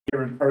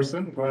here in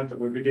person. Glad that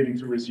we're beginning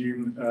to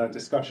resume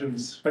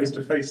discussions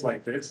face-to-face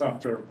like this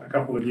after a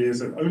couple of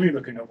years of only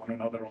looking at one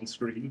another on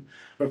screen.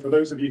 But for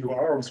those of you who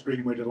are on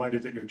screen, we're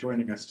delighted that you're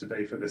joining us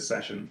today for this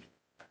session.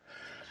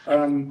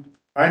 I'm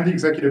the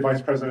Executive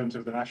Vice President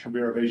of the National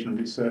Bureau of Asian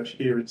Research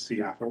here in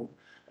Seattle.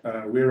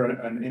 We're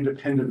an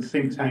independent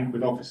think tank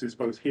with offices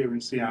both here in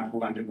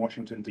Seattle and in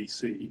Washington,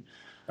 D.C.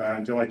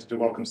 I'm delighted to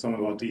welcome some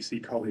of our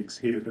D.C. colleagues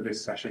here for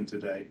this session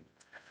today.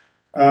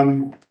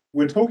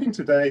 We're talking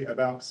today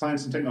about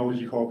science and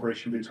technology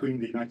cooperation between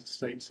the United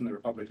States and the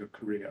Republic of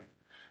Korea.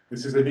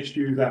 This is an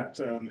issue that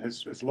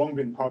has long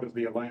been part of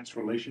the alliance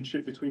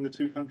relationship between the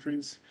two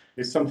countries.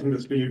 It's something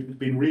that's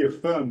been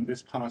reaffirmed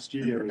this past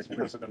year as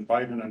President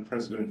Biden and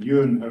President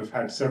Yoon have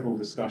had several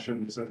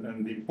discussions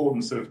and the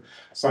importance of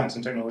science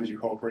and technology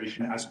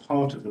cooperation as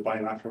part of the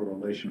bilateral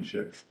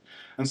relationship.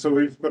 And so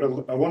we've got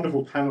a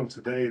wonderful panel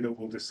today that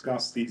will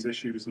discuss these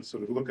issues and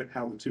sort of look at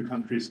how the two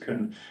countries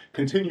can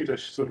continue to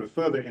sort of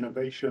further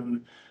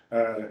innovation.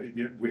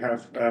 We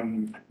have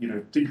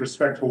deep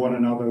respect for one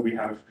another. We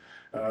have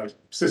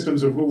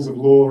systems of rules of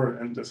law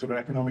and sort of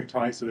economic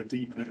ties that are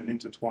deep and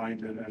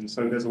intertwined, and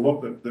so there's a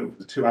lot that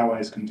the two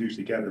allies can do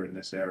together in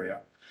this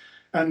area.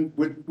 And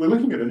we're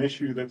looking at an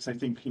issue that's, I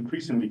think,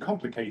 increasingly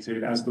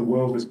complicated as the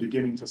world is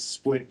beginning to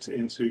split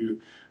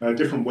into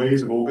different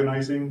ways of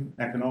organizing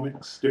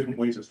economics, different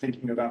ways of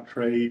thinking about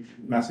trade,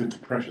 massive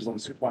pressures on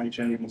supply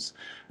chains,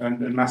 and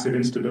massive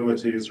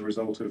instability as a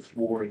result of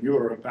war in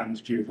Europe and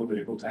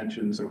geopolitical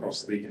tensions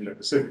across the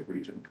Indo-Pacific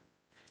region.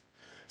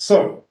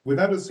 So, with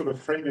that as sort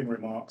of framing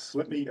remarks,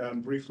 let me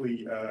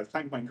briefly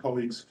thank my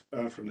colleagues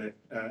from the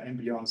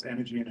NBR's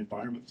Energy and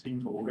Environment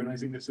team for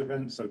organizing this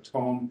event. So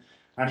Tom,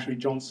 Ashley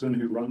Johnson,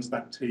 who runs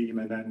that team,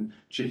 and then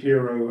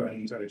Chihiro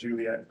and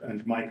Juliet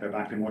and Micah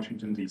back in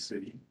Washington,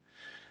 D.C.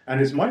 And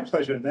it's my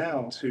pleasure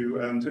now to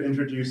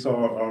introduce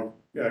our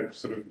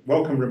sort of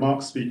welcome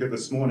remarks speaker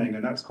this morning,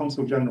 and that's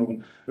Consul General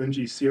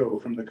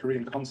Eunji from the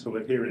Korean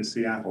Consulate here in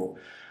Seattle.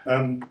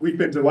 We've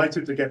been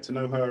delighted to get to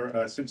know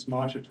her since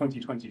March of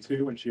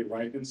 2022 when she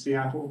arrived in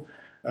Seattle.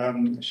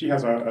 She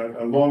has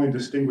a long and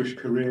distinguished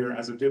career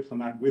as a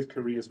diplomat with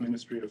Korea's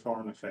Ministry of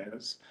Foreign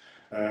Affairs,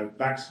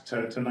 back to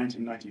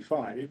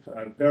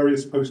 1995,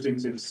 various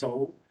postings in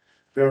Seoul,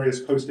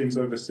 various postings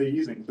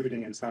overseas,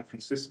 including in San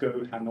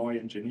Francisco, Hanoi,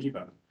 and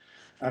Geneva.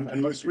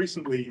 And most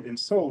recently in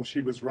Seoul,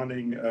 she was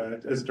running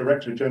as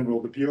Director General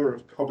the Bureau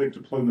of Public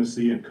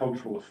Diplomacy and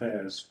Cultural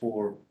Affairs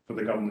for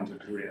the government of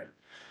Korea.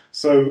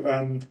 So,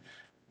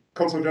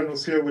 Consul General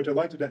Seo, we're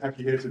delighted to have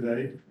you here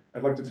today.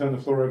 I'd like to turn the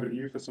floor over to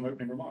you for some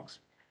opening remarks.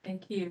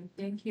 Thank you,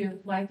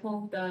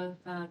 Michael.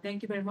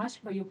 Thank you very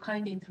much for your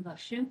kind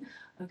introduction.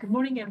 Good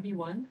morning,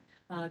 everyone,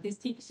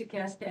 distinguished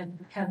guests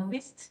and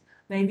panelists,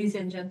 ladies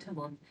and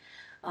gentlemen.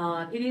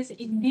 It is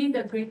indeed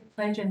a great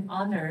pleasure and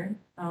honor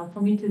for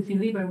me to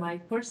deliver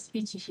my first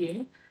speech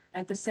here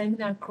at the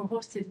seminar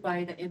co-hosted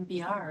by the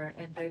NBR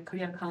and the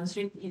Korean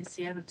Consulate in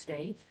Seattle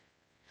today.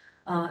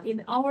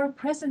 In our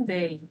present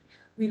day,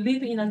 we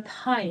live in a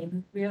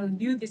time where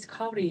new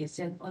discoveries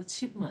and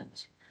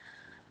achievement,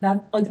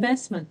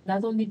 advancement,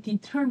 not only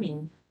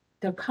determine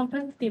the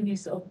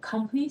competitiveness of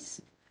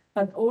companies,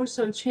 but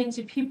also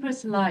change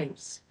people's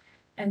lives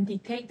and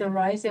dictate the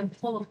rise and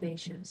fall of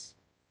nations.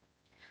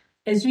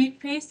 As we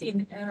face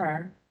an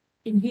era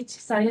in which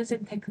science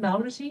and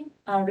technology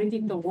are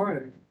leading the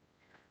world,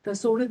 the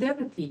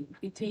solidarity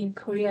between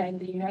Korea and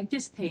the United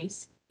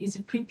States is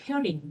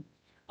preparing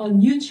a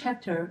new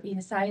chapter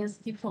in science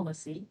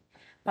diplomacy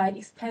by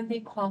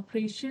expanding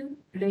cooperation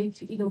related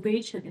to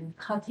innovation and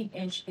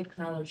cutting-edge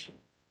technology.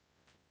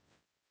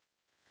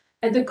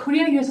 At the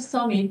Korea-US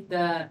Summit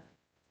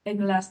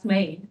in last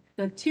May,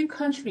 the two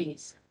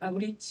countries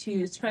agreed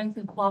to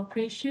strengthen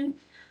cooperation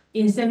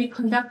in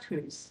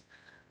semiconductors,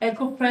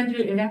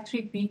 eco-friendly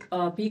electric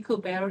vehicle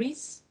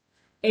batteries,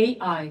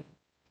 AI,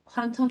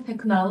 quantum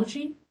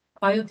technology,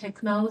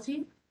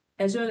 biotechnology,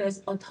 as well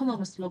as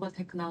autonomous robot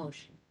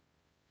technology.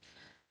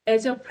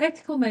 As a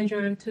practical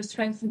measure to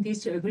strengthen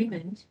this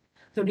agreement,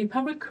 the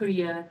Republic of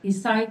Korea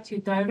decided to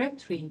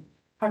directly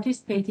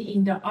participate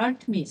in the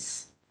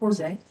Artemis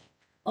project,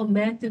 a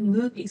manned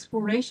moon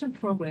exploration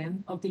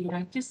program of the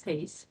United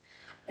States,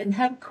 and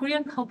have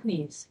Korean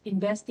companies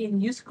invest in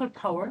nuclear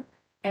power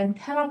and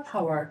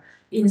TerraPower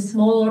in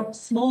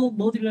small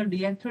modular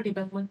reactor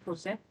development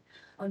project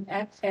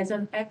as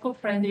an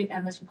eco-friendly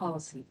energy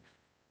policy.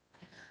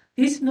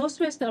 This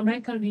Northwest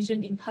American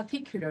region in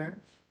particular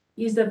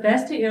is the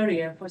best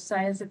area for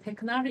science and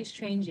technology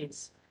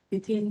exchanges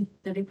between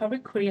the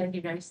Republic of Korea and the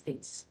United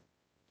States.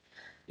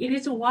 It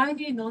is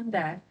widely known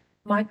that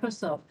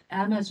Microsoft,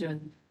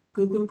 Amazon,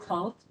 Google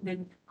Cloud,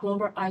 and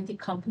global IT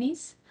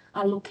companies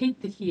are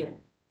located here.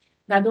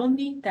 Not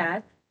only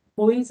that,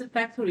 Boeing's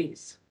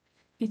factories,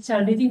 which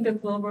are leading the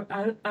global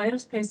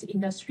aerospace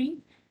industry,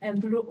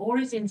 and Blue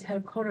Origin's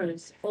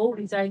headquarters all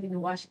reside in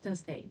Washington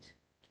State.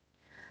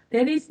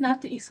 That is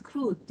not to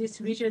exclude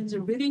this region's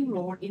leading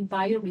role in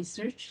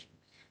bioresearch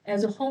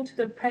as a home to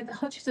the Pratt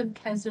Hutchinson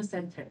Cancer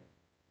Center.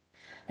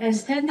 And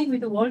standing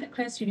with the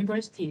world-class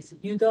universities,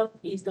 U.S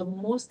is the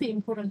most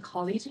important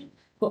college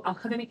for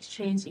academic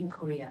exchange in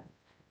Korea.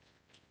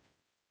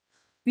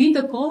 With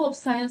the goal of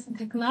science and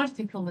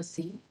technology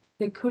diplomacy,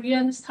 the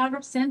Korean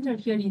Startup Center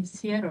here in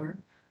Seattle,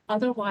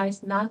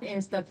 otherwise known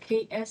as the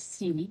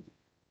KSC,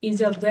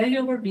 is a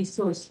valuable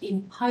resource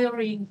in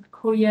powering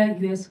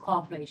Korea-U.S.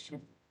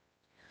 cooperation.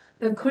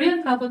 The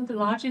Korean government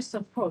largely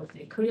supports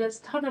Korean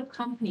startup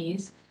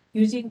companies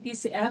using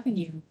this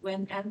avenue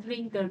when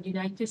entering the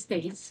United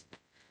States,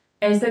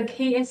 as the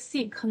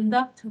KSC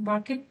conduct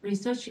market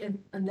research and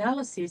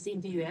analysis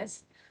in the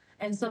U.S.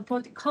 and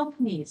support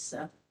companies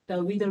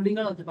with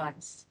legal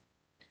advice.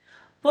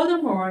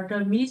 Furthermore,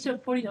 the Ministry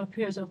of Foreign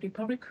Affairs of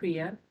Republic of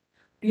Korea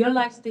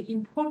realized the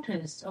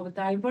importance of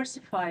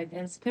diversified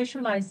and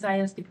specialized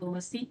science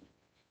diplomacy,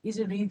 is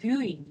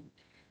reviewing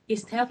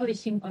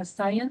establishing a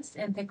science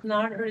and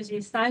technology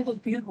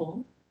cyber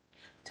bureau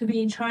to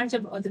be in charge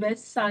of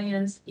advanced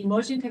science,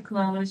 emerging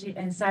technology,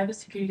 and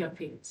cybersecurity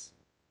affairs.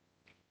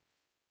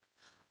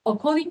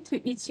 According to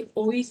each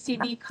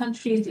OECD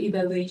country's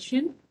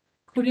evaluation,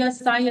 Korea's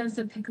science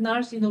and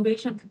technology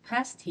innovation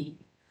capacity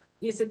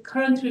is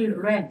currently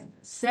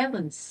ranked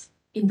 7th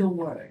in the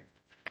world.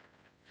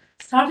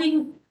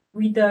 Starting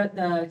with the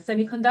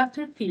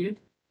semiconductor field,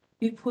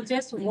 we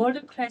possess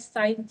world-class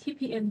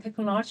scientific and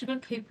technological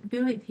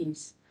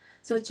capabilities,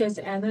 such as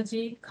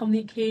energy,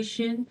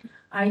 communication,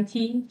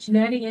 IT,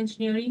 genetic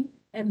engineering,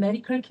 and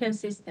medical care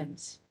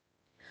systems.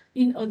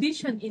 In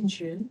addition, in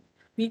June,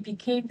 we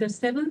became the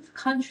 7th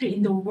country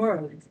in the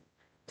world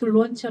to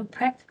launch a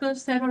practical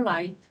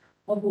satellite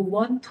of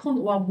 1 ton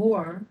or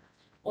more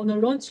on a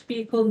launch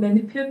vehicle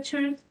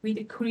manufactured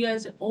with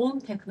Korea's own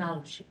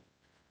technology.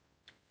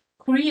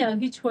 Korea,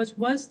 which was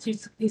once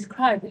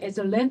described as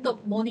a land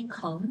of morning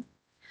calm,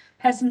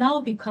 has now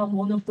become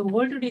one of the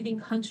world-leading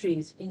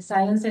countries in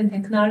science and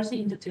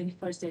technology in the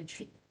 21st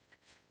century.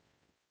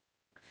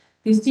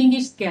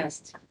 Distinguished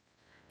guests,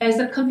 as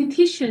the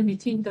competition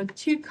between the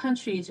two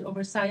countries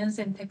over science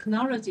and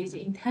technology is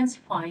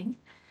intensifying,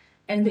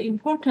 and the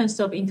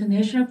importance of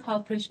international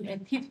cooperation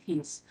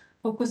activities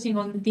focusing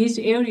on these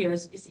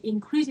areas is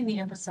increasingly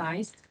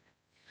emphasized,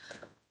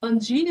 a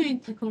genuine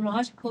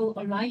technological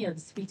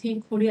alliance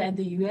between Korea and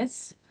the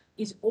U.S.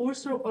 is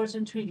also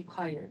urgently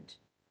required.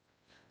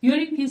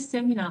 During this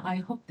seminar, I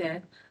hope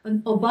that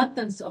an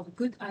abundance of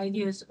good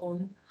ideas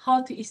on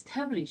how to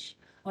establish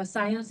a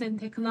science and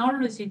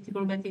technology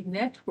diplomatic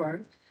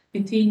network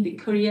between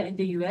Korea and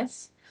the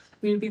U.S.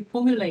 will be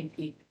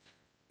formulated,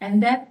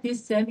 and that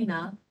this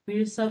seminar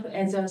will serve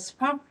as a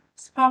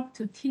spark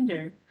to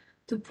tinder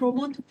to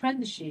promote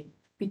friendship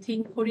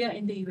between Korea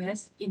and the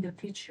U.S. in the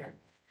future.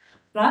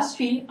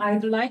 Lastly,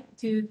 I'd like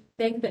to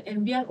thank the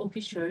NBR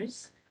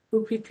officials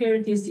who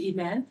prepared this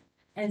event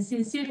and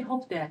sincerely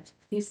hope that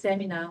this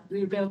seminar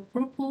will bear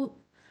fruitful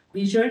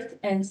result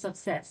and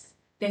success.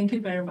 Thank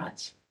you very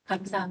much.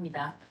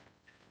 감사합니다.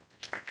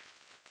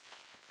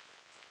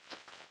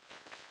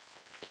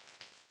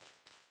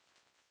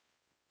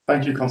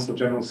 Thank you, Consul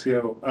General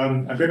Seal.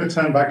 I'm going to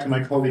turn back to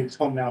my colleague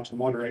Tom now to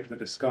moderate the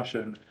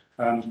discussion.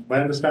 My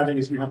understanding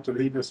is you have to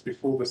leave us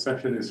before the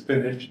session is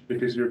finished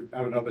because you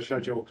have another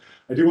schedule.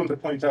 I do want to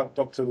point out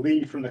Dr.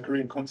 Lee from the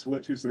Korean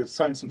Consulate, who's the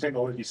Science and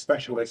Technology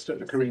Specialist at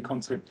the Korean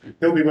Consulate.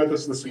 He'll be with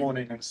us this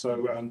morning, and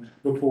so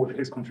look forward to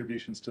his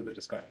contributions to the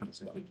discussion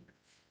as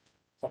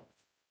well.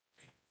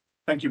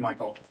 Thank you,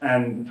 Michael,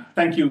 and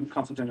thank you,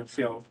 Consul General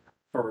Seal,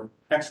 for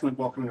excellent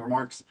welcoming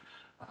remarks.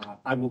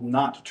 I will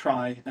not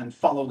try and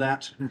follow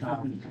that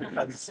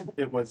because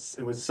it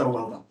was so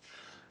well done.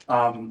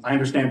 I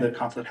understand the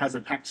consulate has a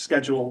packed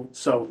schedule,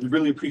 so we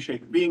really appreciate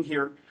you being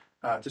here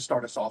to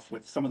start us off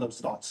with some of those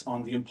thoughts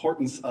on the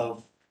importance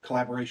of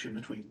collaboration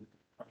between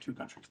our two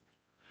countries.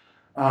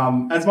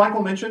 As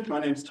Michael mentioned, my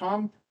name is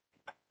Tom,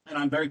 and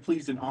I'm very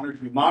pleased and honored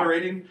to be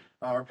moderating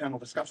our panel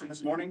discussion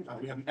this morning.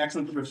 We have an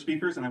excellent group of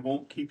speakers, and I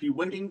won't keep you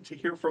waiting to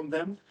hear from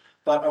them,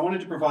 but I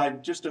wanted to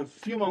provide just a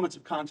few moments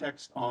of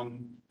context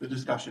on the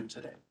discussion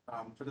today.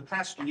 For the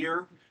past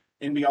year,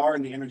 NBR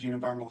and the Energy and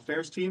Environmental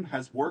Affairs team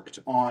has worked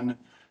on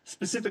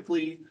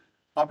specifically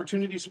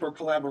opportunities for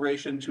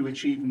collaboration to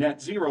achieve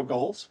net zero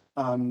goals,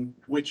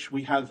 which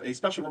we have a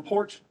special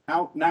report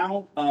out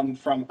now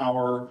from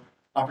our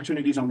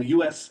opportunities on the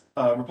U.S.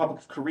 Republic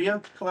of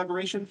Korea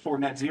collaboration for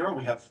net zero.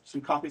 We have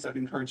some copies. I'd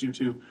encourage you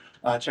to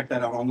check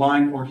that out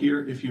online or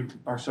here if you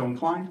are so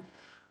inclined.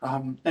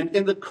 And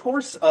in the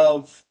course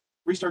of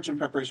research and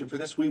preparation for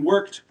this, we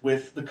worked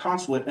with the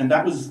consulate, and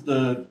that was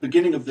the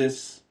beginning of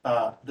this,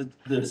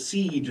 the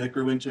seed that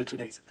grew into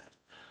today's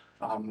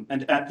event.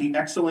 And at the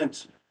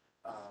excellent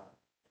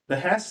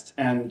behest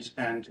and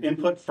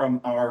input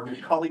from our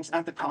colleagues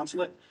at the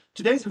consulate,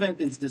 today's event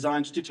is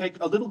designed to take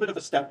a little bit of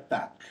a step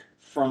back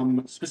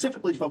from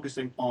specifically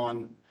focusing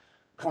on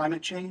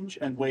climate change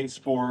and ways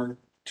for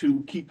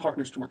two key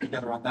partners to work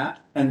together on that,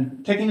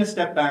 and taking a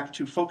step back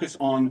to focus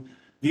on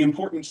the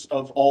importance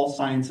of all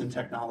science and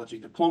technology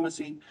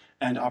diplomacy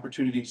and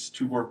opportunities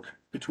to work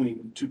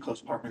between two close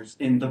partners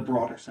in the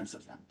broader sense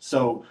of that.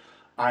 So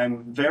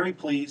I'm very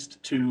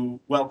pleased to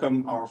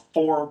welcome our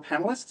 4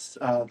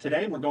 panelists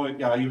today. We're going.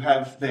 You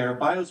have their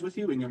bios with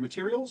you in your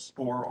materials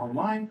or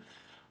online.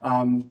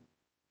 And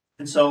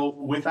so,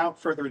 without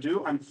further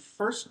ado, I'm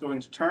first going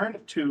to turn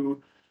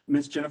to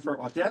Ms. Jennifer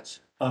Audet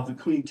of the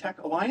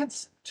CleanTech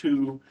Alliance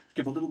to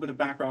give a little bit of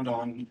background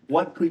on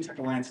what CleanTech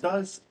Alliance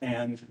does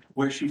and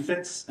where she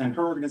fits and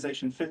her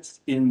organization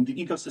fits in the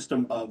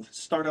ecosystem of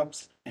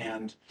startups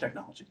and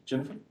technology.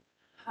 Jennifer?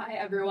 Hi,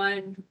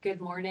 everyone. Good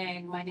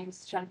morning. My name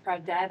is Jennifer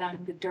Audet.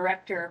 I'm the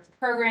Director of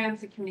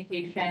Programs and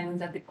Communications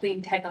at the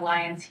CleanTech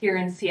Alliance here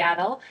in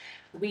Seattle.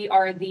 We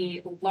are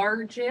the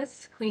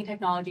largest clean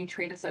technology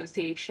trade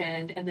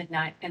association in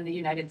the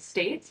United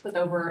States, with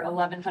over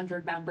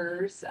 1,100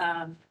 members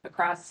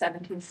across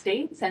 17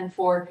 states and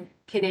 4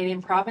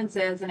 Canadian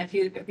provinces. And if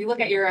you look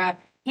at your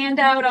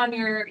handout on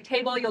your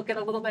table, you'll get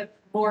a little bit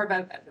more of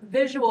a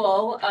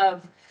visual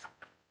of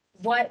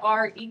what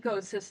our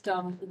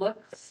ecosystem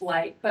looks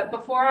like. But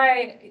before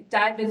I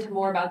dive into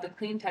more about the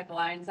CleanTech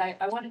Alliance, I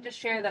wanted to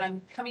share that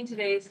I'm coming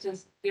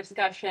today's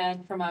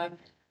discussion from a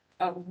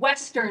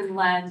Western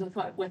lens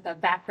with a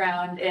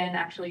background in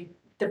actually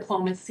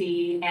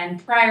diplomacy.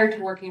 And prior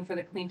to working for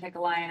the CleanTech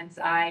Alliance,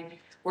 I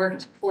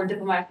worked for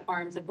diplomatic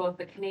arms of both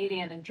the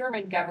Canadian and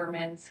German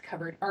governments,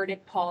 covered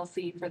Arctic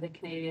policy for the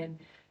Canadian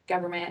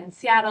government in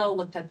Seattle,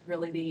 looked at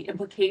really the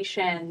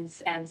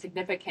implications and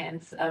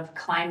significance of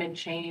climate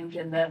change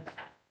in the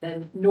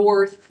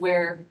north,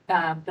 where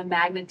the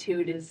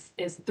magnitude is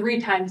 3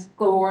 times,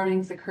 global warming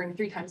is occurring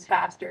 3 times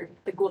faster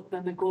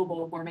than the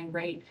global warming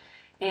rate.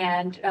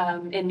 And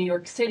in New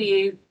York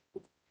City,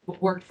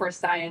 worked for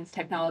science,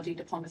 technology,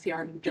 diplomacy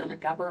arm of the German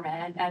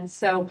government. And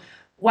so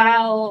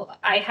while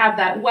I have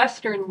that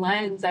Western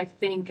lens, I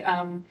think,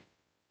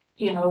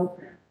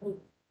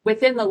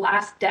 within the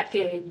last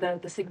decade,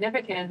 the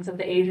significance of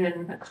the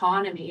Asian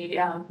economy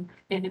and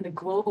in the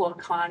global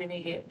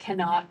economy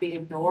cannot be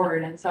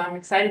ignored. And so I'm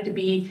excited to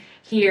be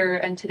here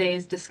in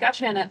today's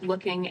discussion at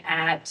looking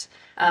at,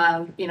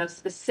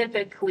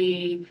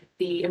 specifically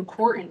the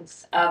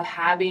importance of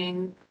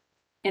having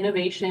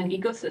innovation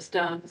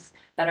ecosystems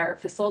that are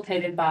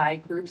facilitated by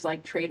groups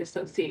like trade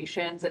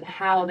associations and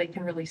how they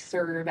can really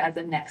serve as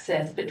a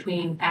nexus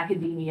between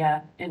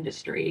academia,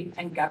 industry,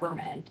 and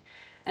government.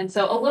 And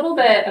so a little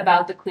bit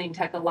about the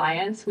CleanTech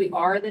Alliance. We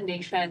are the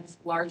nation's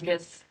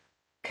largest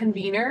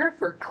convener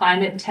for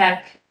climate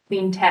tech,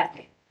 clean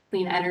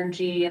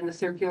energy, and the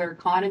circular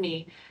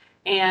economy.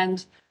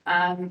 And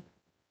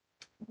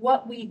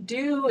what we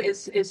do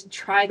is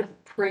try to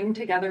bring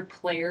together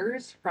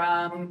players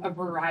from a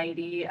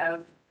variety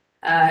of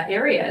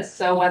areas.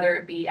 So whether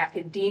it be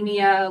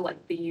academia,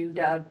 like the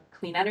UW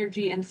Clean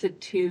Energy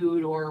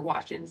Institute, or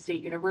Washington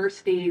State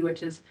University,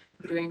 which is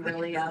doing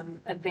really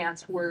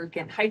advanced work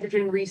in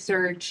hydrogen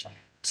research,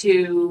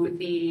 to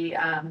the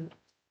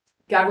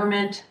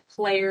government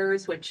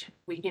players, which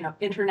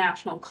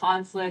international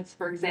consulates,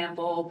 for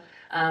example,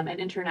 and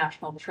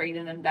international trade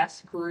and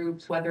invest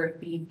groups, whether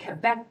it be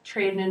Quebec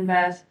Trade and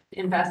Invest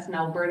in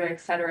Alberta, et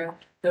cetera.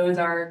 Those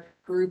are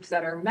groups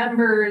that are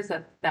members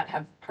that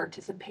have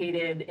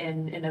participated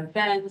in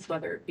events,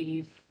 whether it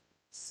be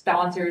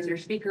sponsors or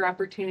speaker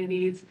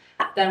opportunities.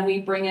 Then we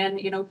bring in,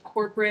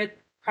 corporate,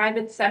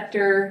 private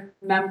sector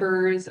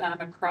members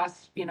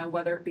across,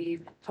 whether it be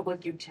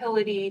public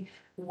utility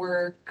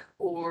work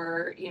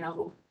or,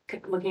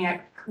 looking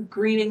at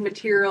greening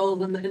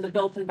materials in the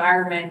built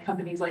environment,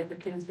 companies like the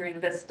Kingsbury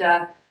and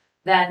Vista.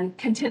 Then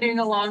continuing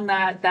along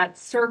that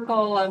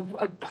circle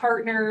of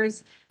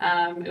partners,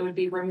 it would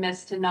be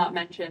remiss to not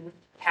mention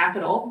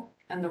capital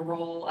and the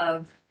role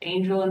of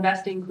angel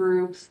investing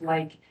groups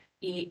like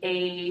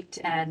E8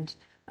 and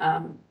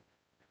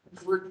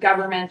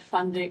government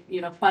funding,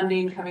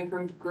 funding coming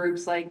from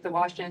groups like the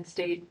Washington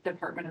State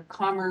Department of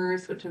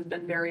Commerce, which has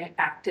been very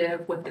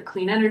active with the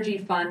Clean Energy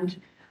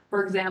Fund,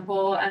 for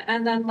example.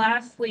 And then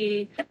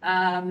lastly,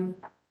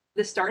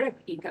 the startup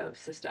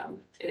ecosystem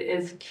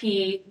is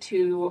key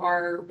to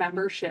our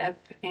membership,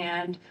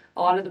 and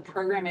a lot of the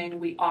programming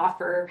we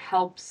offer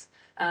helps.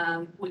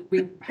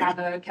 We have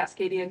a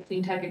Cascadia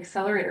CleanTech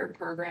Accelerator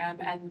program,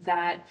 and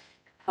that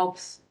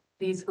helps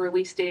these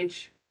early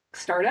stage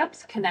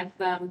startups, connect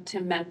them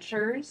to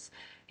mentors,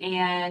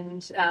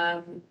 and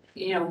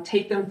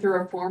take them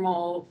through a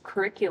formal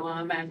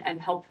curriculum and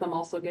help them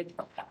also get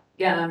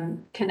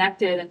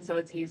connected, and so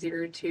it's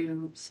easier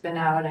to spin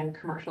out and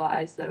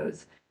commercialize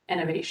those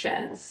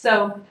innovations.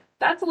 So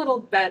that's a little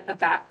bit of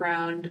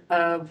background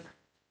of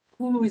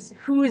who's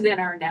in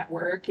our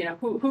network,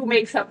 who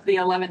makes up the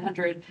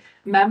 1,100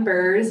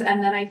 members.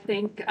 And then I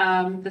think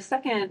the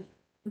second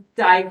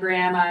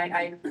diagram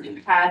I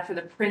had for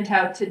the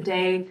printout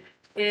today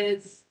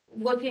is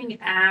looking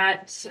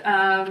at,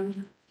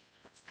 when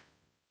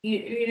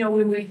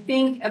we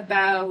think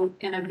about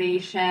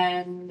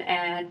innovation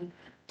and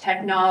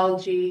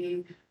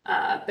technology,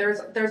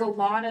 there's a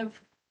lot of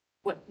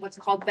what's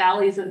called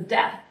valleys of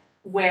death,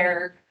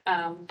 where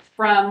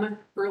from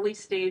early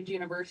stage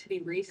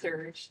university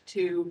research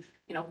to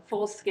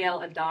full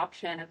scale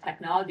adoption of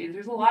technologies,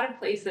 there's a lot of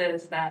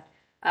places that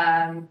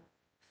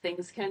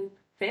things can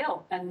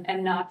fail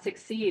and not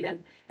succeed.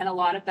 And a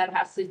lot of that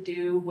has to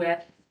do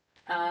with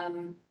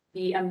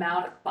the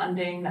amount of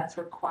funding that's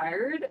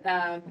required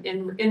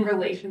in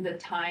relation to the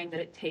time that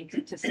it takes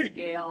to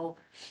scale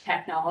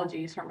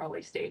technologies from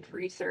early stage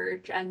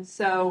research. And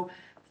so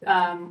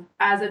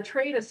as a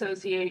trade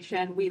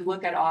association, we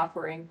look at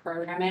offering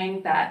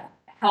programming that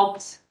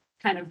helps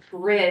kind of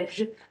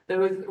bridge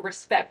those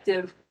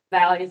respective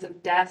valleys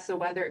of death. So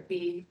whether it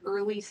be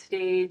early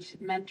stage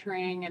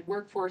mentoring and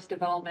workforce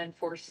development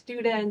for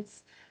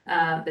students,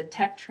 the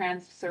tech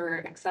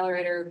transfer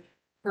accelerator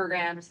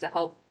programs to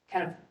help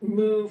kind of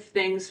move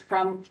things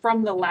from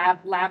the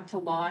lab to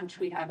launch.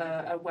 We have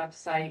a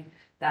website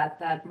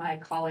that my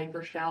colleague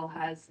Rochelle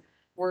has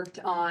worked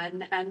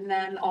on, and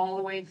then all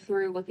the way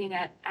through looking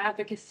at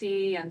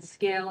advocacy and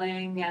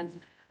scaling and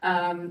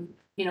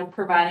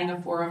providing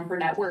a forum for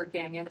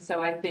networking. And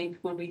so I think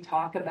when we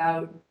talk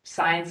about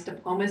science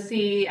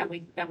diplomacy and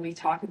we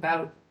talk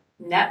about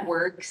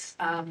networks,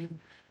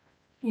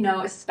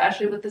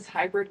 especially with this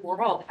hybrid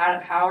world,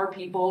 how are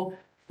people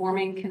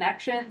forming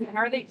connections? How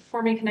are they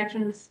forming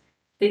connections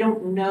they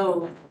don't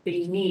know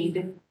they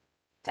need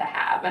to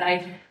have? And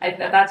I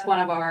that's one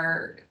of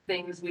our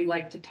things we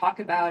like to talk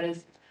about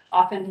is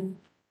often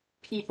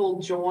people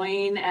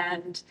join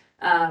and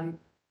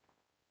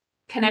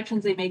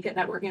connections they make at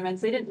networking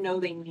events they didn't know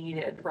they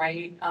needed,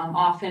 right?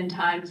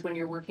 Oftentimes when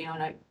you're working on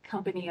a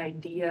company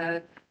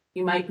idea,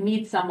 you might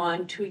meet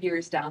someone 2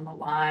 years down the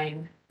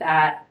line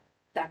that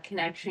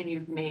connection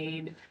you've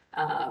made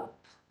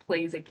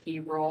plays a key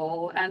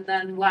role. And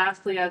then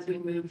lastly, as we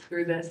move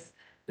through this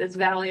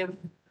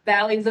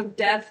valleys of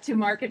death to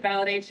market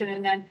validation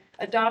and then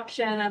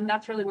adoption, and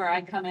that's really where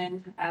I come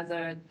in as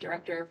a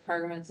director of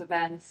programs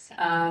events,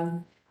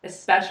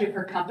 especially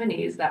for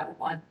companies that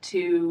want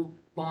to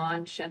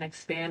launch and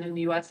expand in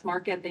the U.S.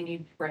 market. They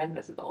need brand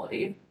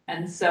visibility,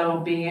 and so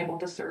being able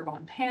to serve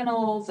on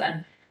panels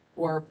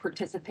or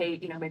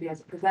participate, maybe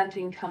as a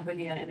presenting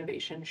company, an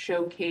innovation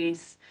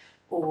showcase,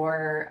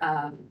 or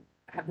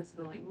have this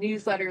little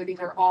newsletter. These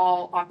are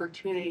all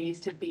opportunities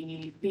to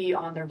be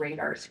on the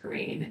radar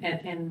screen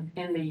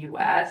in the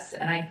U.S.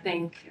 And I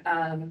think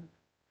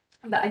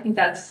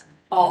that's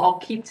all. I'll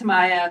keep to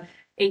my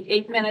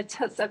 8 minutes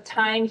of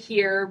time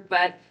here,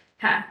 but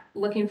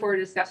looking forward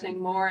to discussing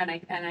more. And I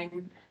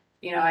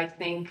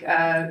think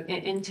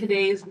in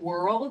today's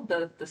world,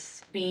 the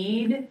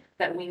speed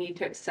that we need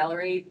to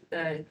accelerate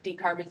the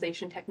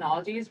decarbonization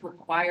technologies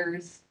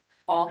requires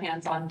all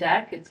hands on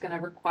deck. It's going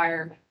to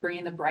require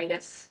bringing the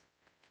brightest,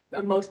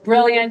 most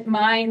brilliant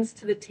minds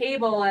to the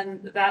table,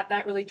 and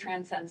that really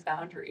transcends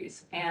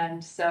boundaries.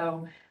 And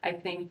so I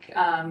think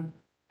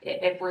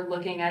if we're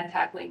looking at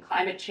tackling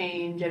climate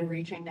change and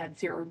reaching net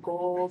zero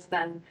goals,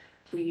 then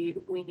we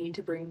need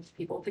to bring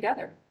people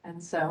together.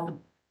 And so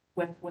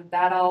with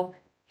that, I'll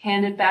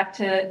hand it back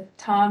to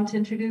Tom to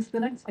introduce the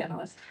next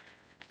panelist.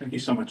 Thank you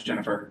so much,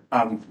 Jennifer.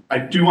 I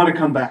do want to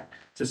come back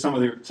to some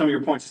of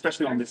your points,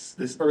 especially on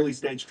this early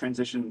stage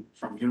transition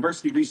from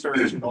university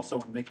research and also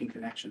on making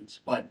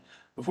connections. But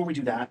before we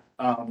do that,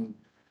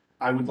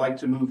 I would like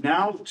to move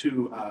now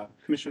to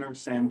Commissioner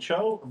Sam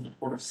Cho of the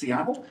Port of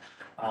Seattle,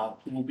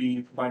 who will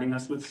be providing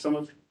us with some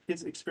of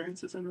his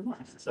experiences and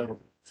remarks. So,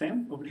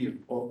 Sam, over to you.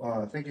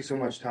 Well, thank you so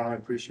much, Tom. I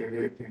appreciate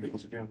it. And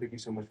thank you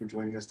so much for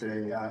joining us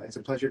today. It's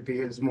a pleasure to be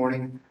here this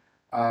morning.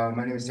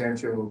 My name is Sam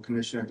Cho,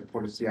 Commissioner at the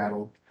Port of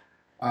Seattle.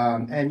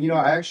 I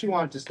actually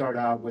wanted to start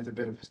out with a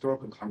bit of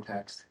historical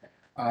context,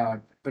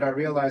 but I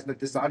realized that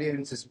this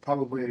audience is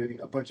probably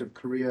a bunch of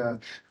Korea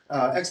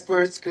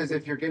experts, because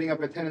if you're getting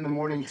up at 10 in the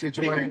morning to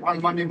join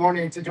on Monday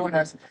morning to join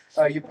us,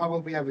 you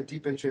probably have a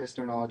deep interest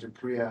or knowledge of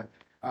Korea.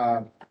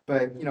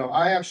 But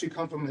I actually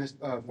come from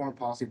a foreign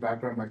policy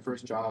background. My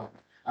first job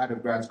out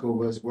of grad school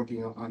was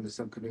working on the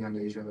subcommittee on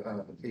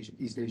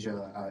East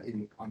Asia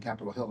on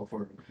Capitol Hill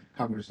for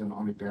Congressman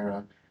Amit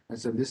Bera. And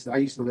so I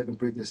used to live and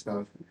breathe this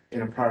stuff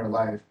in a prior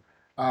life.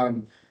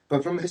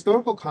 But from a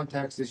historical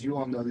context, as you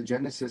all know, the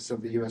genesis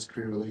of the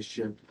U.S.-Korea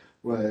relationship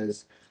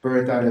was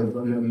birthed out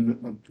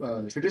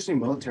of traditionally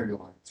military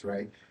lines,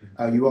 right?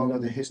 You all know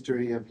the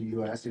history of the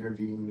U.S.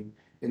 intervening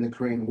in the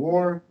Korean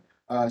War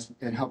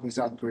and helping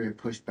South Korea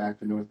push back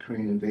the North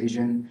Korean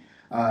invasion,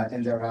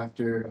 and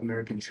thereafter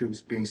American troops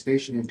being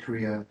stationed in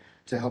Korea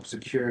to help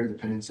secure the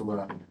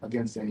peninsula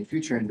against any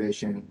future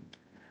invasion.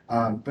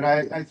 But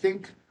I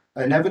think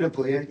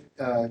inevitably,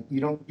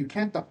 you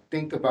can't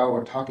think about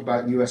or talk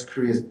about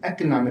U.S.-Korea's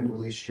economic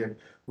relationship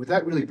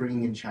without really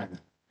bringing in China,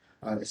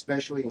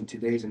 especially in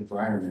today's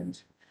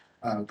environment.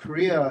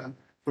 Korea,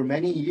 for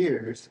many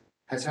years,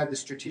 has had the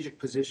strategic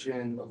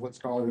position of what's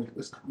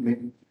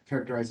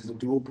characterized as a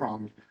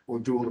dual-pronged or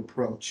dual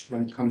approach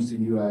when it comes to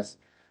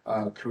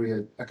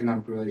U.S.-Korea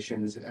economic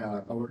relations,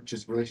 or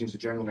just relations in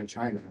general in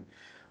China.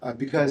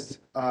 Because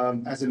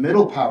as a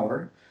middle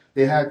power,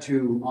 they had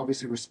to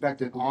obviously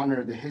respect and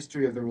honor the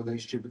history of the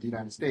relationship with the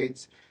United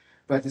States,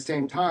 but at the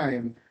same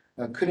time,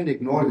 couldn't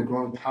ignore the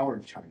growing power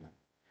of China.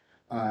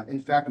 In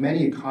fact,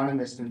 many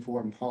economists and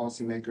foreign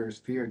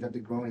policymakers feared that the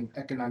growing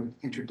economic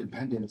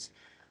interdependence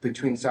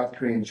between South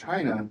Korea and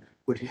China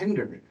would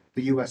hinder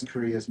the U.S.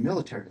 Korea's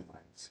military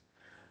alliance.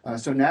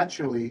 So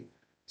naturally,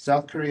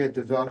 South Korea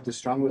developed a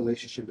strong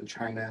relationship with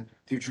China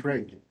through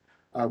trade,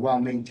 while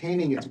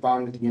maintaining its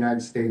bond with the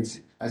United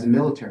States as a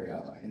military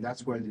ally. And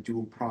that's where the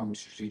dual-pronged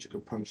strategic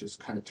approach is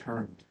kind of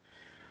termed.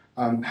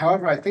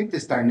 However, I think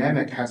this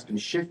dynamic has been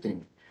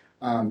shifting,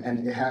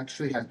 and it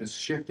actually has been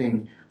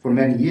shifting for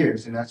many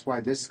years. And that's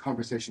why this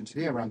conversation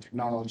today around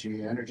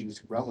technology and energy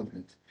is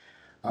relevant.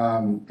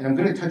 And I'm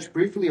going to touch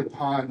briefly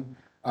upon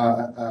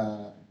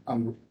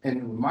and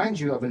remind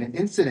you of an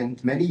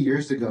incident many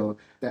years ago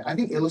that I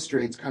think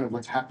illustrates kind of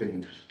what's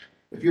happening.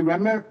 If you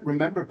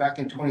remember back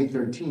in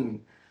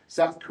 2013,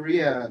 South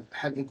Korea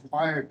had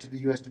inquired to the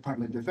U.S.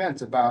 Department of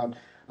Defense about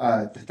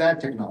the THAAD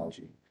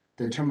technology,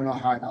 the Terminal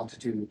High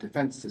Altitude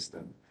Defense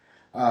System.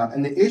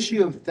 And the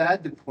issue of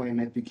THAAD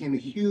deployment became a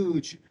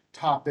huge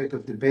topic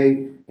of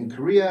debate in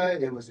Korea.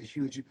 It was a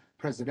huge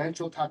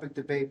presidential topic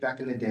debate back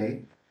in the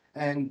day.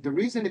 And the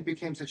reason it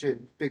became such a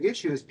big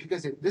issue is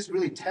because this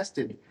really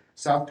tested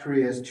South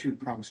Korea's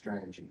two-pronged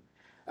strategy.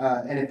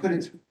 And it put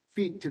its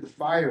feet to the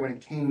fire when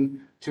it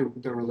came to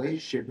the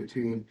relationship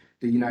between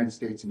the United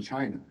States and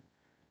China.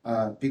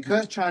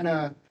 Because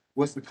China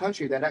was the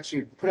country that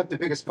actually put up the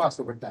biggest fuss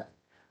over that.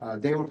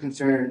 They were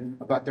concerned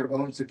about their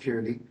own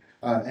security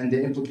and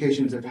the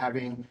implications of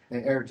having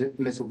an air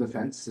missile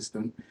defense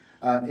system.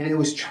 And it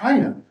was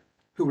China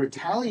who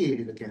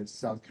retaliated against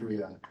South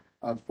Korea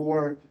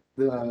for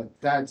the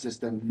THAAD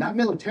system, not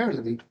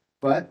militarily,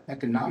 but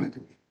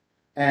economically.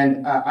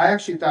 And I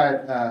actually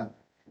thought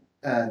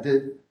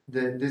this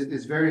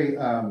is very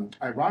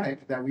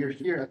ironic that we are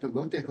here at the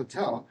Lotte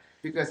Hotel,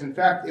 because in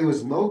fact it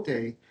was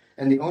Lotte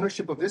and the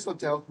ownership of this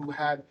hotel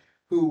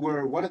who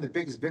were one of the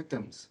biggest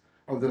victims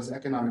of those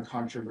economic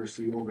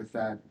controversy over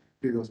THAAD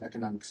through those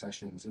economic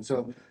sessions. And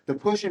so the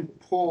push and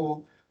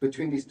pull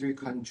between these three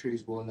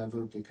countries will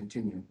inevitably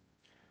continue.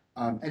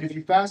 And if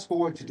you fast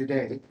forward to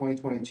today,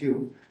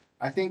 2022,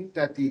 I think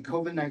that the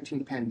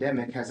COVID-19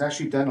 pandemic has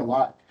actually done a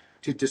lot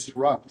to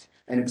disrupt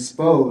and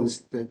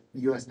expose the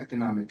U.S.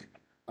 economic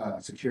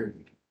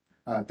security.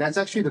 That's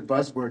actually the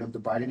buzzword of the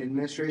Biden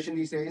administration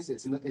these days.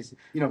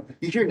 You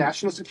hear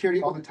national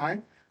security all the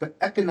time, but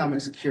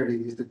economic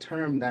security is the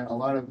term that a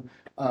lot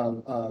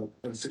of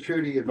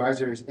security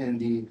advisors in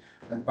the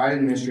Biden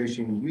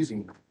administration are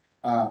using.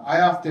 I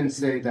often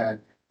say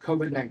that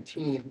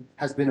COVID-19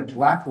 has been a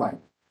black light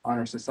on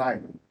our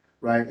society.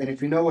 Right, and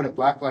if you know what a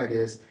black light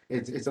is,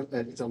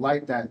 it's a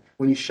light that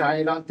when you shine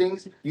it on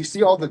things, you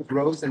see all the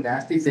gross and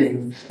nasty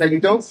things that you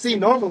don't see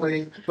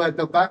normally, but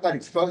the black light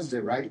exposes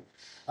it, right?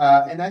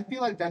 And I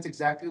feel like that's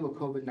exactly what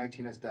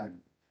COVID-19 has done,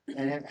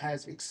 and it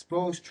has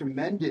exposed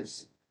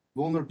tremendous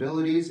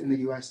vulnerabilities in the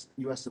U.S.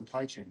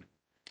 supply chain.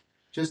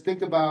 Just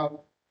think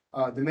about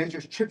the major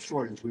chip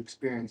shortage we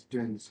experienced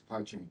during the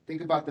supply chain.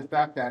 Think about the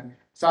fact that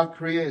South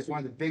Korea is one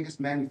of the biggest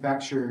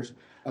manufacturers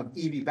of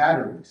EV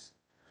batteries.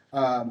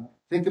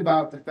 Think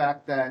about the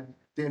fact that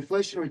the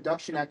Inflation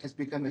Reduction Act has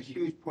become a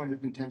huge point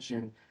of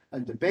contention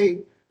and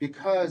debate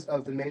because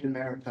of the Made in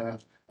America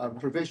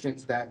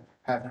provisions that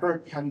have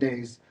hurt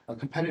Hyundai's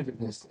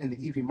competitiveness in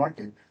the EV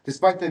market,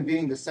 despite them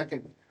being the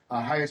second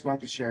highest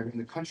market share in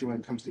the country when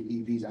it comes to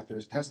EVs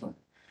after Tesla.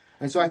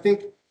 And so I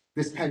think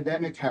this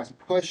pandemic has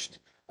pushed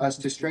us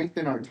to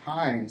strengthen our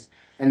ties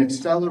and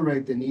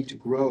accelerate the need to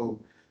grow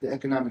the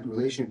economic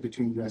relationship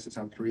between the U.S. and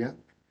South Korea.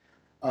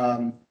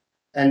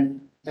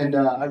 And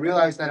I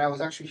realized that I was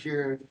actually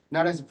here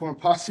not as a foreign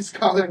policy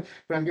scholar,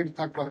 but I'm here to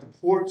talk about the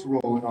port's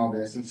role in all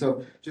this. And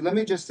so let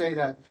me just say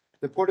that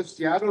the Port of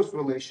Seattle's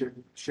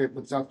relationship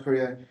with South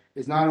Korea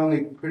is not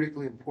only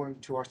critically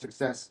important to our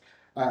success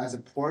as a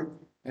port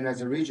and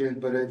as a region,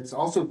 but it's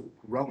also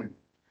growing,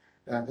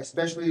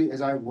 especially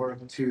as I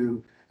work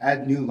to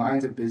add new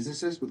lines of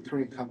businesses with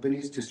Korean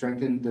companies to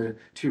strengthen the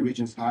two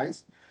regions'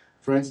 ties.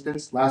 For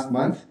instance, last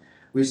month,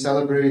 we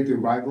celebrated the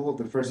arrival of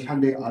the first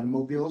Hyundai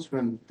automobiles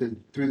through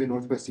the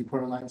Northwest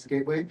Seaport Alliance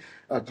Gateway.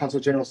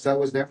 Consul General Sell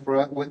was there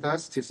with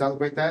us to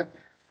celebrate that.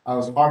 I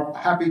was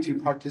happy to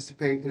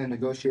participate in the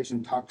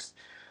negotiation talks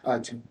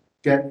to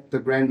get the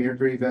Grand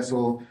Mercury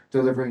vessel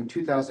delivering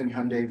 2,000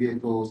 Hyundai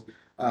vehicles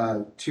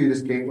to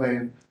this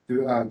gateway.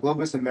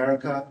 Globus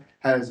America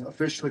has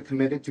officially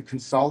committed to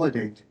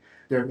consolidate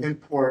their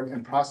import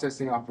and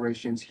processing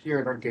operations here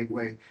at our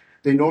gateway.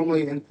 They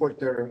normally import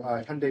their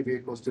Hyundai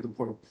vehicles to the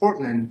Port of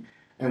Portland,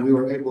 and we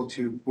were able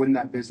to win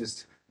that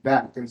business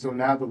back. And so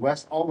now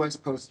all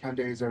West Coast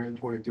Hyundais are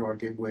imported through our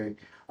gateway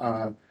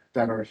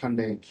that are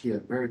Hyundai and Kia.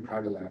 Very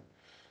proud of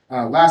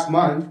that. Last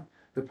month,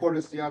 the Port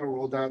of Seattle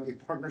rolled out a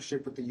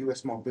partnership with the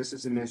U.S. Small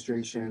Business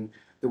Administration,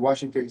 the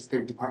Washington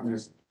State Department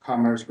of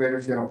Commerce,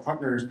 Greater Seattle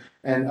Partners,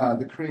 and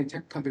the Korean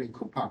tech company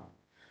Coupang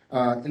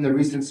in the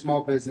recent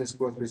small business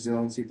growth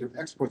resiliency through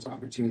exports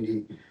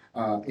opportunity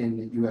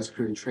in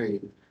U.S.-Korea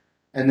trade.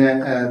 And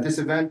then this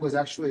event was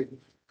actually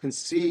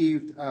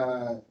conceived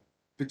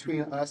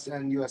between us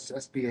and US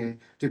SBA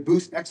to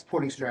boost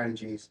exporting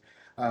strategies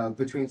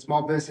between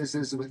small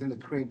businesses within the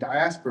Korean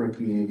diaspora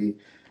community.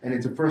 And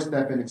it's a first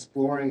step in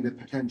exploring the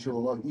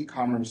potential of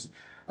e-commerce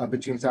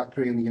between South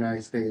Korea and the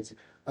United States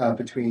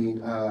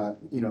between,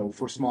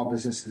 for small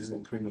businesses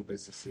and Korean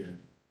business here.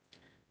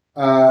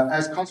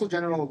 As Consul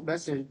General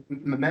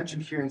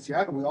mentioned here in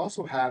Seattle, we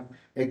also have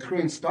a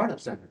Korean Startup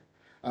Center,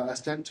 a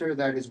center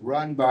that is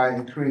run by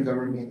a Korean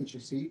government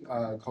agency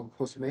called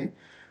KOSME,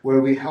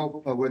 where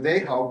they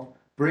help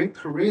bring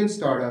Korean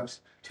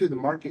startups to the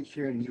market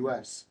here in the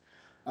U.S.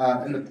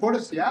 And the Port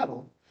of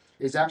Seattle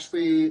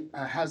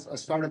has a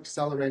startup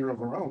accelerator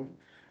of our own.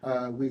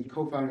 We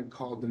co-founded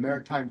called the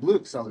Maritime Blue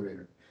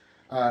Accelerator.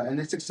 And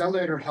this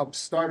accelerator helps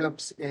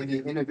startups in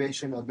the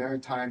innovation of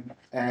maritime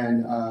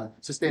and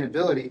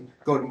sustainability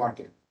go to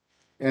market.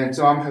 And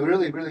so I'm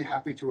really, really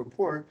happy to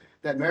report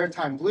that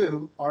Maritime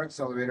Blue, our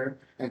accelerator,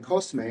 and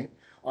COSME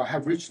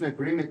have reached an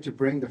agreement to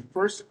bring the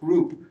first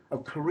group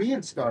of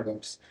Korean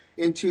startups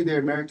into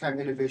their Maritime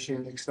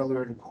Innovation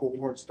Accelerator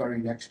cohort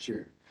starting next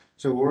year.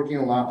 So we're working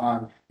a lot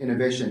on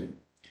innovation.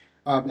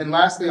 And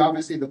lastly,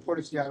 obviously, the Port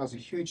of Seattle has a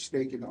huge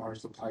stake in our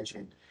supply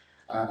chain.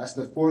 As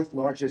the fourth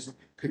largest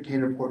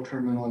container port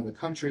terminal in the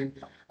country,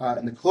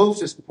 and the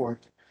closest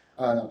port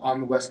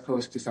on the west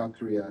coast to South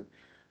Korea,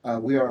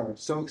 we are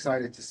so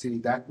excited to see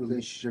that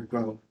relationship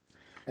grow.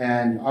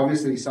 And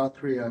obviously, South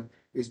Korea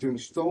is doing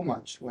so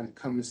much when it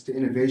comes to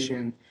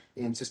innovation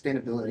and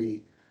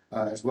sustainability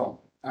as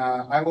well.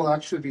 I will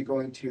actually be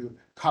going to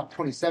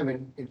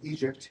COP27 in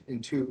Egypt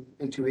in two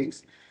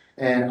weeks.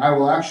 And I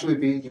will actually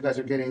you guys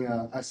are getting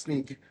a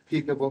sneak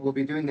peek of what we'll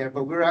be doing there,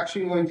 but we're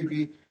actually going to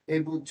be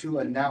able to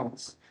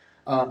announce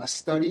a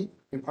study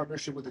in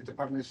partnership with the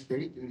Department of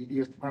State and the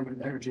U.S. Department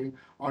of Energy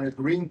on a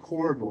green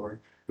corridor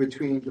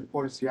between the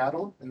Port of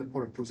Seattle and the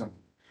Port of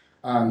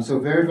Busan. So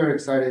very, very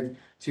excited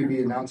to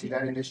be announcing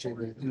that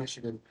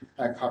initiative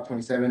at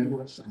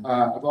COP27.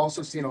 I've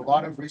also seen a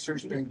lot of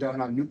research being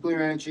done on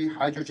nuclear energy,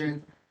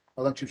 hydrogen,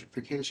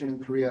 electrification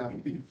in Korea,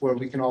 where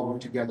we can all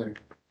work together.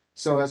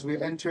 So as we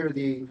enter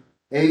the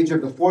age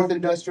of the fourth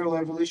industrial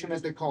revolution,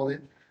 as they call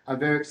it, I'm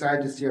very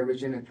excited to see our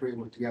region and Korea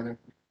work together.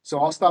 So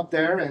I'll stop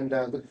there and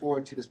look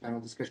forward to this panel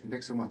discussion.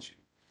 Thanks so much.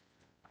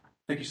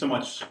 Thank you so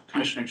much,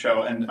 Commissioner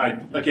Cho. And I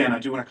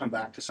do want to come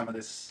back to some of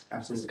this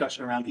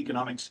discussion around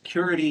economic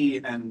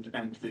security and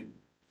the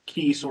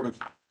key sort of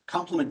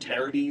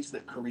complementarities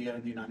that Korea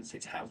and the United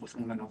States have with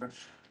one another.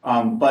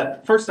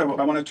 But first, I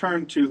want to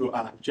turn to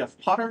Geoff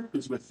Potter,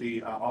 who's with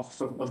the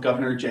Office of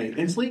Governor Jay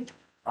Inslee,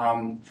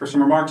 for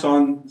some remarks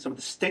on some of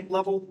the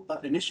state-level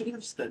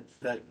initiatives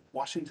that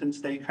Washington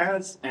State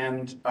has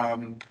and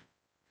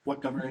what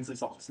Governor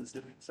Inslee's office is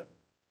doing. So,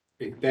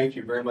 hey, thank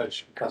you very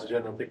much, Consul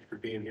General. Thank you for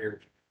being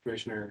here,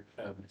 Commissioner,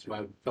 to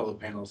my fellow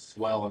panelists as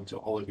well, and to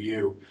all of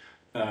you.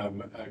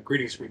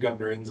 Greetings from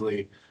Governor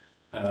Inslee.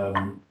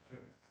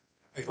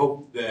 I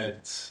hope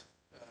that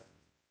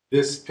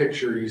this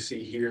picture you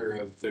see here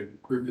of the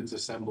group that's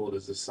assembled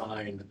is a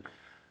sign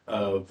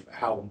of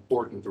how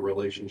important the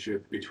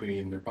relationship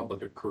between the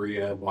Republic of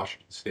Korea and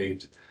Washington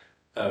State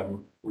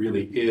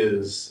really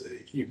is.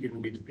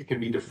 It can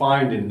be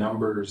defined in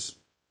numbers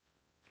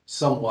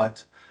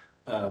somewhat,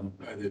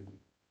 the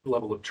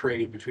level of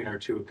trade between our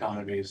two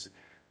economies,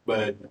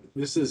 but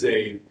this is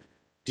a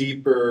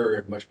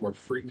deeper, much more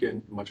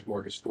frequent, much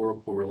more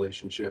historical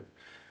relationship.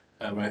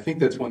 And I think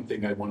that's one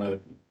thing I want to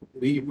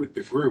leave with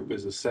the group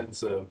is a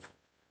sense of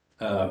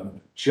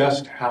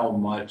just how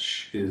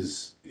much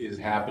is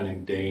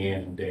happening day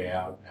in and day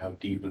out, how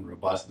deep and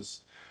robust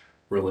this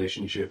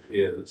relationship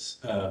is.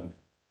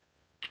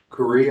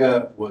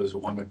 Korea was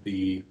one of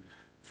the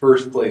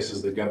first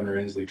places that Governor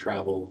Inslee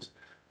traveled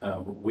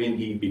when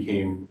he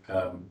became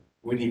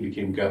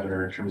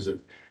governor in terms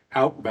of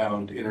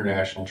outbound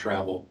international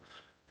travel.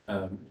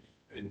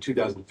 In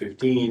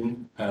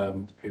 2015,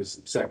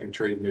 his second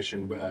trade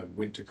mission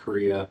went to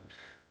Korea,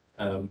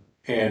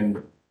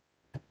 and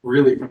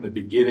really from the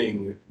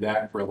beginning,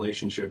 that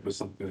relationship was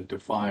something that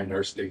defined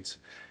our state's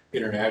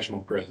international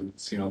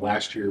presence.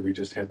 Last year we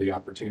just had the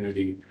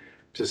opportunity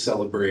to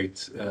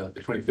celebrate the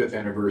 25th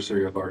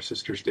anniversary of our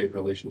sister state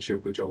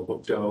relationship with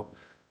Jeollabuk-do.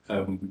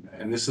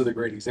 And this is a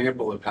great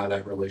example of how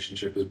that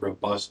relationship is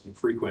robust and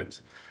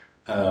frequent.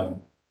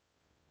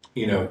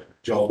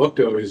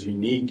 Jeollabuk-do is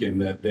unique in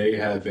that they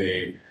have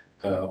a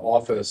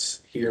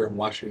office here in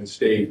Washington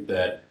State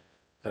that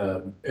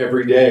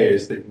every day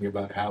is thinking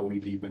about how we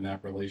deepen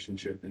that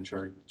relationship and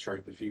chart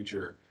the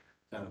future.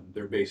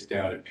 They're based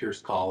down at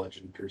Pierce College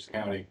in Pierce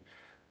County,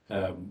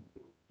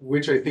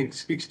 which I think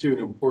speaks to an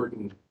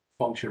important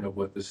function of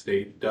what the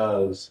state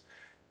does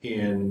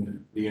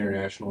in the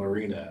international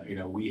arena.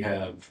 We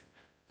have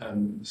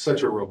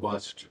such a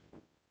robust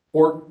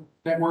port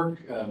network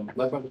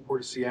led by the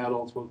Port of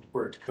Seattle, as well as the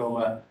Port of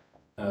Tacoma.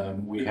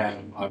 We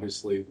have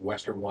obviously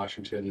Western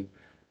Washington,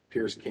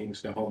 Pierce, King,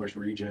 Snohomish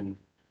region,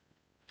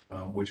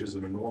 which is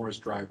an enormous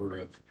driver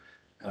of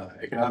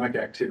economic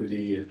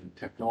activity and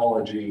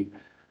technology.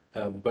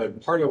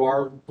 But part of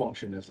our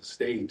function as a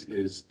state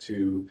is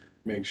to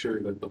make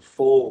sure that the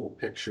full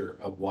picture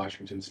of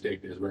Washington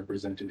State is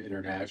represented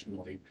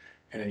internationally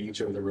and in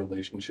each of the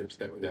relationships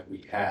that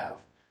we have.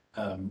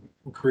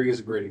 Korea is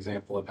a great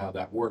example of how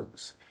that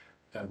works.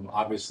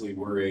 Obviously,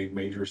 we're a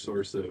major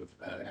source of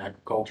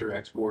agriculture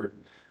export.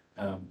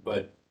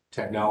 but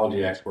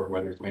technology export,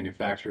 whether it's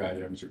manufactured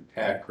items or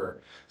tech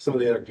or some of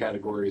the other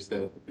categories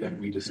that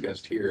we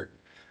discussed here.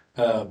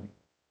 But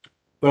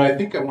I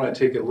think I want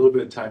to take a little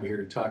bit of time here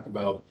to talk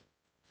about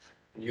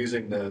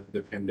using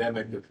the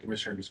pandemic that the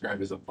commissioner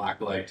described as a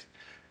blacklight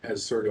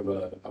as sort of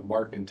a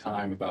mark in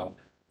time about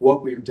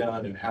what we've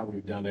done and how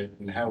we've done it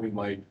and how we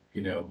might,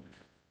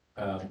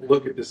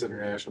 look at this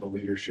international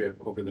leadership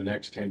over the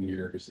next 10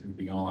 years and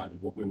beyond,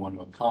 what we want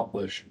to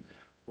accomplish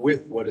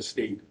with what a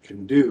state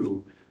can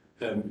do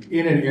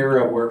in an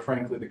era where,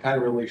 frankly, the kind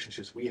of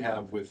relationships we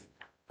have with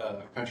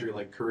a country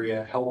like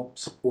Korea help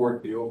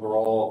support the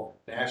overall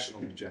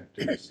national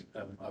objectives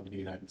of the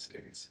United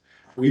States.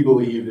 We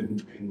believe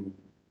in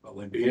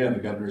Olympia and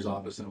the governor's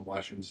office in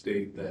Washington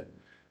State that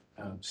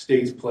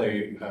states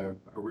play a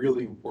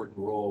really important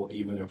role,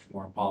 even if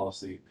foreign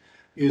policy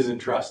is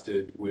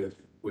entrusted with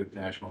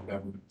national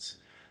governments.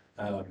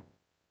 And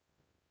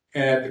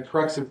at the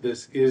crux of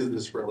this is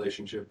this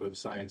relationship of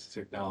science and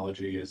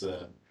technology as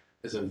a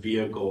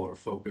vehicle or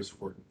focus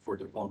for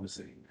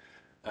diplomacy.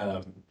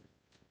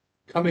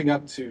 Coming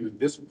up to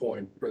this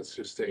point, let's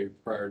just say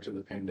prior to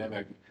the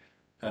pandemic,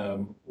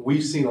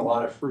 we've seen a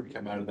lot of fruit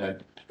come out of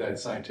that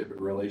scientific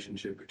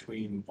relationship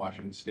between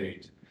Washington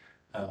State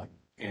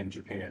and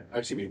Japan.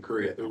 In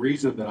Korea. The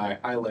reason that I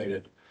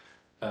highlighted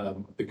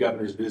the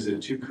governor's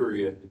visit to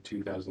Korea in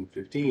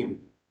 2015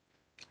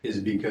 is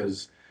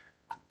because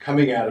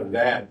coming out of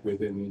that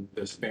within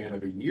the span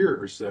of a year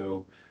or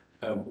so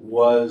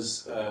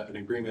was an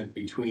agreement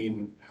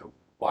between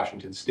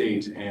Washington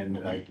State and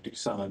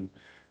Doosan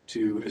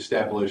to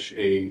establish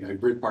a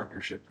grid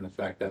partnership. And in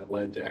fact, that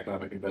led to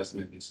economic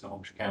investment in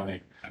Snohomish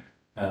County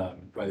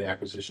by the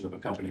acquisition of a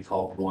company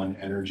called One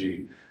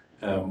Energy.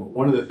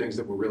 One of the things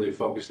that we're really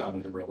focused on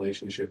in the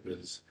relationship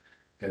is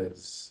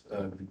as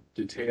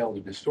detailed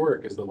and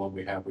historic as the one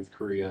we have with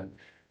Korea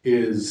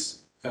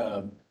is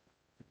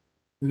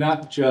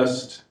not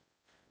just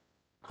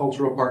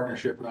cultural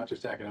partnership, not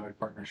just economic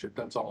partnership,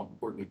 that's all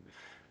important,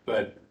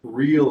 but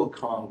real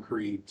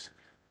concrete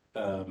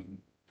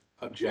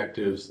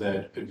objectives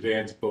that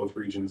advance both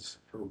regions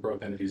or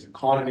both entities'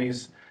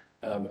 economies,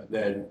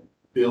 that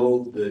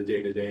build the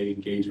day-to-day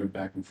engagement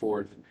back and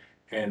forth,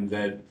 and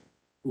that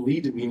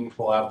lead to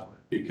meaningful output,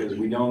 because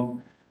we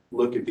don't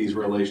look at these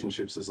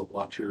relationships as a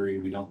luxury.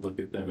 We don't look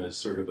at them as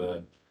sort of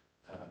a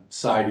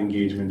side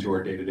engagement to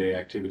our day-to-day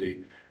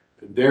activity.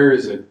 There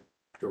is a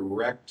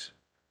direct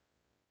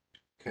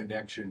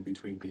connection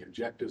between the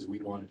objectives we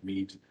want to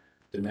meet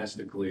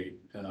domestically,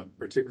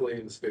 particularly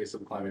in the space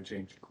of climate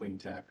change and clean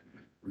tech,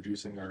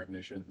 reducing our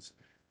emissions,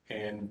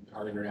 and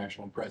our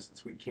international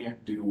presence. We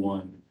can't do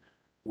one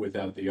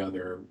without the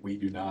other. We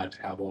do not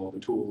have all the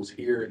tools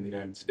here in the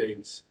United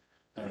States,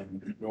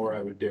 nor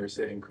I would dare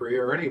say in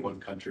Korea or any one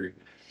country,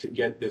 to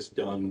get this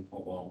done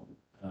alone.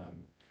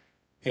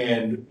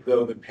 And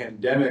though the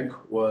pandemic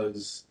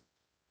was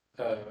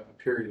a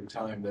period of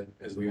time that,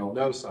 as we all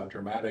know, saw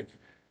dramatic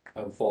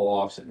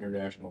fall-offs in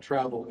international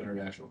travel,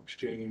 international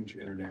exchange,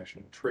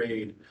 international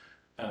trade,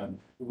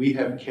 we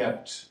have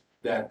kept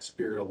that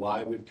spirit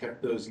alive. We've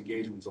kept those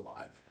engagements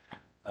alive.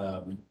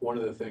 One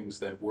of the things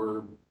that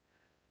we're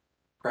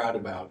proud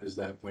about is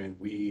that when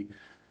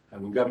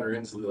Governor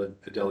Inslee led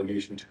a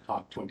delegation to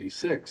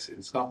COP26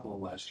 in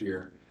Scotland last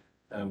year,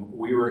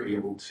 we were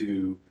able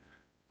to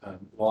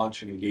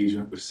launch an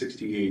engagement with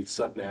 68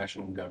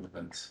 subnational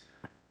governments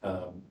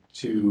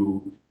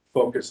to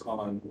focus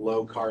on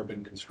low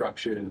carbon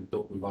construction and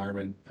built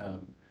environment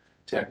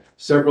tech.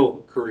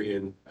 Several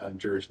Korean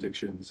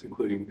jurisdictions,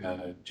 including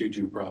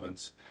Jeju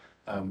province,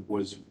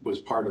 was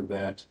part of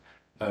that.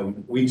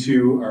 We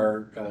too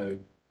are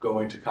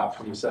going to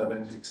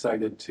COP27,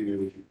 excited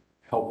to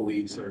help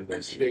lead sort of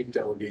the state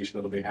delegation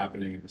that'll be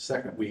happening in the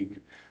second week,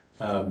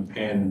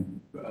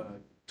 and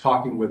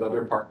talking with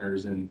other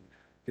partners in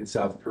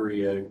South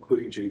Korea,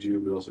 including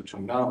Jeju, but also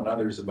Cheongdam and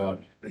others,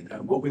 about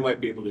what we might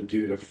be able to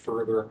do to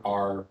further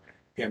our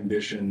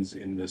ambitions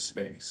in this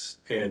space.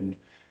 And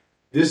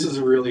this is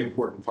a really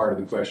important part of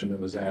the question that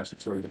was asked,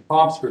 sort of the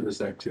prompts for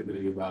this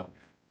activity about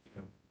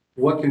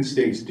what can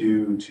states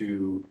do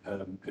to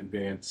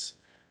advance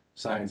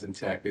science and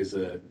tech as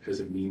a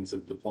means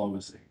of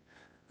diplomacy.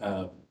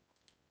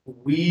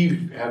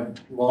 We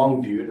have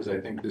long viewed, as I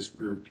think this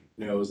group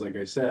knows, like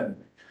I said,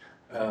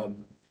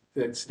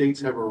 that states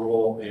have a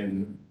role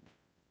in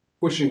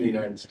pushing the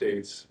United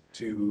States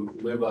to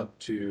live up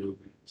to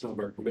some of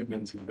our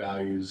commitments and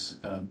values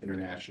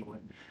internationally.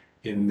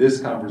 In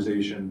this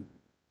conversation,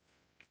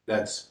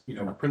 that's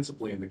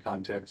principally in the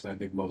context, and I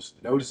think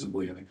most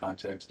noticeably in the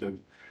context of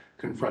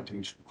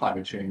confronting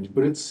climate change,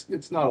 but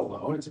it's not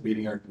alone. It's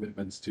meeting our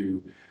commitments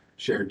to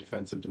shared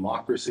defense of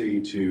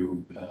democracy,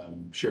 to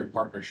shared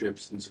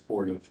partnerships in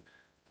support of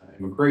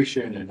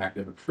immigration and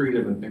academic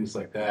freedom and things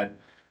like that.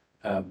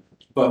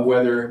 But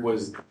whether it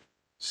was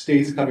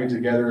states coming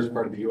together as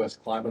part of the U.S.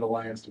 Climate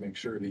Alliance to make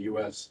sure the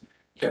U.S.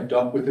 kept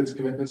up with its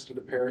commitments to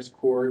the Paris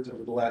Accords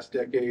over the last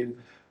decade,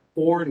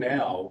 or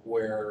now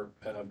where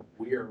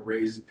we are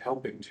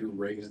helping to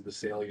raise the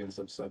salience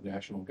of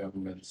subnational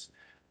governments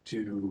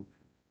to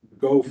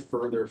go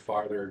further,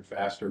 farther, and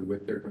faster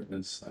with their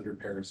commitments under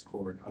Paris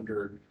Accord,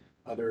 under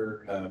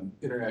other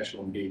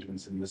international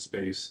engagements in this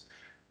space.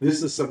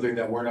 This is something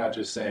that we're not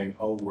just saying,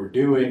 oh, we're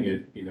doing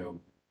it,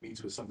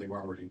 meets with something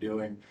we're already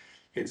doing.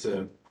 It's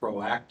a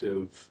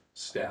proactive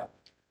step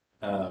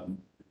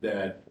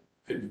that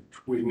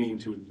we mean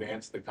to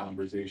advance the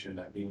conversation,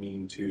 that we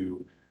mean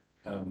to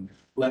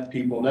let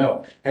people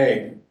know,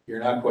 hey, you're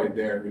not quite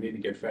there. We need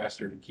to get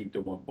faster to keep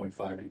to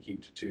 1.5, to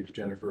keep to 2.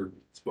 Jennifer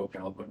spoke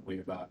eloquently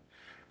about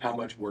how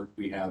much work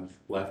we have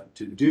left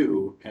to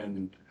do.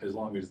 And as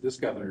long as this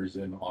governor is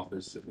in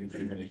office, I think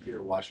you're going to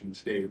hear Washington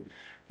State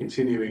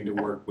continuing to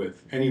work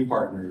with any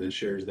partner that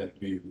shares that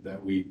view,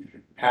 that we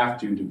have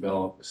to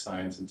develop the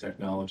science and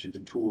technology, the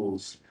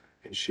tools,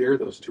 and share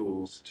those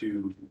tools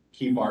to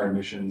keep our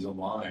emissions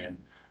aligned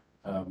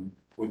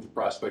with the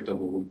prospect of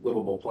a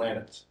livable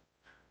planet.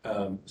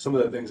 Some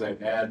of the things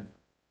I'd add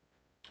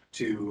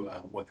to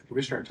what the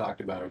commissioner talked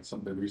about, some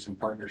of the recent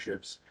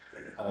partnerships.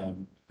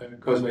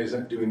 COSME is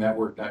doing that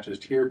work not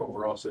just here, but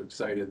we're also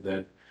excited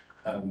that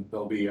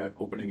they'll be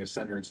opening a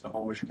center in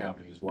Snohomish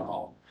County as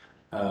well.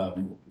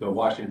 The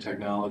Washington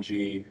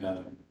Technology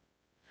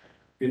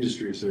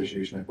Industry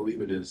Association, I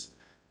believe it is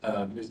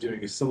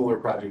doing a similar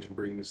project and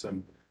bringing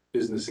some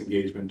business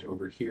engagement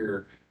over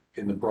here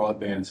in the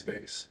broadband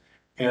space.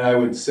 And I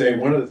would say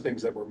one of the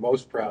things that we're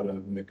most proud of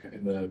in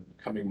the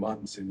coming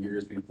months and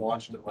years, we've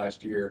launched it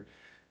last year,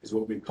 is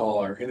what we call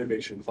our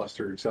Innovation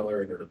Cluster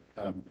Accelerator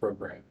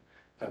program.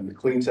 The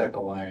CleanTech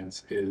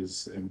Alliance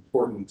is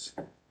important,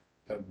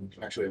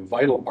 actually a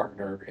vital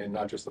partner in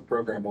not just the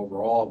program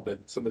overall,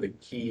 but some of the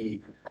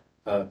key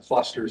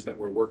clusters that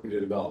we're working to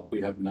develop.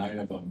 We have 9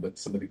 of them, but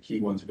some of the key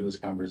ones for this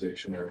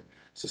conversation are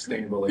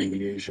sustainable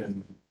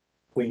aviation,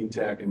 clean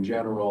tech in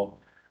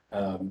general,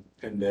 and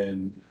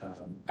then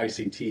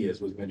ICT,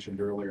 as was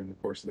mentioned earlier in the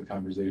course of the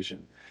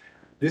conversation.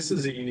 This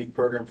is a unique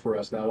program for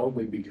us, not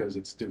only because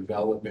it's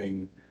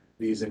developing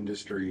these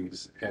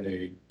industries at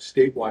a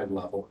statewide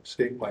level,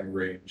 statewide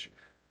range.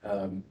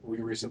 We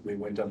recently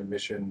went on a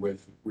mission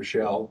with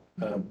Rochelle,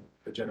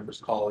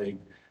 Jennifer's colleague,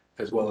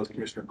 as well as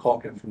Commissioner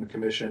Culkin from the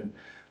Commission,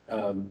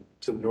 to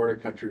the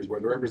Nordic countries, where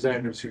the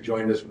representatives who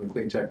joined us from the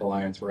CleanTech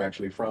Alliance were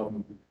actually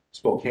from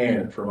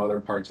Spokane, from other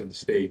parts of the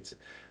state.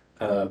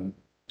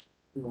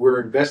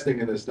 We're investing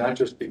in this not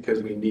just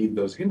because we need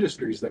those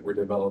industries that we're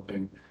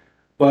developing,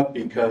 but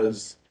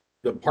because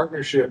the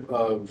partnership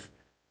of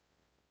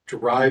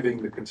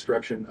driving the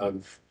construction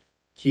of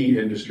key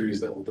industries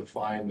that will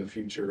define the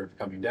future of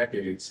coming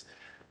decades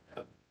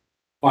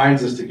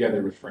binds us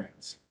together with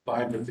France,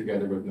 binds us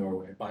together with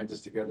Norway, binds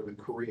us together with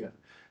Korea.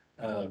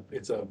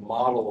 It's a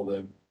model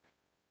that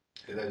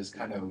is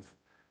kind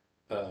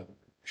of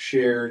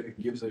shared, it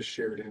gives us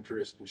shared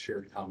interest and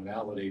shared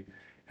commonality.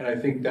 And I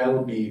think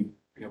that'll be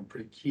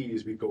pretty key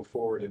as we go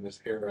forward in this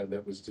era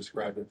that was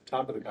described at the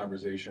top of the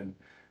conversation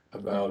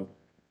about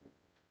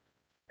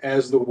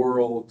as the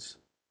world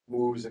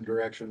moves in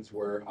directions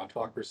where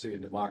autocracy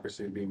and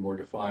democracy are being more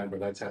defined, where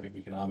that's having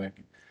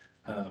economic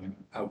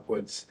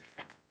outputs.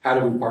 How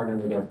do we partner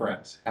with our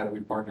friends? How do we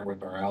partner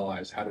with our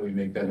allies? How do we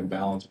make that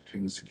imbalance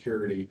between the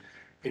security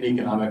and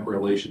economic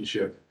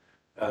relationship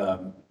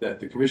that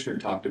the commissioner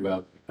talked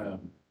about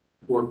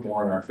work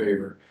more in our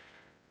favor?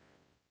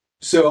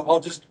 So I'll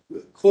just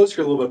close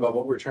here a little bit about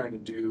what we're trying to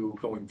do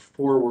going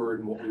forward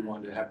and what we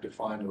want to have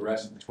defined the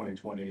rest of the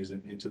 2020s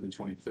and into the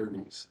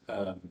 2030s.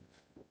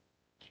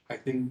 I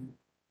think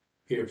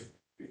if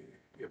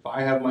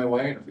I have my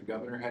way and if the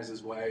governor has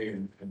his way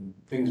and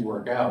things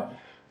work out,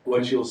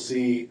 what you'll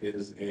see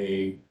is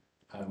a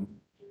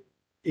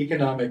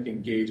economic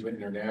engagement,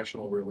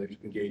 international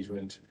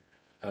engagement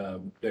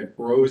that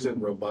grows in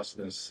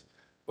robustness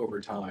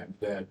over time,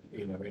 that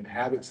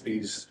inhabits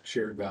these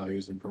shared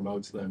values and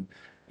promotes them,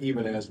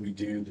 even as we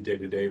do the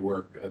day-to-day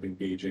work of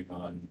engaging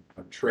on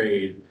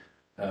trade,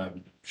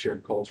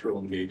 shared cultural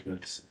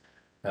engagements.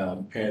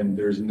 And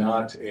there's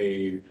not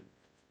a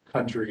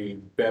country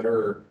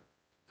better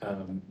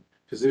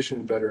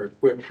positioned, better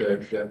equipped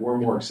that we're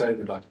more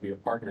excited about to be a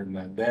partner in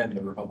that than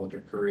the Republic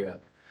of Korea.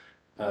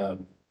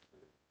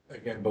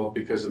 Again, both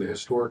because of the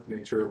historic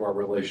nature of our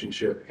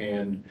relationship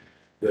and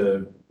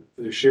the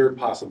shared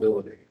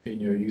possibility.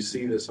 And, you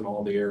see this in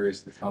all the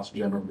areas the Consul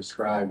General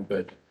described,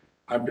 but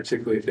I'm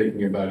particularly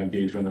thinking about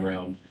engagement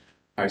around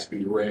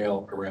high-speed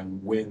rail,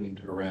 around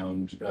wind,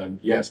 around,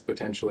 yes,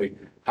 potentially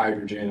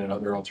hydrogen and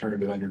other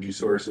alternative energy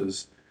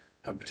sources,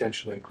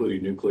 potentially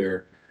including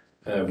nuclear.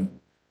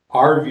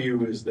 Our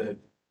view is that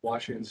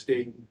Washington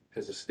State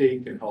as a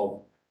state can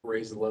help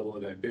raise the level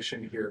of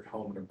ambition here at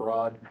home and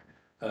abroad,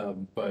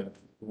 but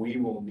we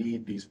will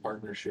need these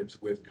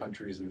partnerships with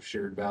countries of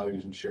shared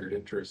values and shared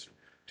interests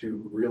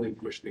to really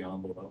push the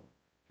envelope.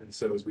 And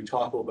so as we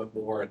talk a little bit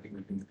more, I think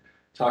we can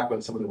talk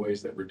about some of the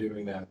ways that we're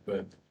doing that,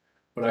 but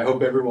what I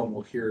hope everyone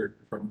will hear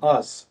from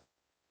us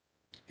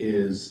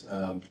is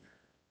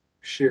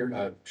shared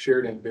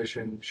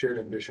ambition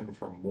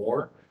for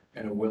more,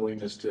 and a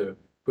willingness to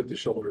put the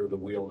shoulder to the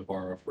wheel, to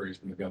borrow a phrase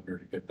from the governor,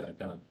 to get that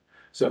done.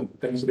 So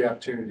thanks for the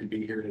opportunity to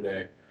be here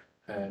today,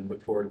 and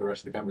look forward to the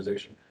rest of the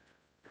conversation.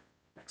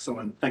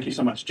 Excellent. Thank you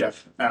so much,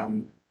 Geoff.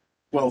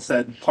 Well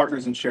said.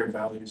 Partners and shared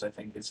values, I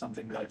think, is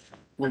something that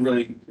we're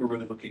really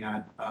looking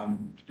at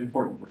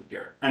importantly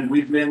here. And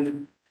we've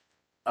been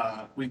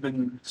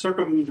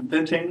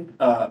circumventing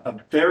a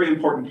very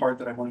important part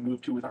that I want to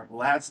move to with our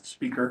last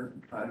speaker,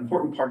 an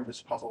important part of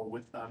this puzzle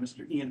with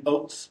Mr. Ian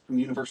Oates from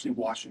the University of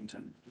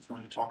Washington, who's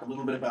going to talk a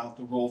little bit about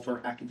the role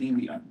for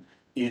academia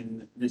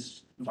in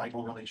this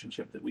vital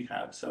relationship that we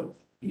have. So,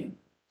 Ian.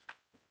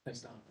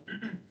 Thanks, Tom.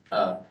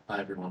 Hi,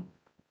 everyone.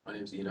 My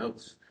name is Ian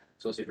Oates,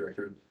 Associate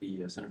Director of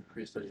the Center for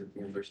Korea Studies at the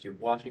University of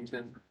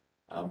Washington.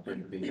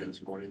 Pleasure to be here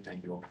this morning.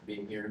 Thank you all for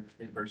being here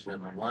in person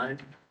and online.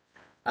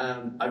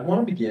 I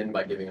want to begin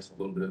by giving us a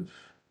little bit of,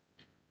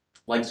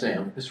 like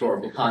Sam,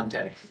 historical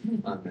context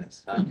on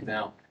this.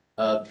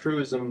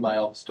 Truism by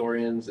all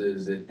historians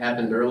is it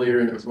happened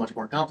earlier and it was much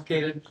more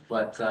complicated,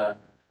 but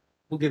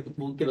we'll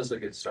give us a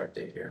good start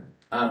date here.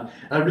 And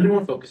I really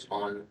want to focus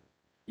on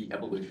the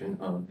evolution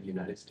of the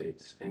United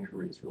States and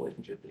Korea's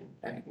relationship in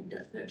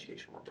academia and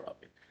education more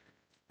broadly.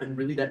 And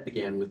really that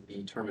began with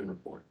the Terman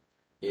Report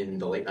in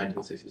the late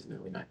 1960s and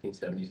early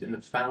 1970s in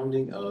the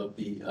founding of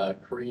the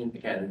Korean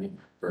Academy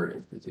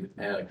for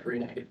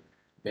Korean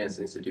Advanced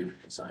Institute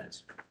of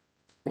Science,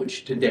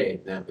 which today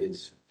now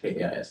is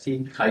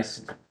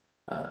KAIST.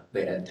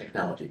 They add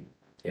technology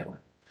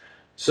talent.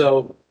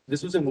 So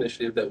this was an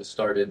initiative that was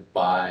started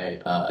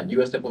by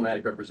U.S.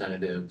 diplomatic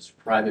representatives,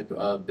 private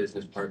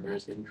business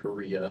partners in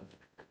Korea,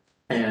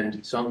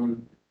 and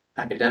some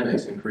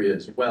academics in Korea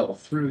as well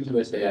through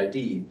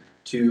USAID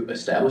to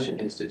establish an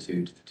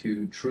institute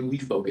to truly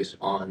focus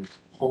on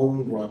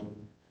homegrown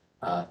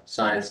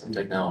science and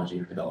technology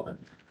development.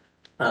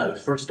 It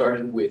first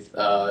started with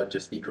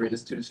just the Korean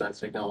Institute of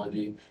Science and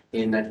Technology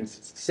in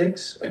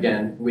 1966,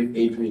 again with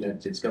aid from the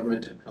United States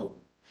government to help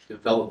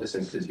develop this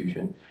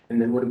institution,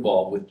 and then would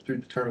evolve through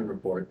the Terman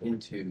Report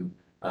into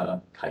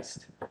KEYST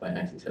by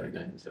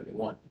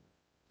 1979-1971.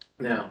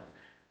 Now,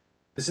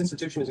 this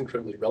institution is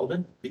incredibly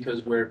relevant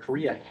because where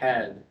Korea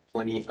had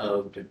plenty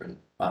of different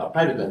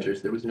private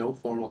ventures, there was no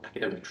formal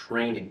academic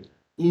training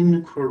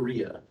in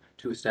Korea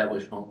to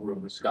establish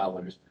homegrown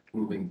scholars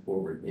moving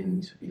forward in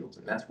these fields.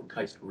 And that's what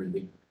KEYST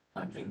really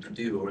came to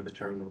do, or the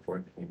Terman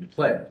Report came to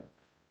play.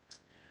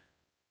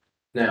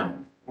 Now,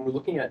 when we're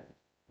looking at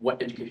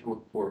what education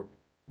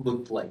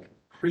looked like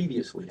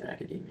previously in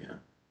academia,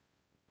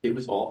 it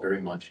was all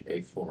very much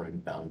a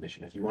foreign-bound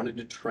mission. If you wanted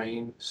to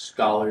train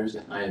scholars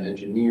and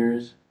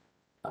engineers,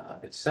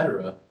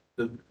 etc.,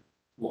 the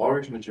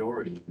large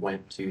majority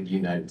went to the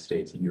United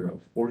States and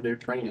Europe for their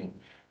training.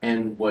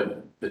 And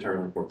what the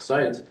Terman Report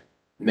cites,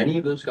 many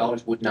of those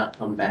scholars would not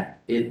come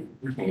back.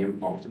 It became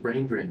almost a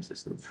brain drain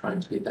system trying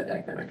to get that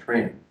academic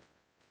training,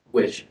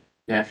 which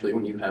naturally,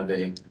 when you have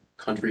a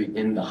country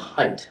in the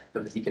height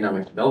of its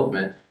economic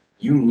development,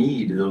 you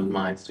need those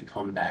minds to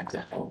come back to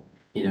help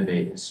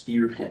innovate and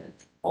spearhead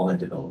all that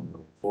development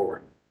moving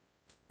forward.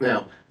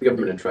 Now, the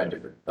government had tried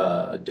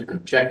different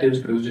objectives,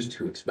 but it was just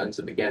too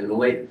expensive. Again, in the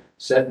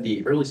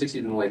early 60s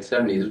and the late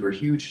 70s were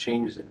huge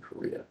changes in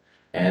Korea.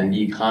 And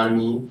the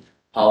economy,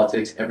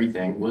 politics,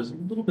 everything was a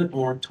little bit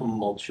more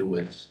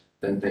tumultuous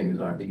than things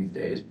are these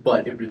days,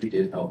 but it really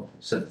did help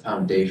set the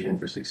foundation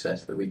for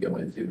success that we go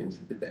into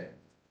today,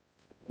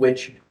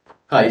 which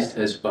KEYST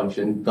has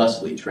functioned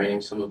thusly, training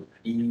some of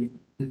the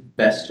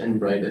best and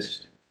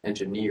brightest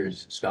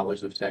engineers,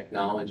 scholars of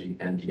technology,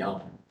 and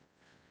beyond.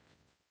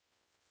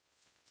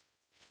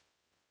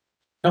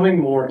 Coming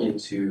more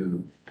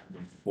into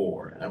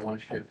before, and I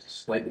want to shift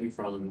slightly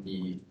from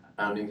the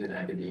foundings in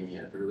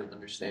academia to really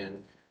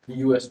understand the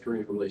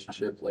U.S.-Korean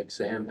relationship, like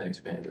Sam had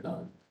expanded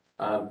on,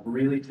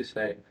 really to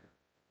say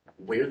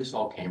where this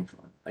all came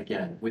from.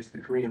 Again, with the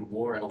Korean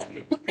War and all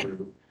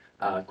through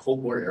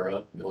Cold War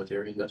era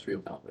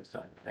military-industrial complex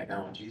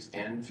technologies,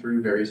 and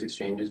through various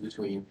exchanges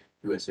between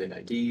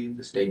USAID,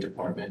 the State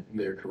Department, and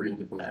their Korean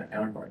diplomatic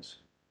counterparts.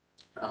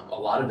 A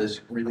lot of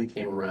this really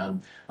came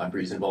around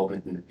Korea's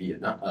involvement in the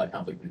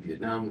conflict in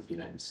Vietnam with the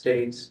United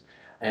States,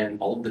 and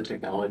all of the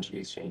technology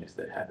exchanges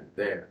that happened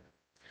there.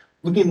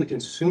 Looking at the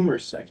consumer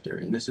sector,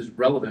 and this is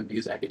relevant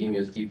because academia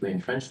is deeply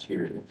entrenched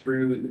here, and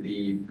through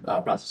the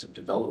process of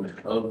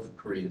development of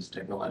Korea's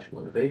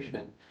technological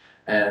innovation,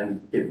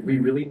 and we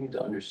really need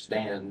to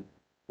understand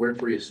where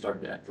Korea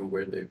started at and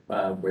where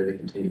they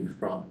continued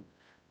from.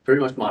 Very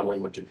much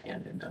modeling what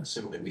Japan had done.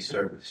 Similarly, we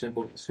start with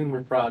simple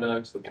consumer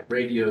products, look at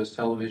radios,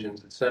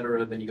 televisions,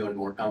 etc. Then you go into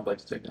more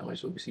complex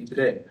technologies, what we see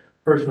today: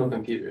 personal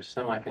computers,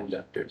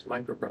 semiconductors,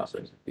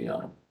 microprocessors,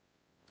 beyond.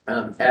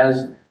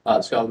 As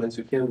Scholar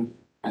Min-Soo Kim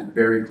is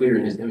very clear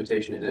in his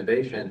Imitation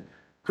Innovation,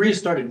 Korea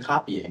started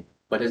copying,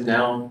 but has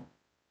now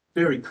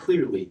very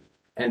clearly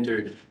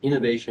entered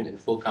innovation in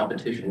full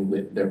competition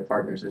with their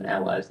partners and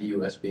allies, the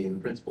U.S. being the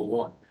principal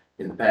one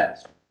in the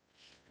past.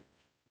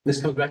 This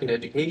comes back into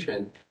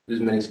education. As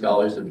many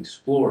scholars have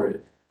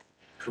explored,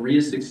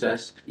 Korea's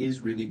success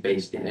is really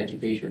based in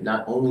education,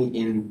 not only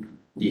in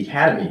the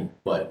academy,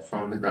 but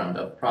from the ground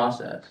up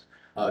process.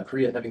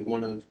 Korea having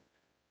one of,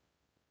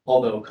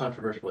 although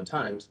controversial at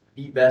times,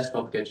 the best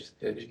public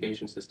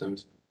education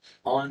systems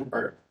on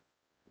earth.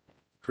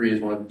 Korea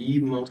is one of the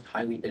most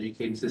highly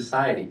educated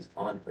societies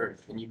on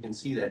earth, and you can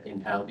see that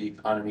in how the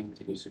economy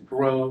continues to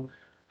grow,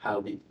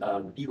 how the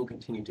people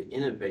continue to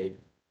innovate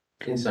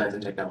in science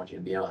and technology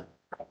and beyond.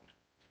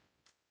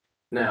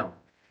 Now,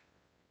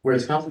 where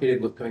it's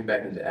complicated with coming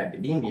back into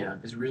academia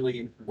is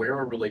really where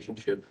our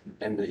relationship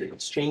and the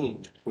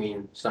exchange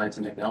between science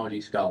and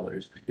technology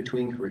scholars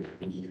between Korea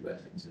and the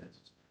U.S.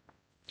 exists.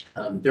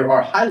 There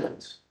are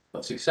highlights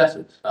of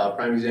successes.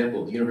 Prime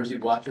example, the University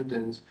of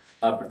Washington's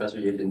Professor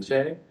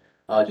Eunji,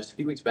 just a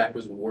few weeks back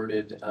was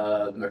awarded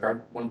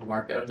one of the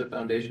MacArthur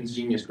Foundation's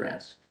Genius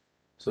Grants.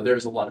 So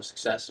there's a lot of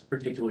success,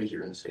 particularly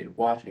here in the state of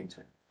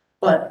Washington.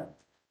 But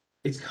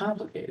it's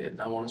complicated,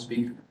 and I want to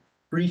speak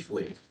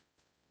briefly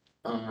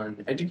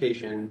on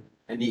education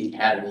and the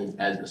academy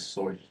as a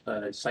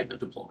site of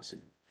diplomacy.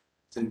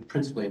 It's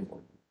principally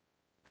important.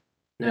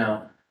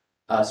 Now,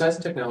 science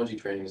and technology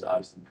training is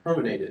obviously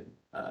permeated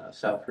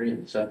South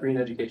Korean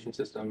education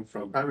system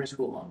from primary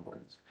school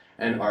onwards,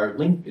 and our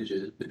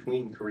linkages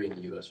between Korea and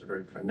the U.S. are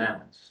very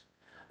pronounced.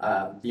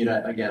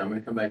 Again, I'm going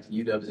to come back to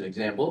UW as an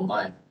example,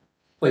 my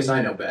place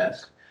I know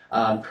best.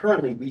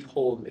 Currently, we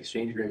hold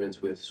exchange agreements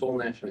with Seoul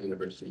National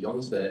University,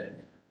 Yonsei,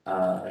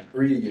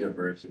 Korea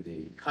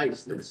University,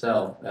 KAIST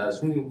itself,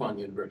 Sungyunkwan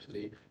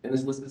University, and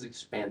this list is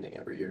expanding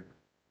every year.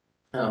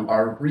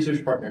 Our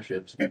research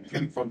partnerships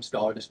from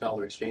scholar to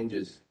scholar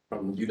exchanges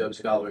from UW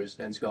scholars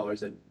and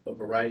scholars at a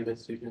variety of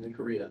institutions in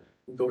Korea,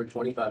 with over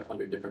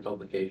 2,500 different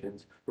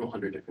publications from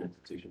 100 different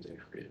institutions in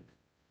Korea.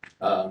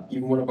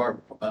 Even one of our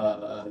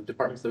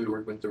departments that we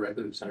work with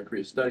directly, the Center of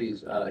Korea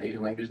Studies,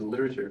 Asian Languages and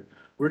Literature,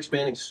 we're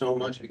expanding so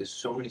much because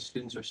so many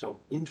students are so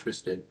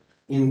interested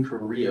in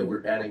Korea.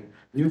 We're adding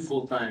new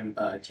full-time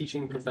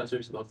teaching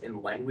professors, both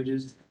in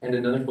languages and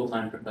another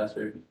full-time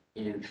professor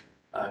in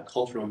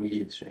cultural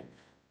media exchange.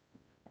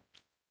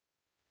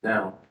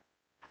 Now,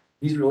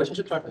 these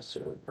relationships aren't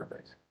necessarily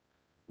perfect.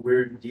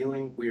 We're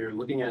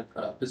looking at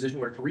a position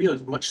where Korea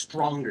is much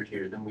stronger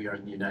here than we are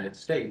in the United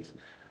States.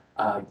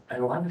 And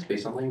a lot of it's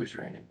based on language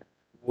training.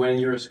 When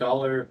you're a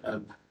scholar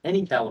of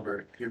any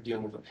caliber, you're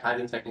dealing with a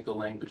highly technical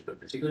language, but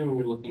particularly when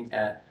you're looking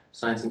at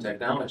science and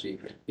technology,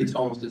 it's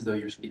almost as though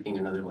you're speaking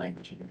another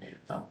language in your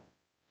native tongue.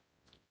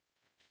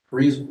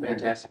 Korea's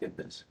fantastic at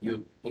this. You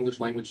have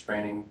English language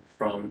training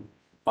from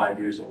 5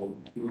 years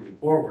old moving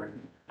forward.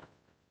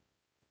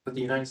 But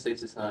the United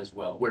States is not as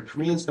well. Where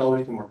Korean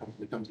scholars can more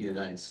comfortably come to the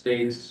United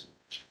States,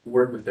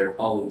 work with their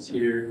colleagues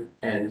here,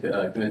 and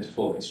commit to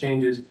full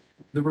exchanges,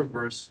 the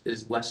reverse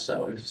is less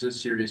so. It's a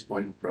serious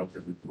point of growth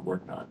that we've been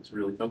working on. It's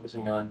really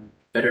focusing on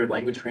better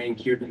language training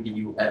here in the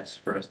U.S.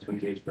 for us to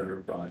engage better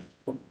abroad.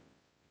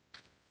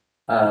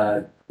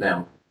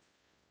 Now,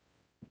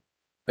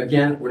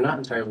 again, we're not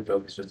entirely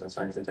focused just on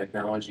science and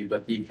technology,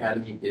 but the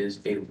academy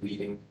is a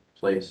leading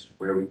place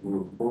where we can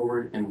move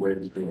forward and where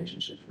these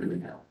relationships really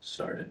now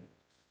started.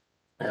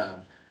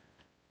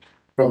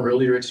 From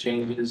earlier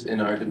exchanges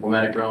in our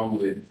diplomatic realm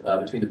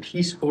between the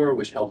Peace Corps,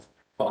 which helped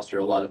foster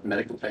a lot of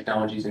medical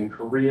technologies in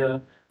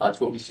Korea, to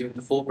what we see with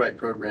the Fulbright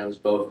programs,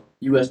 both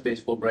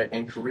U.S.-based Fulbright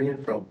and Korean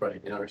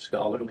Fulbright in our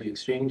scholarly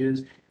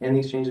exchanges and the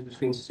exchanges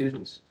between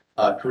students.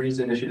 Korea's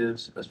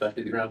initiatives,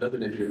 especially the Ground Up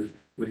initiative,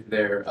 with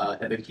their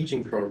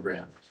teaching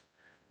programs,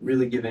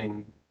 really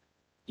giving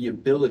the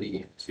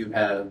ability to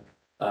have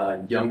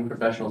young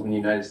professionals in the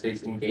United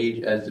States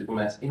engage as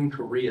diplomats in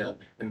Korea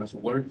and must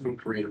learn from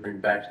Korea to bring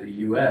back to the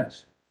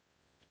U.S.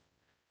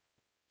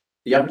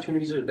 The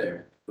opportunities are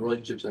there. The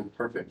relationships aren't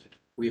perfect.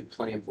 We have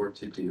plenty of work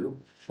to do,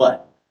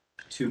 but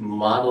to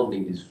model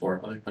these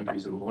for other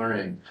countries and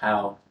learning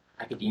how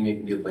academia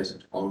can be a place of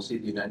diplomacy,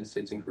 the United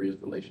States and Korea's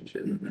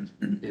relationship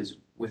is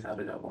without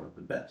a doubt one of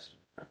the best.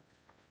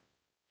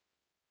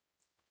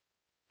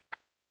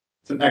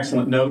 It's an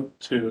excellent note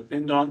to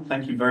end on.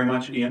 Thank you very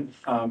much, Ian.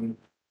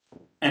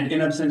 And in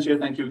absentia,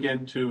 thank you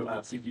again to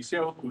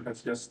CPCO, who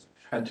has just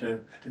had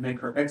to make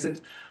her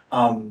exit.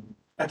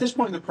 At this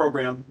point in the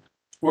program,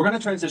 we're going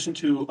to transition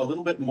to a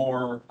little bit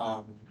more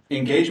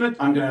engagement.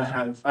 I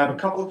have a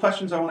couple of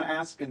questions I want to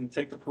ask and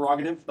take the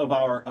prerogative of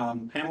our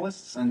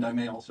panelists, and I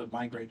may also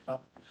migrate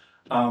up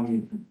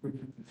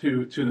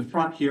to the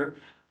front here.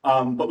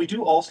 But we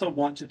do also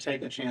want to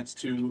take a chance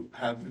to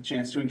have a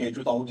chance to engage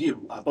with all of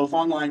you, both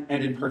online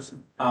and in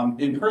person.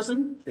 In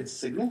person, it's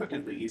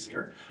significantly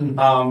easier.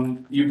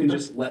 You can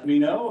just let me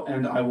know,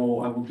 and I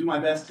will do my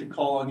best to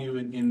call on you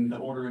in the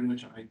order in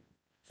which I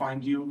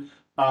find you.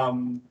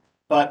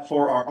 But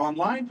for our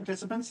online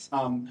participants,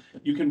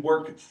 you can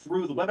work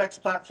through the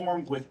WebEx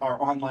platform with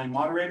our online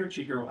moderator,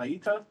 Chihiro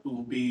Aita, who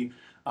will be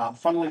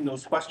funneling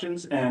those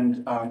questions,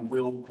 and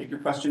we'll take your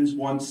questions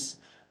once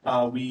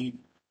we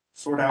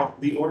sort out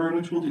the order in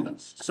which we'll do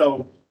those.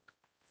 So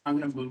I'm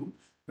going to move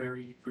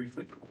very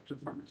briefly to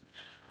the front.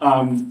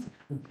 And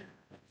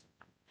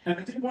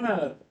I did want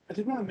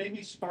to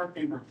maybe start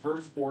in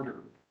reverse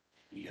order,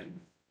 Ian.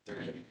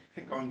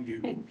 Pick on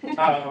you,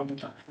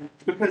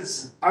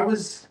 because I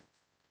was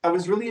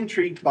really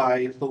intrigued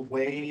by the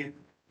way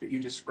that you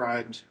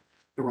described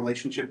the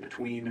relationship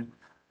between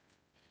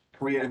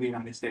Korea and the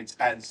United States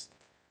as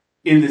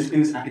in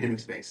this academic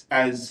space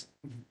as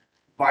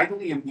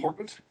vitally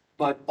important,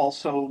 but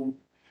also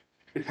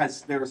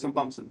there are some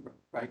bumps in the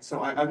road, right? So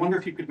I wonder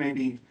if you could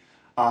maybe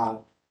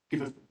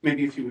give us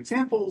maybe a few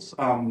examples.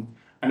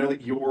 I know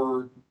that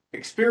your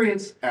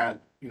experience at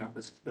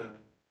the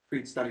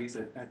Creed studies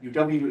at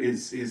UW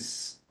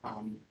is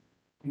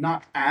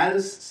not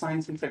as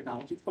science and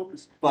technology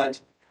focused, but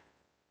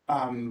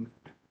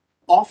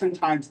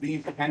oftentimes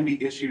these can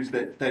be issues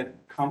that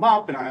come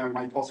up, and I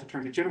might also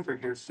turn to Jennifer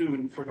here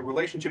soon, for the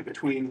relationship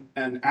between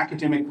an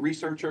academic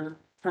researcher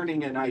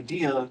turning an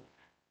idea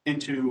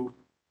into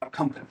a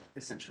company,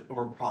 essentially,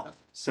 or a product.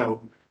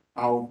 So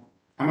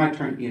I might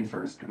turn to Ian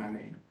first, and I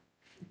may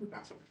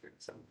bounce over here.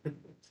 So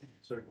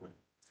Certainly.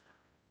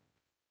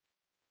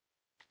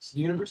 So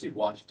the University of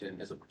Washington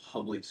as a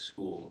public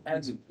school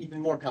adds even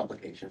more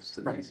complications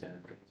to these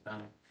standards.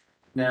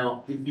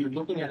 Now, if you're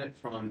looking at it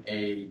from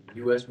a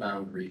U.S.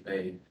 boundary,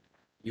 a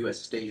U.S.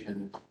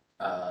 station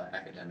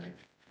academic,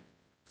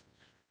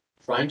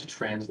 trying to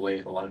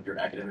translate a lot of your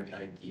academic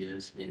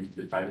ideas into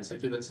the private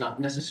sector, that's not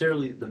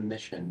necessarily the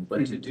mission,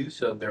 but to do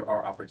so, there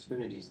are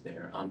opportunities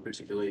there,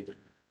 particularly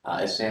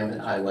as Sam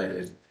had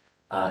highlighted.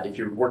 If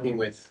you're working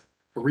with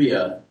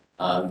Korea,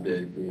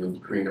 the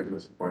Korean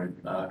government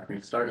supported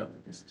Korean startup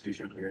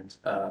institution here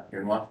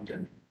in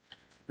Washington.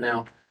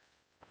 Now,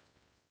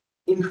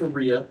 in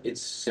Korea,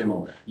 it's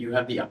similar. You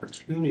have the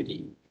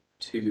opportunity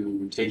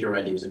to take your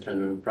ideas and turn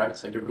them into the private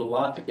sector, but a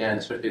lot, again,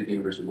 especially at the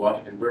University of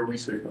Washington, we're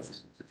research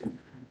focused.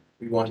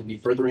 We want to be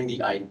furthering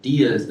the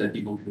ideas that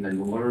people can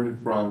then learn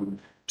from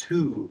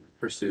to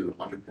pursue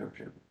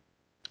entrepreneurship.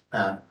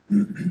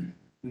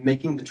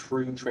 Making the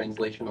true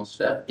translational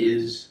step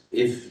is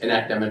if an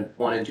academic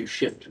wanted to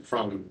shift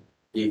from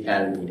the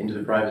academy into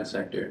the private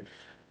sector.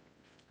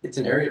 It's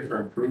an area for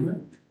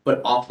improvement,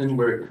 but often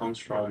where it comes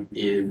from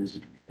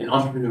is an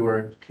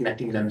entrepreneur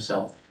connecting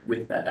themselves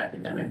with that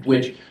academic,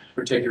 which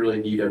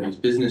particularly the UW's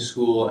business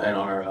school and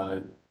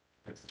our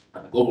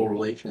global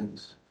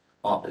relations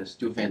office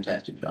do a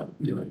fantastic job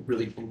of doing,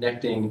 really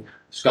connecting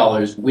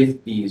scholars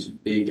with these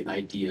big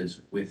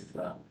ideas with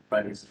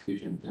private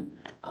institutions, and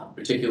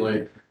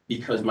particularly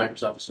because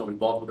Microsoft is so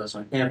involved with us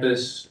on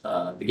campus,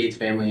 the Gates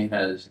family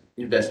has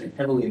invested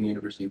heavily in the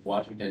University of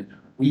Washington.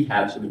 We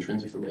have some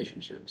intrinsic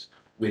relationships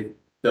with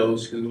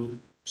those who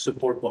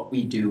support what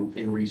we do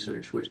in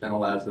research, which then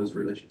allows those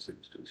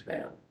relationships to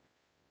expand.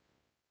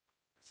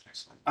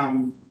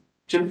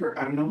 Jennifer,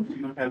 I don't know if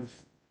you have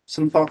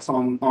some thoughts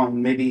on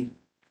maybe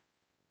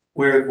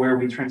where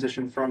we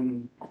transition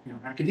from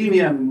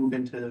academia and move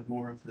into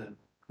more of the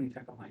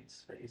CleanTech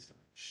Alliance space.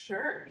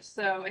 Sure.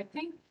 So I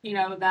think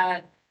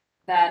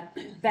that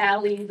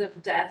valleys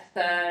of death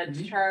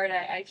chart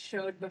I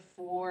showed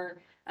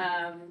before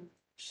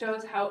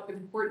shows how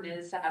important it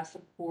is to have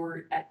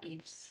support at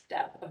each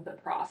step of the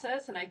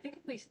process. And I think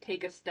if we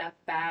take a step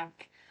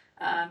back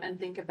and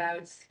think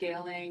about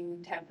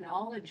scaling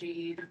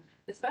technology,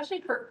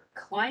 especially for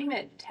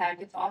climate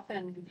tech, it's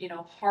often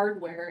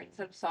hardware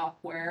instead of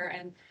software,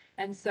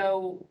 and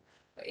so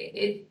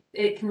it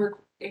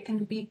can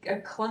be a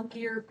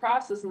clunkier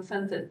process in the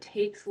sense that it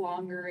takes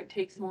longer, it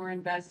takes more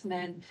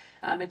investment,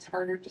 it's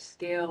harder to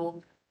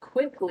scale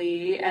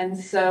quickly, and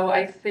so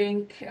I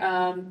think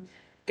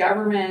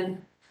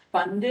government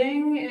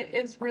funding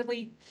is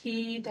really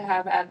key to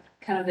have at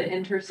kind of the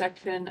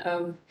intersection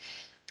of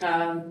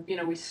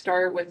we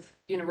start with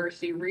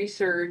university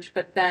research,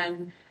 but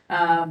then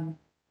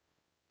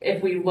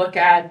if we look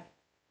at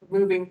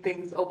moving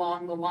things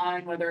along the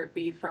line, whether it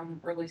be from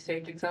early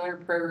stage accelerator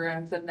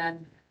programs and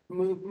then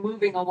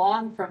moving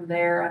along from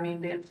there, I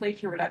mean, the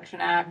Inflation Reduction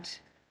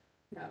Act,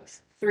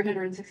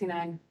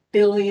 $369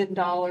 billion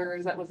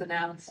that was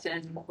announced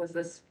in, was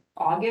this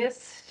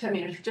August? I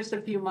mean, it's just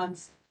a few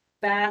months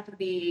back.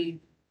 The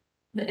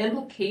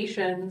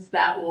implications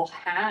that will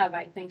have,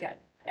 I think, at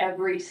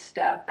every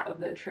step of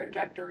the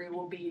trajectory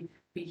will be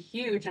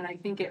huge, and I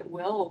think it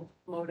will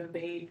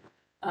motivate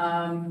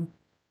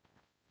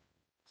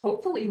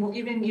hopefully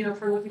even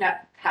if we're looking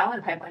at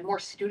talent pipeline, more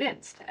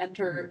students to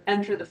enter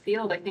the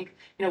field. I think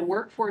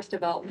workforce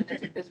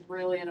development is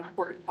really an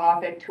important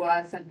topic to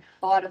us, and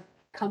a lot of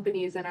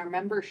companies in our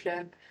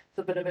membership, it's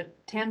a bit of a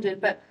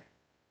tangent, but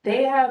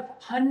they have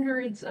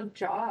hundreds of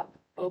job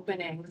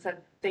openings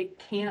that they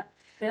can't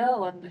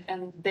fill,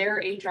 and their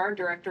HR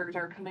directors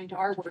are coming to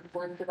our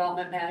workforce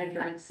development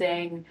manager and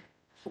saying,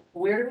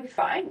 where do we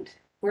find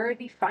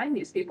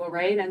these people,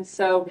 right? And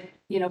so,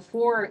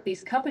 for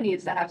these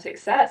companies to have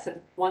success,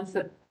 and once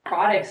the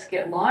products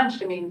get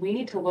launched, I mean, we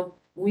need to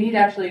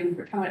actually,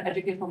 we're talking about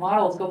educational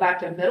models, go back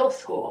to middle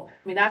school.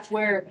 I mean, that's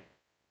where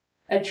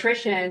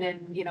attrition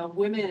and,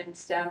 women in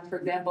STEM, for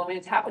example, I mean,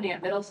 it's happening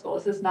at middle school.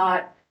 This is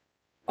not,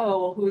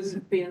 who's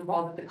being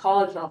involved at the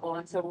college level.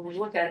 And so when we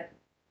look at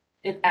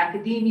in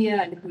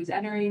academia and who's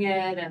entering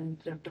it and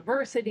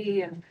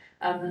diversity, and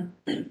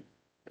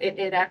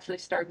it actually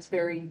starts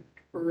very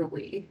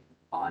early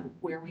on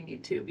where we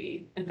need to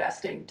be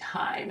investing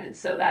time, and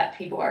so that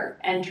people are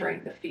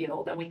entering the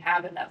field and we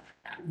have enough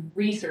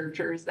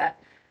researchers that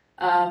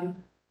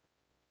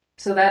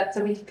so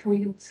we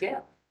can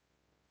scale.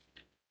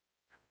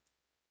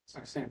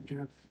 Sam, do you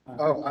have?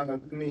 Oh, I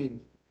mean,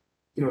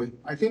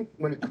 I think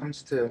when it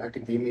comes to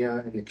academia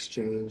and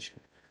exchange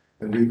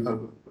and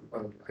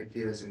of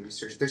ideas and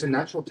research, there's a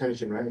natural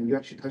tension, right? And you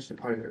actually touched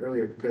upon it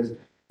earlier because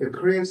if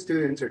Korean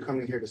students are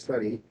coming here to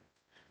study,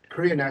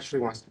 Korea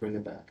naturally wants to bring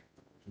them back.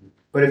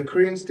 But if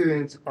Korean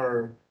students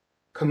are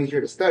coming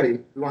here to study,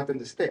 we want them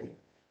to stay,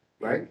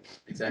 right?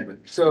 Exactly.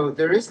 So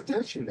there is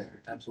tension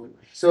there. Absolutely.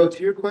 So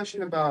to your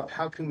question about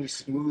how can we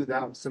smooth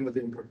out some of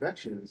the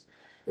imperfections,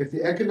 if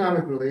the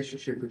economic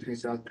relationship between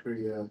South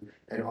Korea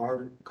and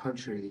our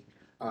country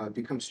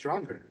becomes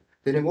stronger,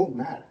 then it won't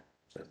matter.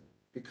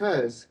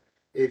 Because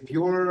if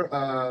you're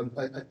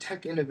a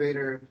tech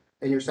innovator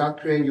and you're South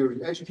Korean, you're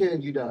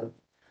educated in UW,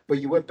 but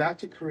you went back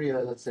to Korea,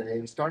 let's say,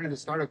 and started a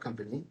startup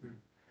company,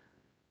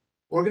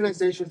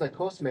 organizations like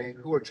Cosme,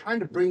 who are trying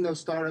to bring those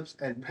startups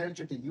and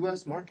penetrate the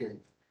U.S. market,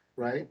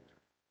 right?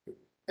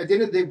 At the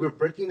end of the day, we're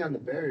breaking down the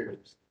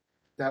barriers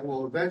that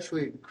will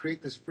eventually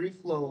create this free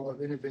flow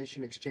of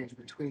innovation exchange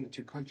between the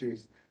two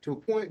countries to a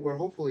point where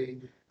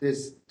hopefully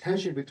this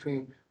tension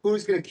between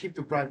who's going to keep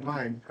the bright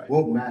mind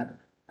won't matter.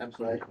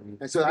 Absolutely. Right?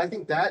 And so I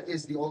think that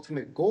is the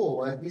ultimate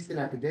goal, at least in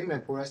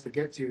academia, for us to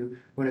get to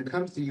when it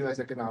comes to U.S.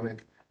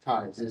 economic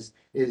ties,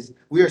 is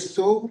we are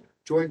so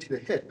joined to the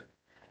hip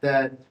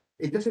that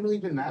it doesn't really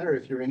even matter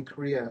if you're in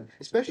Korea,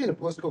 especially in a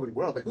post-COVID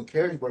world. Like, who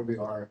cares where we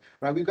are,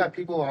 right? We've got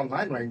people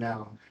online right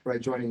now, right,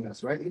 joining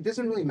us, right? It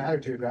doesn't really matter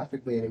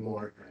geographically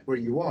anymore where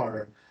you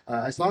are,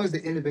 as long as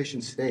the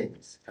innovation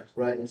stays,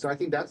 right? And so I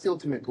think that's the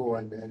ultimate goal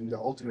and the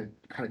ultimate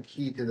kind of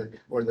key to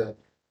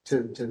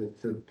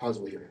the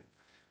puzzle here.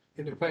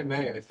 And if I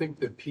may, I think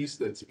the piece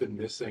that's been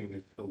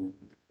missing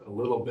a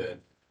little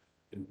bit,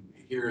 and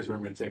here's where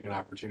I'm going to take an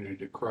opportunity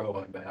to crow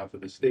on behalf of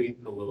the state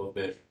a little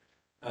bit.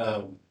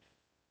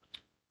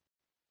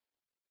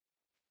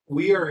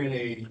 We are in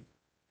a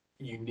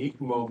unique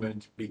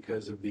moment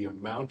because of the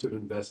amount of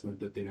investment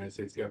that the United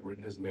States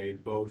government has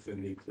made, both in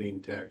the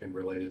clean tech and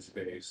related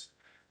space,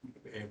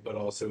 but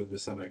also in the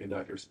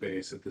semiconductor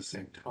space at the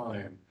same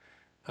time.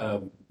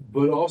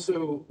 But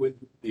also with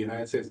the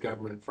United States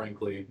government,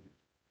 frankly,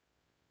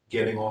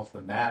 getting off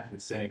the mat and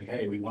saying,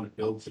 hey, we want to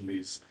build some of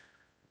these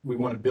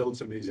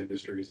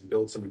industries and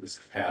build some of this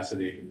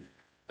capacity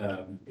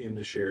in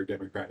the shared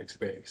democratic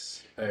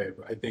space.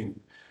 I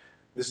think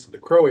this is the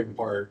crowing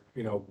part.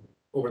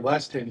 Over the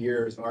last 10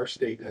 years, our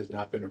state has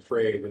not been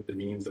afraid with the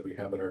means that we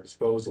have at our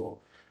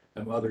disposal.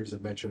 Others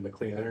have mentioned the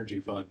Clean Energy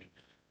Fund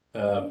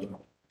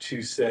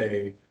to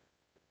say,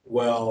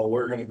 well,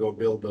 we're going to go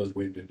build those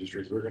wind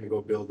industries. We're going to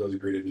go build those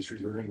grid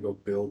industries. We're going to go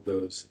build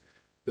those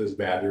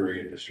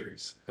battery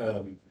industries.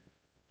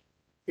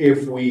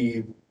 If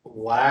we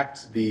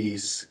lacked the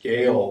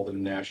scale the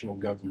national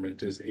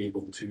government is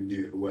able to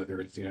do, whether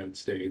it's the United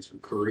States or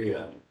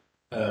Korea,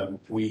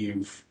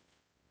 we've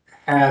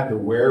had the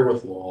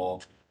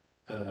wherewithal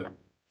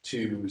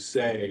to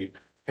say,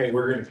 hey,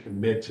 we're going to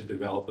commit to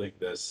developing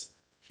this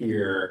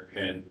here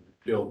and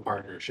build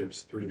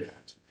partnerships through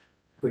that.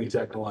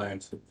 CleanTech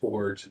Alliance, the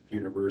Port,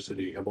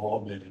 University have all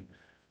been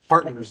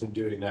partners in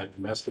doing that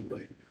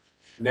domestically.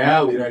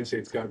 Now the United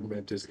States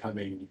government is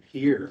coming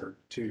here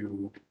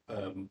to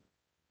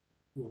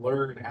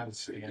learn how to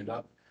stand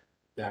up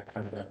that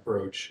kind of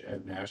approach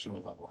at national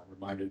level. I'm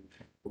reminded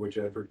of what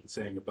Jennifer was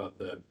saying about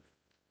the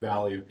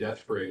Valley of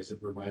Death phrase. It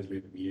reminds me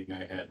of a meeting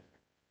I had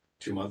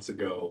 2 months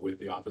ago with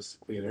the Office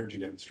of Clean Energy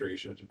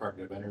Demonstration at the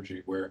Department of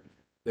Energy, where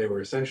they were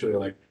essentially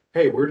like,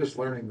 hey, we're just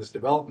learning this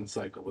development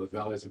cycle with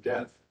valleys of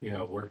death.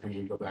 Where can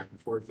we go back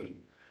and forth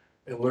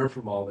and learn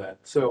from all that?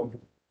 So,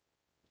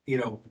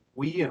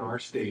 we in our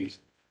state,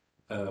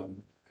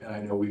 and I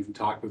know we've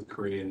talked with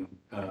Korean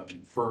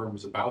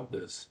firms about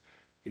this,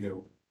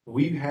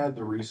 we've had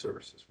the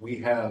resources. We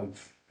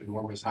have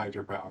enormous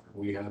hydropower.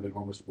 We have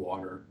enormous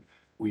water.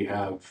 We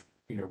have,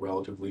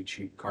 relatively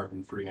cheap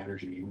carbon-free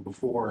energy. Even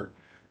before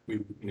we,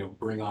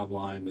 bring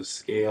online the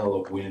scale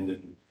of wind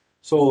and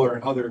solar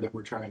and other that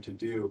we're trying to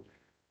do.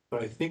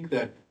 But I think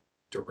that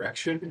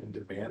direction and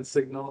demand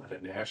signal at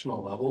a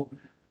national level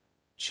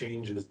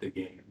changes the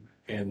game.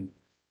 And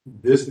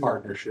this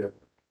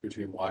partnership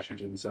between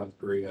Washington and South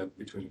Korea,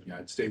 between the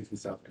United States and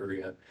South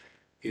Korea,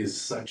 is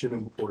such an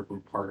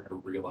important part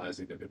of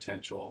realizing the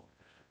potential.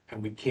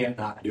 And we can't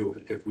not do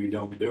it. If we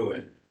don't do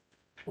it,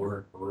 we're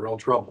in real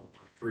trouble.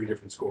 3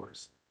 different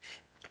scores.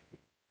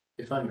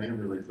 If I may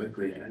really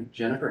quickly, and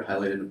Jennifer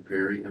highlighted a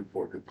very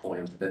important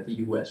point that the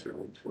U.S.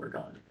 really needs to work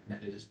on, and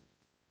that is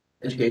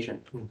education.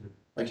 Mm-hmm.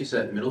 Like you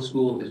said, middle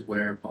school is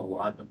where a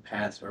lot of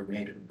paths are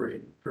made or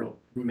broken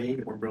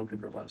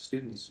for a lot of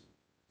students.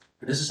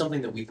 And this is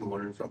something that we can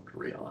learn from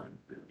Korea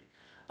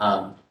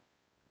on,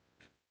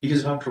 because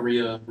of how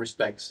Korea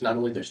respects not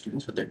only their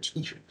students, but their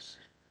teachers.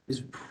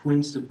 It's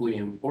principally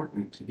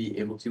important to be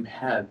able to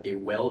have a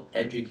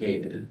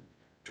well-educated,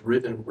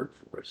 driven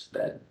workforce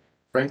that,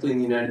 frankly, in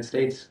the United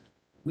States,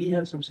 we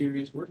have some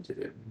serious work to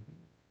do.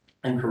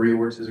 And Korea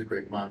Works is a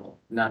great model,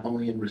 not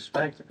only in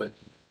respect, but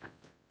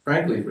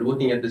frankly, if we're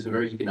looking at this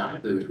very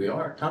economically, which we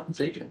are,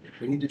 compensation.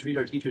 We need to treat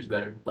our teachers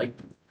better, like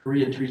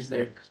Korea treats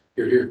theirs.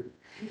 Here, here.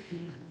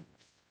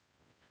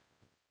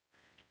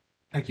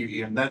 Thank you,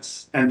 Ian.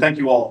 And thank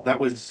you all. That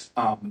was,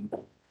 I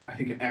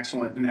think, an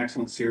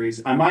excellent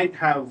series. I might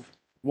have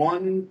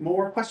one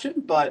more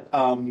question, but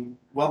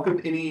welcome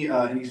any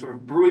sort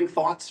of brewing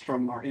thoughts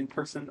from our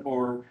in-person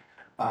or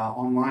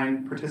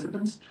online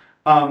participants.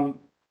 I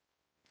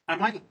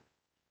might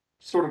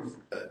sort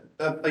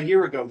of a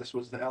year ago, this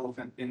was the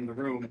elephant in the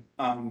room,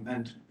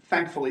 and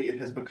thankfully it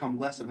has become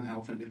less of an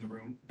elephant in the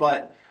room.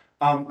 But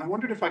I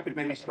wondered if I could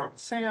maybe start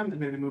with Sam and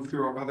maybe move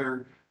through our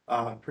other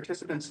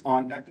participants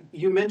on.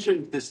 You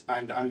mentioned this,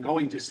 and I'm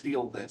going to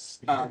steal this,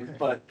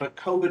 but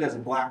COVID as a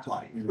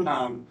blacklight,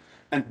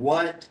 and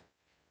what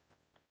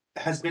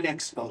has been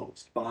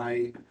exposed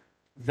by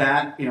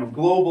that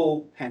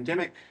global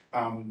pandemic.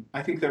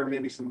 I think there are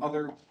maybe some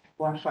other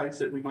flashlights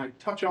that we might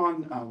touch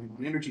on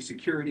energy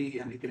security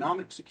and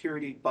economic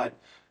security, but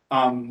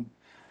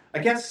I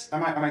guess I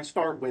might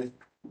start with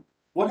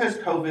how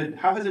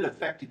has it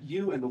affected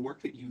you and the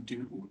work that you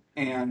do,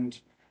 and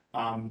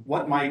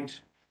what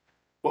might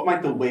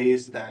the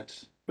ways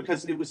that,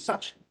 because it was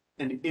such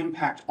an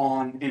impact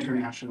on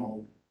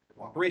international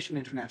cooperation,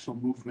 international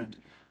movement,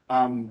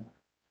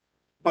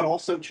 but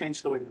also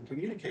changed the way we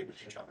communicate with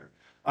each other.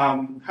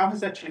 How has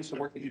that changed the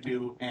work that you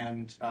do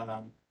and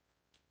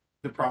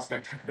the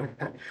prospect?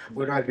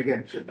 Where do I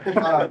begin?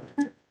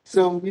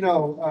 So,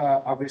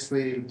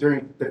 obviously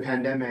during the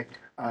pandemic,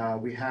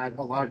 we had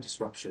a lot of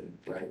disruption,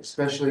 right?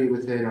 Especially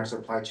within our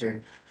supply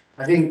chain.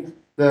 I think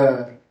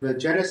the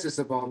genesis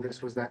of all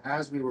this was that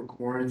as we were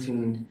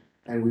quarantined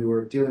and we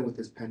were dealing with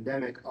this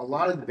pandemic, a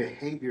lot of the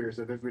behaviors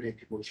of everyday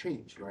people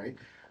changed, right?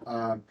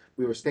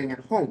 We were staying at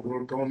home, we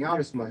weren't going out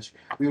as much.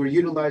 We were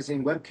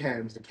utilizing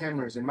webcams, the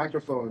cameras and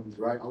microphones,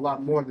 right? A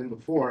lot more than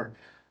before.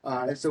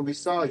 And so we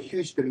saw a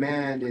huge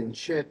demand in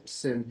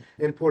chips and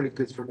imported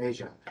goods from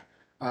Asia.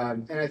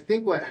 And I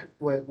think what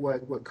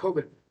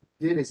COVID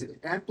did is it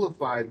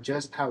amplified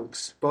just how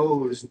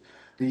exposed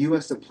the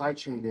U.S. supply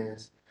chain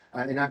is.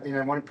 And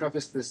I want to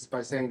preface this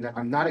by saying that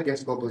I'm not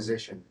against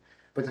globalization.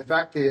 But the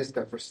fact is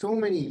that for so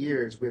many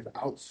years, we've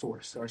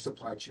outsourced our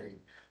supply chain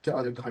to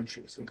other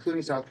countries,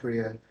 including South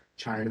Korea,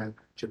 China,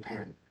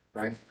 Japan,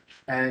 right?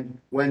 And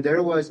when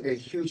there was a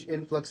huge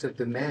influx of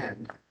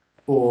demand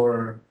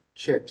for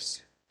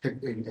chips,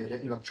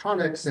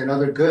 electronics, and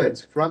other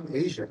goods from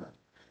Asia,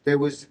 there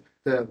was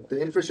the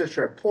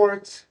infrastructure at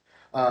ports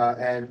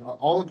and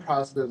all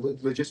across the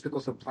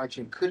logistical supply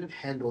chain couldn't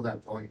handle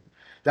that volume.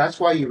 That's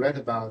why you read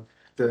about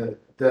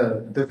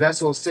the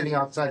vessels sitting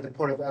outside the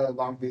port of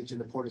Long Beach and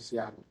the port of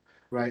Seattle,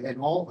 right?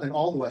 And all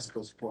the West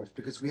Coast ports,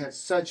 because we had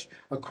such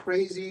a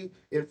crazy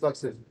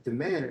influx of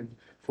demand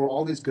for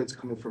all these goods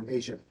coming from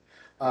Asia.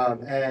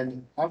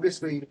 And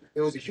obviously,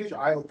 it was a huge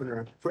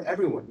eye-opener for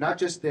everyone, not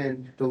just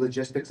in the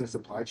logistics and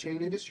supply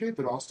chain industry,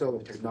 but also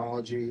in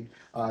technology.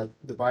 The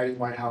Biden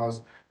White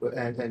House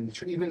and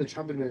even the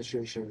Trump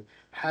administration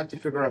had to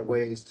figure out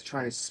ways to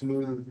try and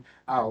smooth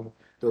out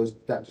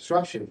that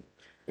disruption.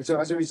 And so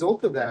as a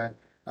result of that,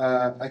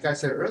 like I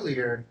said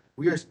earlier,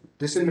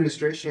 this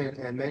administration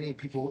and many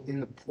people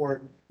in the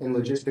port and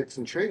logistics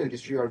and trade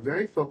industry are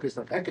very focused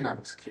on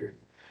economic security.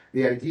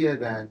 The idea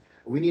that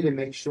we need to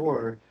make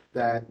sure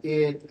that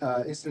in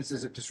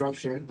instances of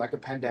disruption, like a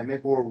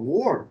pandemic or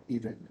war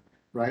even,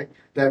 right,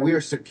 that we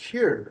are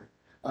secure,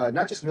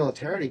 not just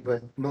militarily,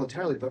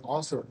 but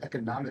also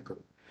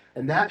economically.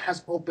 And that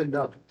has opened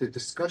up the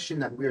discussion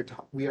that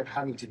we are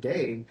having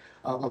today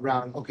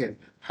around, okay,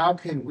 how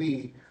can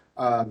we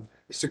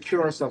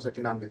secure ourselves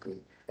economically?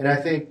 And I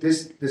think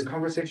this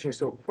conversation is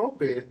so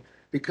appropriate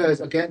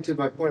because, again, to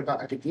my point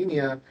about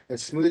academia and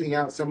smoothing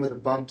out some of the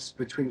bumps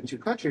between the two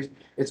countries,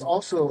 it's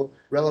also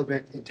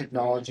relevant in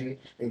technology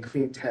and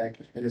clean tech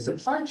and the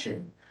supply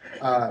chain.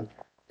 I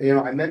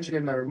mentioned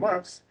in my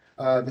remarks,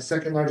 the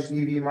second largest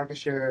EV market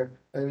share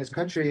in this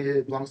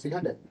country belongs to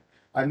Hyundai.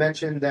 I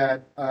mentioned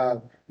that,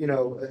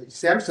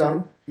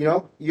 Samsung,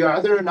 you're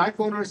either an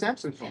iPhone or a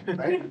Samsung phone,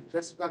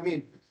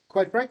 right?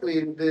 Quite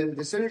frankly, the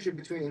synergy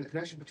the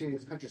connection between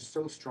these countries is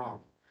so strong.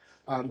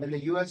 And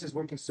the U.S. is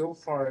working so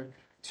hard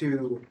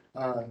to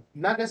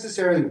not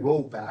necessarily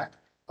roll back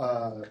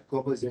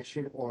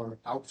globalization or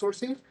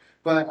outsourcing,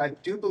 but I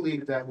do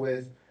believe that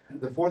with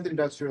the fourth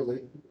industrial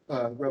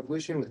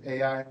revolution, with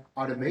AI,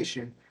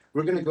 automation,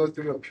 we're going to go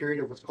through a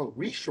period of what's called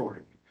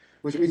reshoring,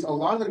 which means a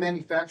lot of the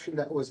manufacturing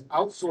that was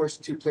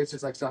outsourced to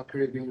places like South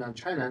Korea, Vietnam,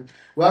 China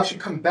will actually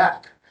come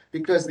back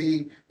because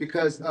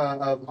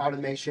of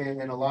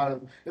automation and a lot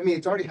of,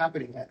 it's already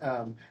happening.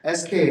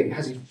 SK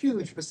has a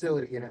huge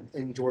facility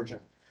in Georgia,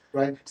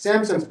 right?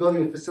 Samsung's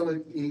building a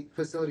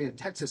facility in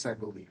Texas, I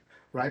believe,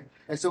 right?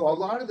 And so a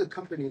lot of the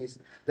companies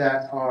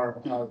that are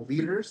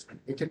leaders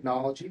in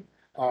technology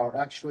are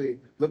actually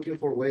looking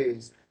for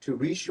ways to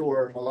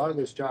reshore a lot of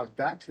those jobs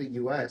back to the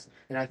U.S.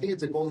 And I think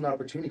it's a golden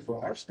opportunity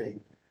for our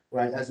state,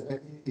 right,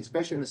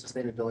 especially in the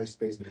sustainability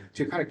space,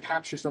 to kind of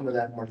capture some of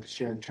that market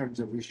share in terms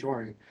of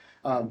reshoring.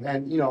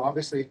 And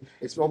obviously,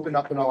 it's opened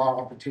up in a lot of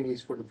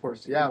opportunities for the Port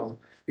of Seattle.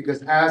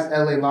 because as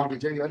LA, Long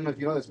Beach, I don't know if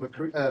you know this, but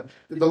the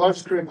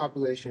largest Korean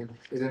population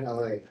is in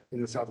LA,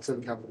 in the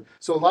Southern capital.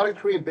 So a lot of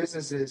Korean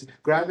businesses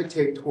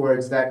gravitate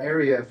towards that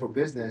area for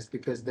business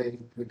because the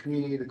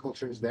community, the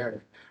culture is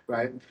there,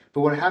 right?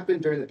 But what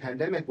happened during the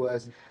pandemic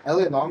was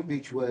LA, Long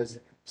Beach was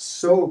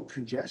so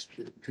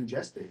congested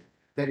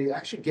that it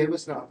actually gave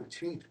us an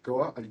opportunity to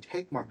go out and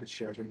take market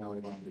share from LA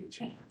Long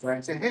Beach, right?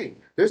 And say, hey,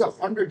 there's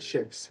 100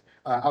 ships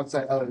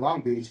outside LA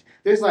Long Beach.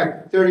 There's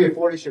like 30 or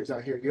 40 ships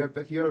out here. You have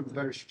a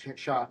better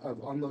shot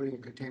of unloading a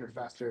container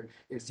faster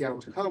in Seattle,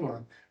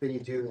 Tacoma than you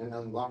do in LA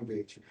Long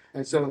Beach.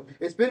 And so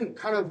it's been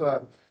kind of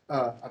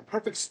a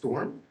perfect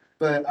storm.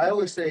 But I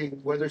always say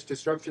where there's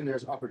disruption,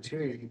 there's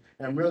opportunity.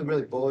 And I'm really,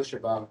 really bullish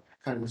about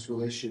kind of this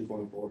relationship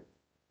going forward.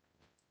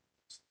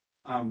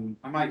 I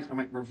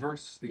might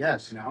reverse the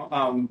Yes. case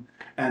now.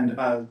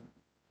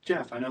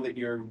 Geoff, I know that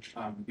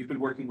you've been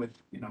working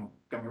with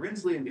Governor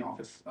Inslee in the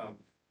Office of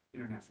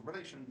International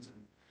Relations,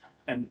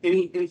 and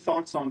any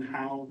thoughts on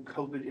how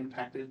COVID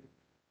impacted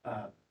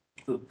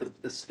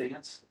the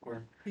stance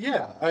or?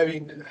 Yeah, I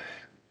mean,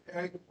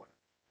 I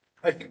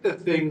think the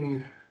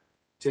thing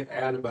to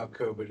add about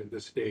COVID at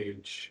this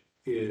stage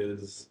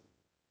is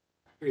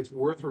it's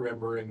worth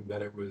remembering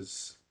that it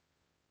was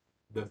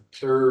the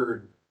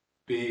third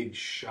big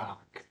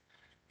shock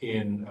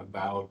in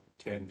about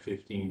 10,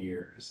 15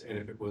 years. And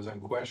if it was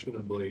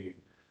unquestionably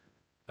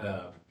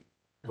the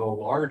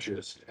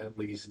largest, at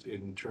least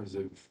in terms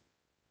of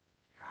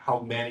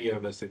how many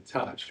of us it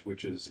touched,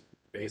 which is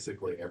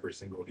basically every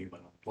single human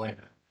on the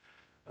planet.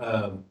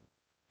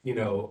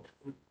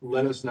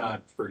 Let us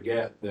not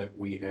forget that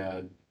we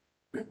had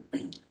a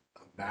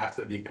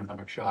massive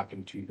economic shock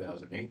in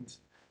 2008,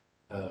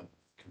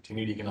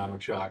 continued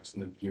economic shocks in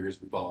the years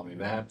following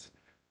that.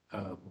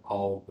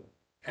 I'll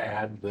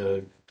add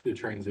the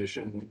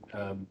transition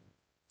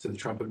to the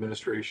Trump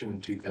administration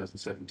in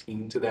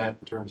 2017 to that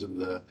in terms of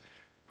the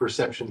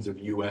perceptions of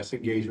U.S.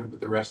 engagement with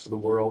the rest of the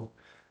world,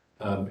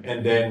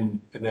 and then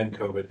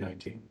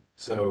COVID-19.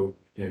 So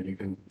you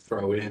can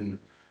throw in.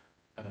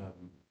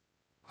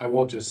 I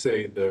won't just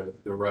say the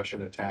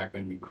Russian attack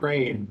on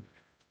Ukraine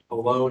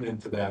alone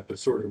into that, but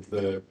sort of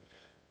the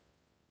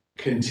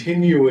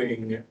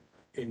continuing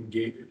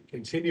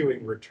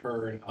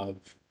return of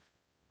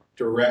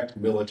direct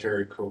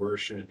military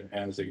coercion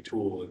as a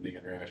tool in the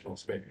international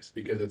space,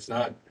 because it's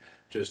not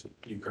just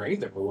Ukraine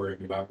that we're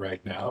worrying about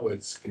right now.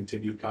 It's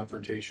continued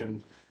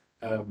confrontation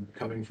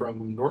coming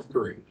from North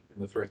Korea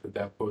and the threat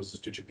that poses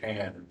to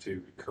Japan and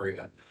to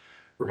Korea,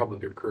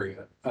 Republic of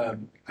Korea.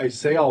 I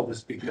say all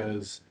this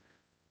because,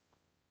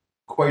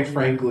 quite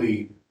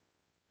frankly,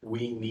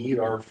 we need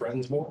our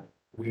friends more.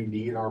 We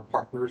need our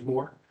partners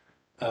more.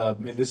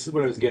 And this is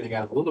what I was getting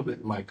at a little bit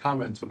in my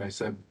comments when I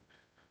said,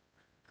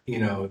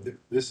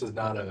 this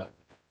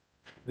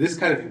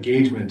kind of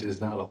engagement is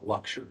not a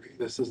luxury.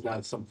 This is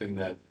not something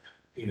that,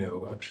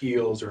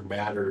 appeals or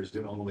matters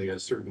to only a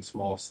certain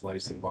small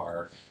slice of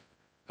our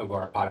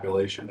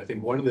population. I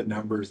think one of the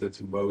numbers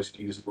that's most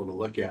useful to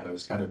look at, I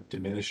was kind of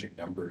diminishing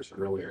numbers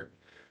earlier,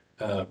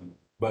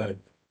 but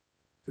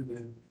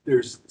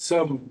there's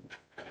some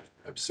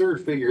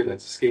absurd figure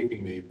that's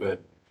escaping me,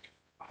 but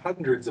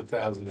hundreds of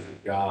thousands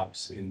of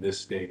jobs in this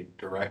state,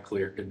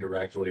 directly or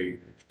indirectly,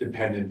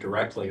 dependent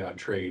directly on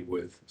trade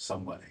with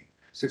somebody.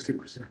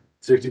 60%.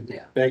 60,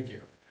 yeah. Thank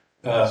you.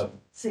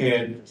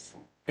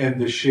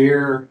 And the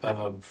share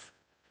of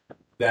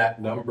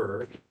that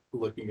number,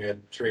 looking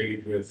at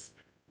trade with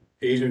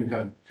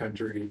Asian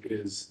country,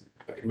 is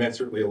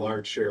commensurately a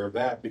large share of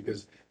that,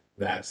 because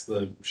that's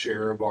the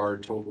share of our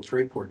total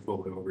trade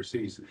portfolio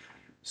overseas.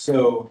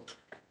 So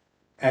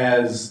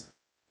as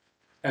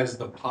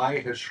the pie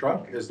has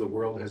shrunk, as the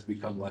world has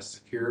become less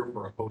secure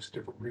for a host of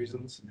different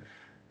reasons,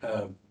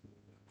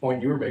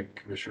 point you were making,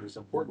 Commissioner, is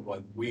an important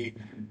one.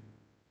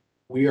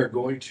 We are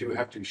going to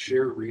have to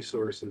share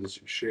resources,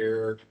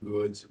 share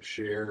goods,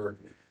 share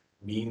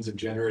means of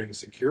generating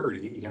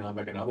security,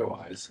 economic and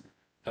otherwise,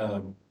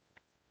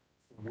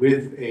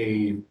 with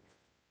a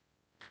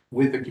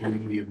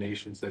community of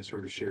nations that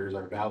sort of shares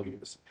our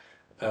values.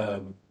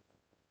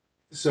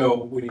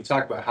 So when you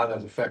talk about how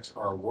that affects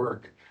our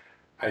work,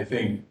 I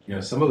think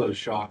some of those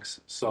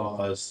shocks saw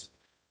us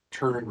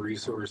turn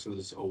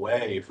resources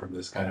away from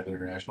this kind of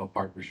international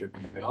partnership,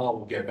 and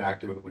we'll get back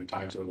to it when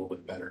times are a little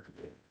bit better.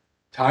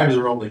 Times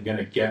are only going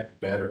to get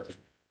better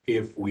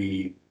if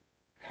we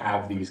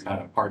have these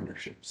kind of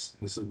partnerships.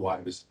 This is why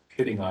I was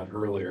hitting on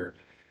earlier.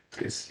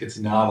 It's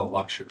not a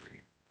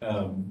luxury,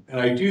 and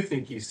I do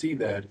think you see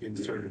that in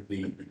sort of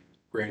the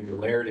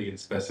granularity and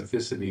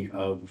specificity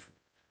of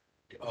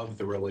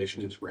the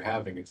relationships we're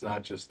having. It's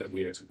not just that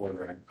we export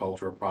our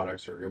agricultural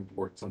products or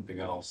import something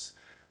else.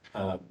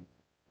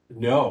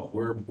 No,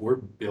 we're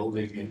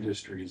building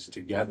industries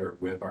together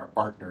with our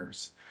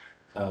partners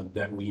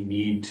that we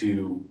need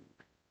to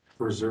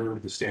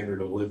preserve the standard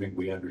of living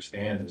we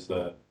understand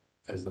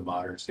as the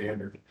modern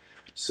standard.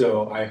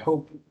 So I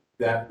hope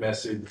that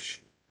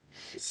message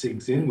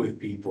sinks in with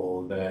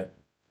people, that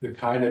the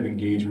kind of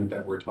engagement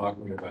that we're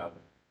talking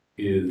about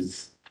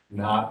is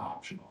not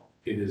optional.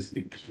 It is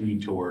the key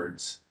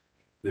towards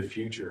the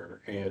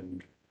future.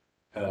 And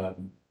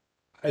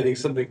I think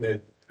something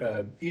that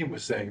Ian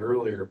was saying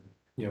earlier,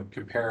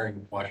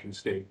 comparing Washington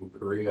State and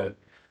Korea,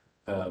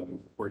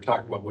 we're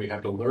talking about we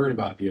have to learn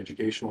about the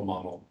educational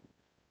model.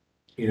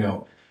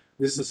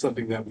 This is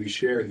something that we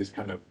share, this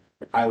kind of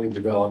highly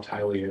developed,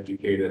 highly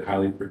educated,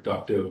 highly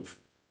productive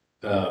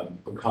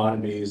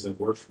economies and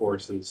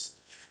workforces.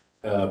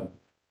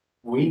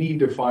 We need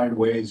to find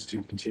ways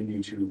to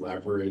continue to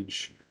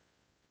leverage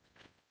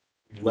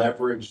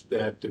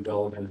that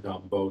development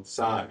on both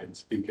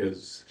sides,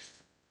 because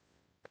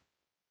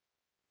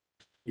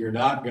you're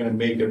not going to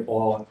make it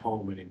all at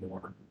home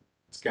anymore.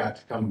 It's got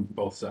to come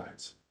both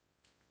sides.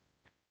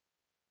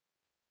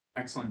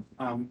 Excellent.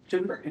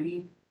 Jennifer,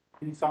 any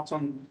thoughts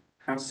on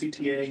how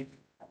CTA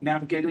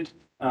navigated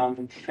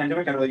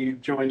pandemic? I know you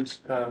joined.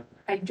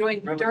 I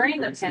joined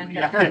during the pandemic.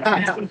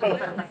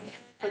 Yeah.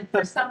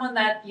 For someone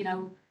that,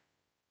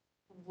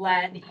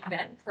 led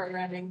event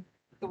programming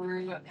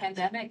through a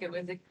pandemic, it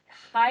was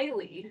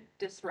highly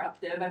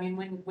disruptive. I mean,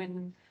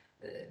 when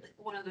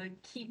one of the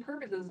key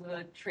purposes of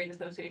a trade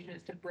association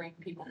is to bring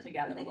people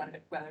together,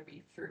 whether it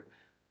be through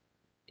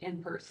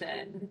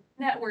in-person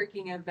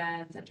networking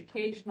events,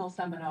 educational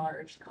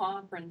seminars,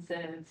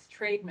 conferences,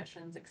 trade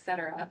missions,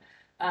 etc.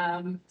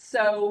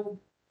 So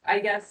I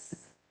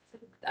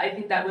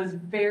think that was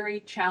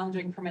very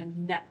challenging from a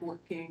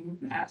networking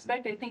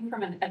aspect. I think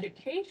from an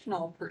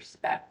educational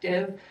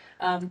perspective,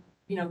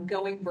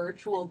 going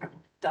virtual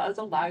does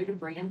allow you to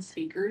bring in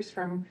speakers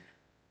from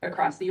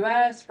across the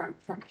U.S., from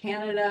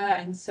Canada,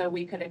 and so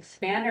we could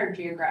expand our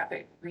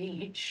geographic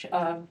reach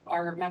of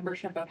our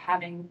membership of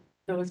having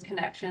those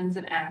connections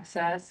and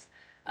access.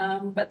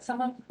 But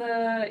some of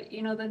the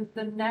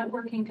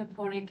networking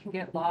component can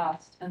get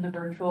lost in the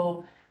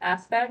virtual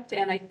aspect,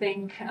 and I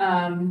think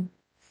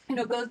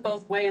it goes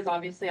both ways.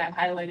 Obviously, I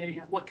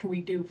highlighted what can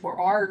we do for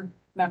our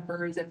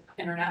members if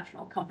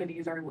international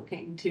companies are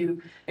looking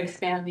to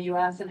expand the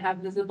U.S. and have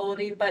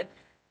visibility, but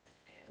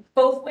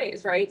both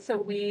ways, right? So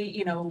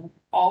we,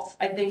 also,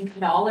 I think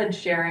knowledge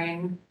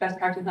sharing, best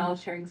practice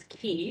knowledge sharing is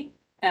key.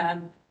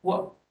 And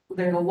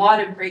there's a lot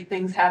of great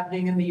things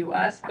happening in the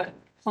U.S., but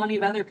plenty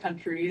of other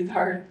countries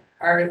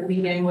are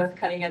leading with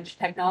cutting edge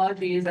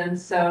technologies, and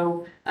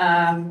so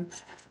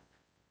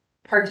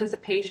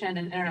participation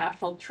in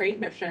international trade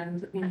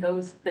missions,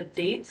 the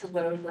dates of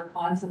those were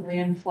constantly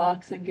in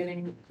flux and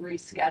getting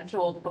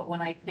rescheduled. But when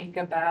I think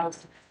about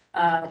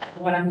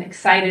what I'm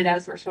excited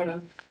as we're sort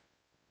of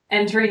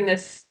entering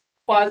this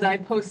quasi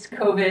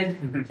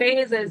post-COVID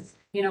phase is,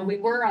 we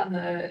were on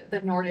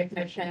the Nordic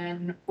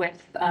mission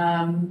with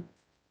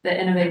the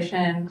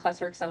Innovation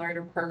Cluster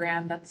Accelerator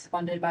Program that's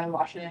funded by the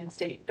Washington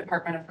State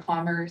Department of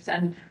Commerce.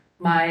 And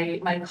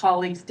my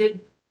colleagues did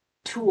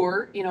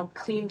tour,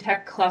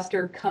 CleanTech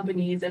cluster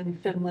companies in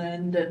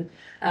Finland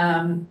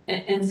and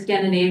in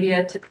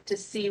Scandinavia to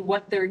see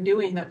what they're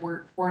doing that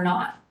we're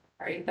not,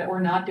 right? That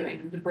we're not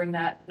doing, to bring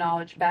that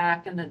knowledge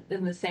back. And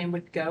then the same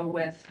would go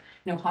with,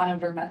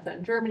 Hannover Messe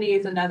in Germany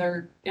is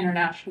another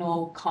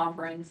international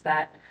conference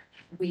that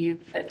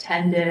we've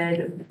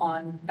attended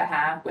on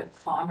behalf with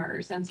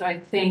Commerce. And so I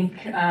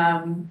think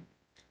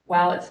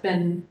while it's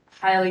been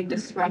highly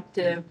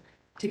disruptive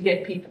to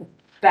get people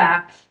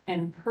back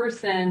in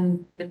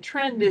person, the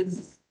trend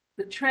is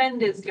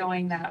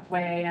going that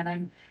way,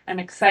 and I'm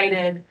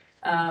excited.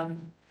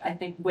 I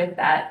think with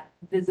that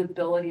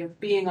visibility of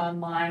being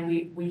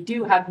online, we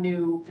do have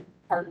new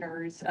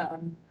partners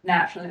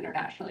nationally,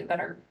 internationally that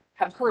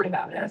have heard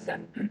about us,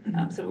 and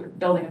so we're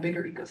building a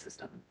bigger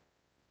ecosystem.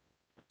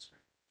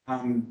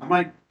 I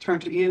might turn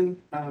to Ian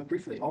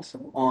briefly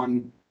also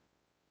on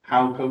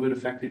how COVID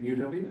affected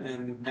UW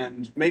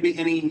and maybe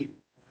any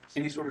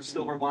sort of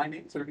silver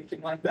linings or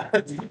anything like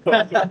that.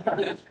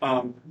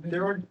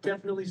 There are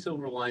definitely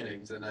silver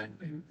linings, and I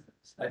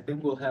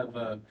think we'll have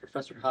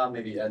Professor Ha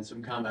maybe add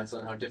some comments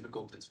on how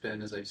difficult it's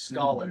been as a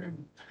scholar.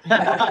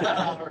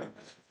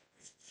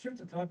 Shift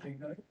the topic.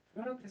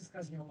 We're not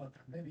discussing about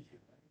pandemic here,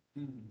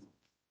 right?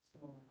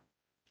 So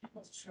keep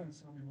us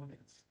chance on the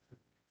audience.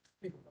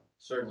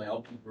 Certainly,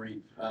 I'll be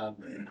brief. I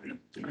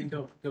think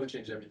COVID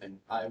changed everything.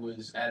 I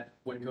was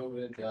when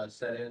COVID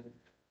set in,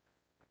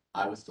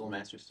 I was still a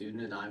master's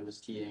student, and I was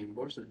TAing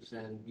courses,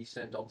 and we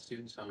sent all the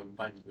students home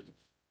finding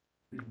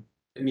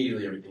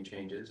immediately everything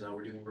changes.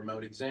 We're doing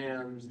remote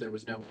exams. There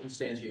was no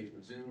instantiation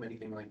of Zoom,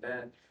 anything like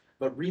that.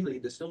 But really,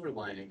 the silver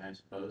lining, I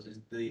suppose,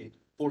 is the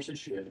forces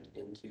shift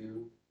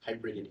into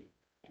hybridity.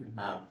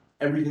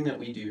 Everything that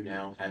we do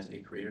now has a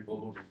greater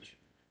global reach,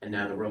 and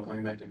now that we're all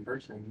coming back in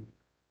person,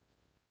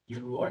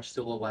 you are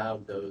still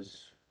allowed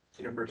those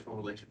interpersonal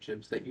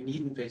relationships that you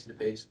need in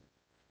face-to-face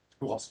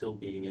while still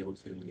being able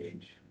to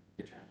engage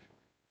internationally.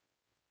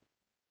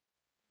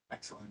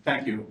 Excellent,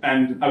 thank you.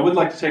 And I would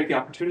like to take the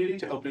opportunity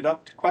to open it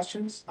up to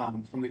questions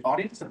from the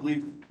audience. I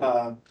believe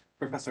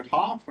Professor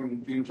Ha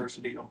from the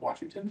University of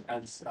Washington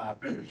has a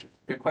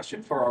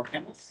question for our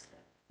panelists.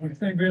 Okay,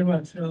 thank you very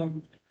much.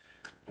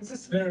 This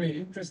is a very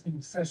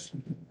interesting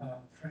session,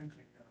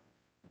 frankly.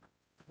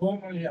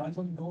 Normally, I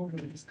don't go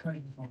to this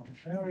kind of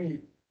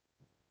very,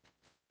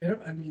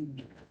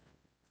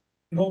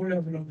 low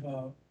level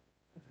of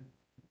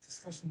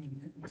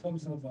discussion in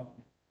terms of,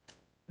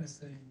 let's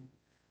say,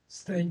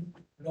 state,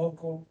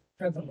 local,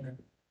 federal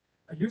level.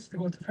 I used to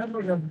go to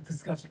federal level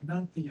discussion,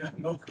 not the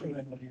local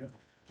level here.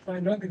 So I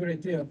learned a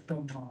great deal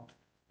from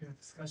your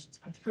discussions,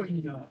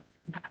 particularly the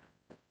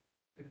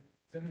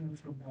gentleman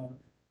from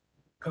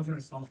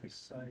governor's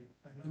office. I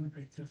learned a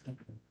great deal from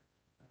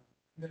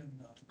then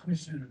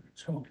Commissioner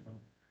Cho,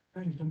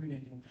 very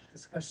illuminating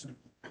discussion.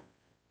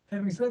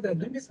 Having said that,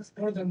 let me just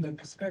broaden the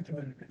perspective a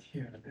little bit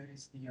here. There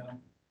is the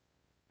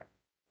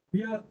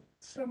we have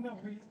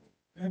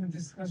been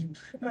discussing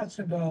too much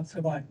about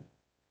survival.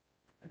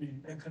 I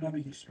mean,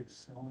 economic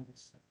issues, all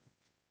this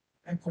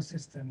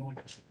ecosystem, all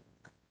this.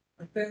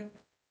 But then,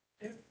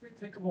 if we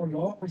take a more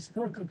long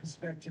historical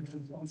perspective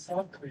on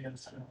South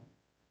Korea's,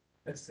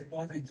 let's say,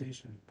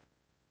 modernization,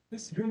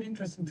 this is really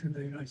interesting to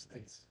the United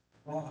States.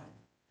 Why?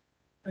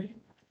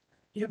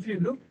 If you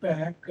look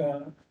back,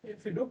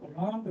 if you look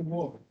around the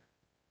world,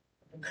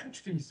 the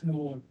countries in the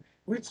world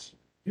which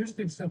used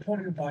to be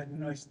supported by the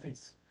United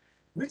States,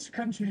 which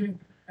country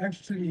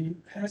actually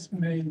has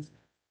made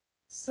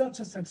such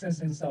a success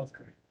in South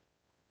Korea?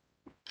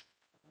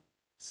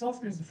 South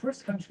Korea is the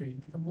first country,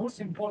 the most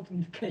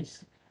important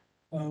case,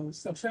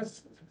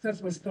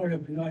 successful story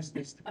of the United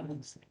States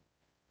diplomacy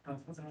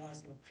for the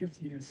last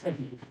 50 years,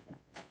 70 years.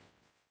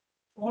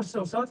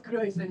 Also, South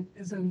Korea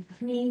is a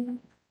clean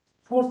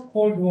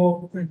post-Cold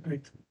War Great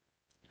Britain,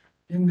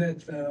 in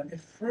that it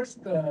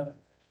first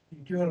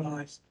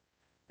dualized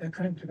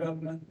economic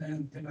development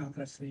and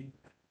democracy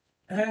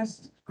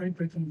as Great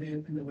Britain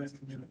did in the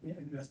Western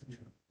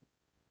Europe.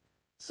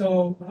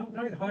 So I would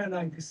like to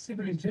highlight the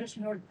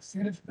civilizational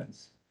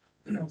significance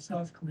of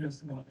South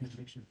Korea's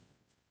modernization.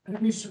 And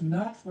we should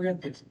not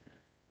forget this.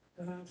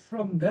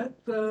 From that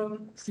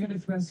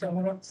significance, I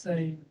want to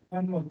say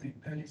one more thing.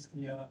 That is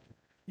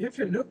if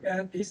you look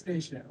at East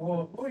Asia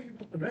or you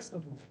look at the rest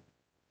of the world,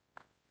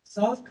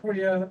 South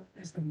Korea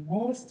is the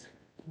most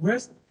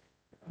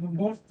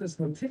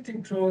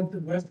tilting toward the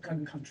West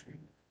kind of country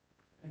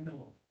in the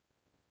world.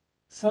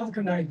 South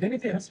Korean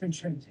identity has been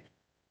changing.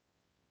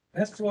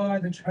 That's why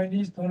the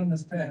Chinese don't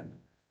understand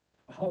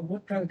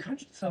what kind of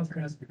country South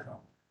Korea has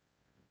become.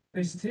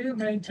 They still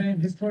maintain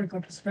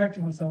historical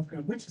perspective on South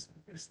Korea, which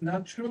is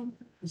not true,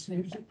 which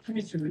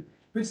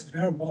is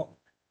very wrong.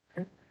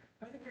 Okay?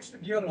 I think we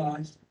should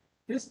realize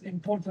this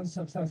importance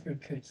of South Korea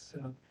case.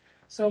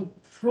 So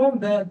from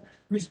that,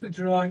 we should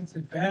derive the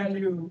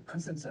value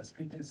consensus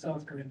between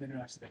South Korea and the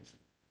United States.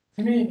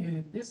 To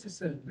me, this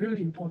is a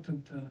really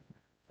important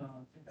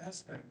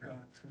aspect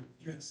to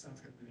U.S.-South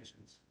Korea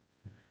relations.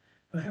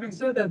 But having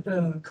said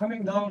that,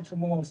 coming down to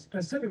more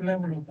specific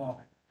level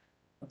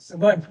of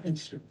survival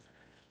issue,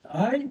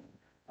 I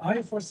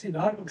foresee a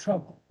lot of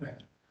trouble there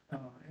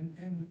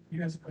in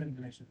U.S.-Korean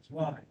relations.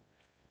 Why?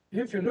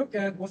 If you look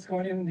at what's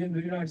going on in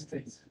the United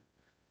States,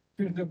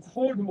 during the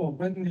Cold War,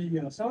 when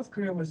the South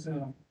Korea was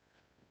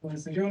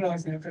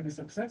realizing economic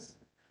success,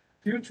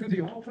 due to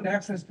the open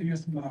access to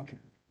U.S. market,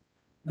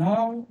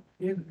 now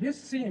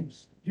this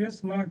seems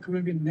U.S. market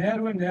will be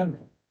narrow and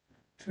narrow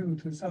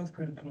to South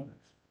Korean products.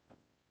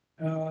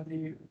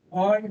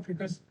 Why?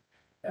 Because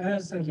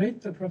as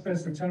late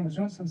Professor Chalmers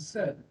Johnson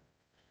said,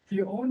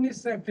 the only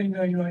sector in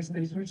the United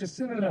States which is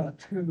similar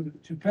to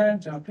Japan,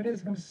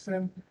 Japanese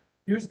system,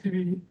 used to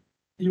be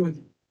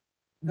DoD.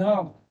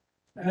 Now,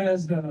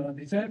 as the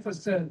Jennifer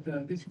said,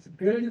 this is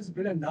billions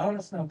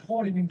now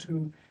pouring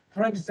into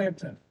private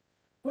sector.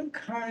 What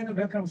kind of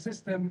economic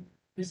system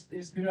is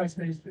the United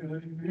States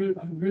will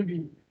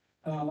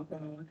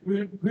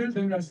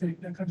the United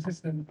States economic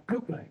system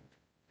look like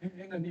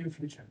in the near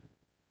future?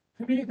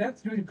 To me,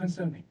 that's really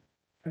concerning,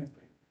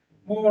 frankly.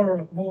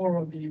 More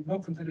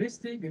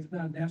fundamentalistic, if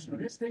not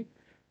nationalistic,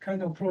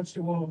 kind of approach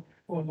to war,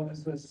 or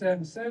as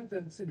Sam said,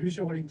 that's a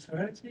reshoring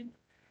strategy.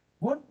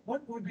 What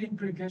would be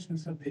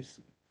implications of this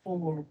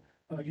for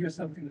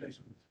U.S.-South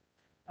relations?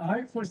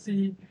 I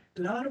foresee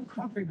a lot of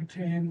conflict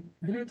between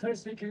military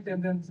security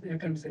and then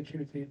economic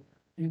security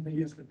in the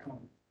years to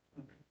come.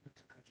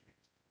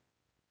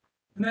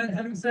 And then,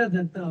 having said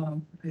that,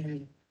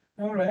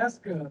 I want to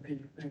ask the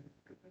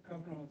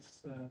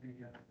governors,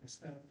 the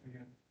staff,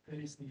 there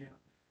is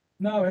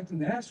now at the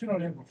national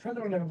level,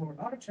 federal level,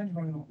 a lot of change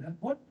going on. And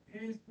what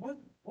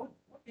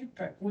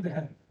impact would it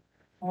have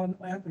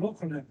at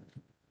local level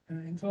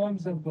in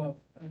terms of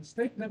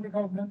state level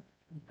government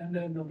and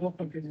then the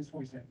local business,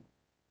 for example?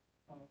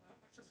 I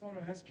just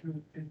want to ask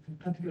you a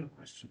particular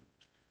question.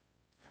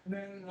 And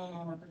then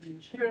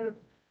here,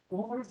 the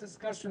whole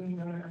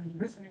discussion I'm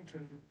listening to,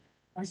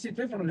 I see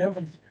different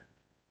levels here.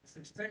 It's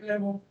the state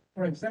level,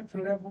 or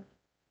executive level,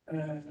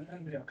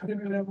 and the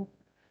academic level.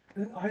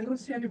 And I don't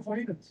see any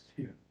coherence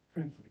here,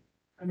 frankly.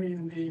 I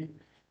mean,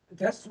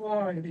 that's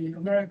why the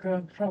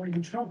America probably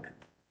in trouble.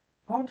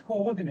 How to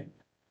coordinate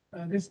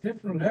these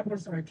different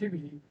levels of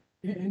activity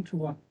into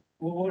one,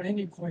 or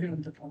any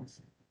coherent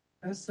policy.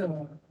 That's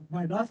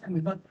my last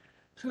comment. But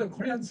to the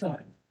Korean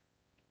side,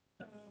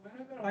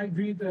 whenever I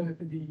read the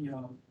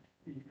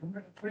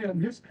Korean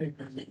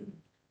newspapers,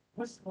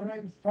 what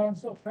I found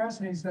so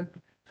fascinating is that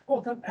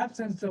total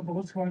absence of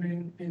what's going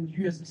on in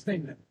U.S.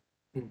 state level.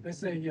 Let's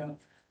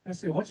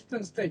say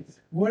Washington State.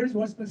 Where is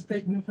Washington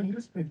State in the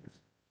newspapers?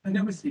 I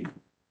never see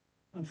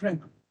it,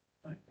 frankly.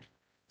 Right?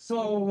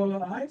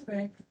 So I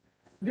think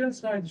the other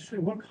side should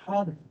work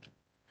harder.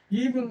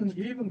 Even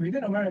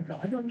within America,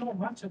 I don't know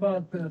much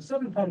about the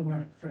southern part of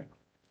America, frankly.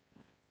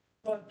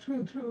 But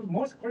to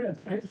most Koreans,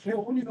 they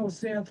only know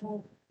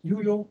Seattle,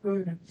 New York,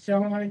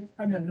 Shanghai,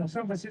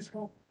 San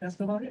Francisco. That's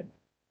about it,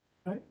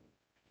 right?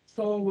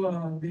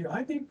 So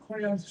I think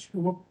Koreans should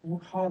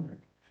work harder.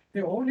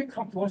 They only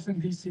come to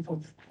Washington D.C. for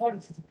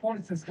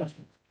politics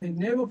discussion. They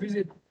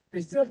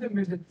seldom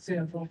visit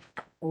Seattle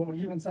or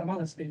even some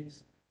other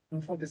states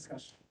for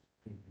discussion.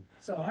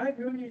 So I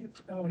really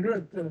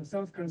alert the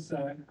South Korean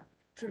side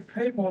to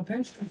pay more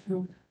attention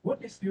to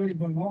what is really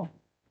going on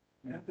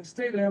at the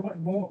state level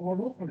and more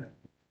local level.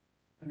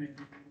 I mean,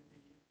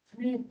 to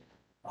me,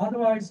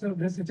 otherwise,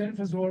 there's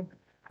Jennifer's work.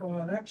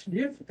 Actually,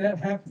 if that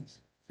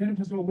happens,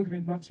 Jennifer's work would be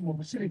much more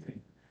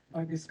facilitated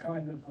by this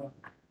kind of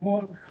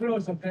more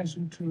close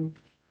attention to,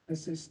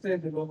 let's say,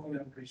 state and local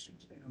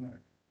operations in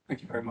America.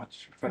 Thank you very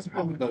much, Professor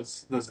Hall, for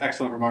those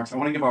excellent remarks. I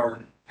want to give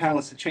our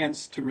panelists a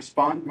chance to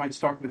respond. We might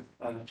start with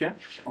Geoff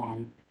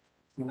on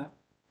some of that.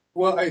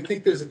 Well, I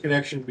think there's a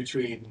connection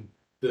between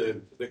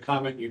the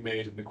comment you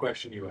made and the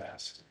question you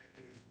asked,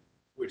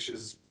 which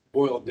is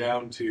boiled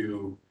down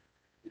to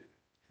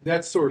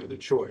that's sort of the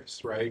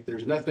choice, right?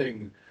 There's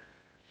nothing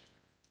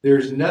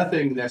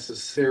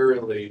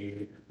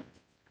necessarily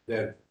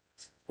that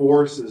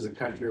forces a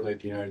country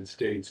like the United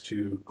States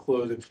to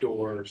close its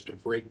doors, to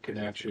break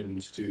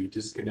connections, to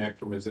disconnect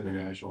from its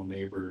international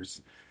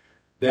neighbors.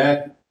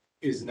 That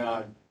is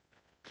not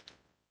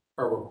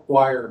a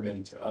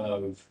requirement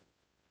of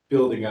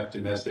building up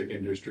domestic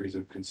industries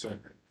of concern.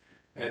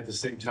 And at the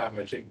same time,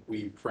 I think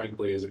we,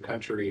 frankly, as a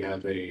country,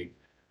 have a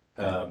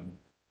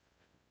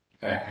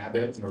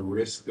habit and a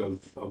risk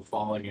of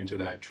falling into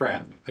that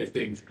trap. I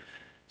think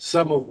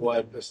some of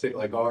what a state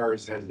like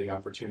ours has the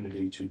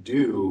opportunity to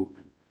do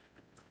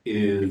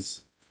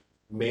is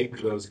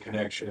make those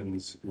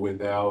connections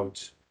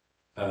without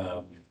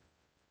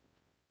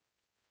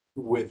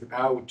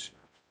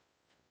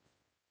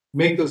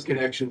make those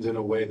connections in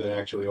a way that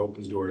actually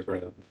opens doors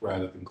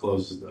rather than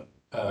closes them.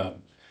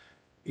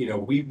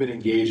 We've been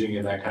engaging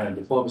in that kind of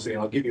diplomacy,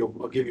 and I'll give you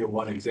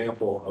one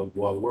example of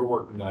what we're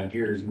working on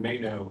here. As you may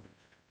know,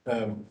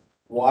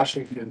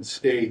 Washington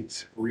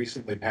State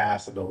recently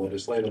passed at the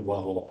legislative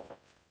level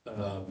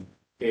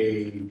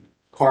a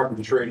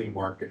carbon trading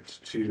market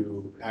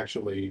to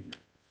actually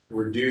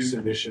reduce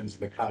emissions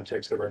in the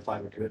context of our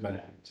Climate Commitment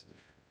Act.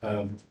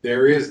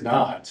 There is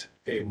not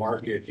a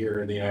market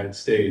here in the United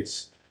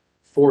States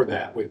for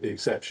that, with the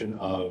exception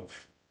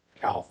of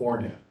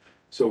California.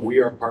 So we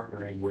are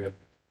partnering with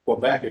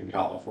Quebec in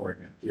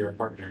California. We are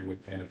partnering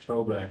with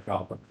Manitoba in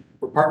California.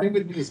 We're partnering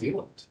with New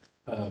Zealand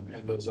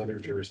and those other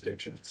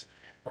jurisdictions.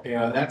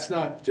 And that's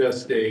not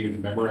just a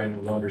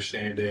memorandum of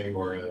understanding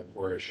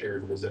or a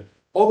shared visit.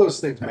 All those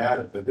things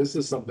matter, but this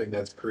is something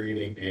that's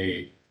creating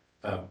a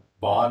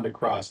bond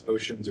across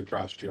oceans,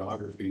 across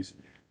geographies,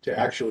 to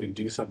actually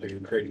do something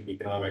and create an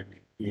economic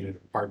unit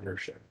of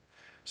partnership.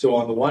 So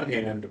on the one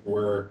hand,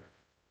 we're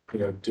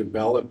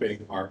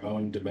developing our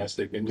own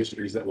domestic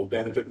industries that will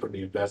benefit from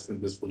the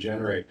investment this will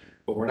generate,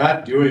 but we're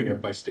not doing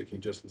it by sticking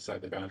just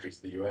inside the boundaries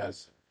of the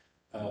U.S.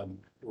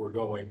 We're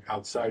going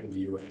outside of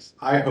the U.S.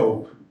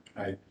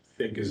 I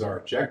think is our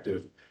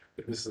objective,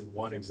 but this is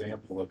one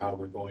example of how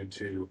we're going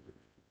to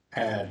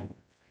add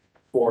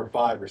 4 or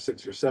 5 or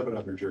 6 or 7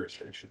 other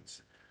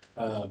jurisdictions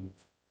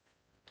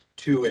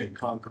to a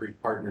concrete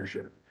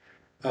partnership.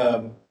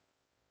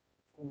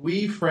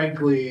 We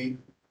frankly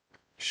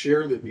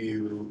share the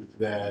view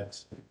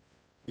that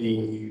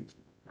the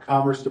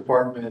Commerce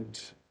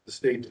Department, the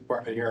State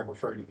Department, here I'm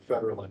referring to the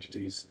federal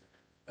entities,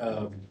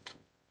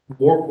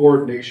 more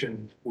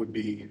coordination would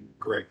be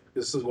great.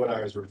 This is what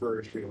I was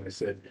referring to when I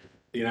said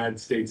the United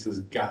States has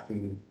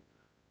gotten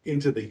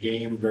into the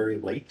game very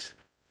late.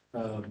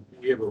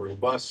 We have a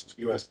robust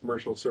U.S.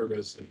 commercial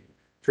service and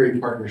trade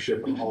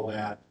partnership and all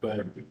that,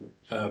 but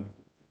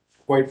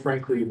quite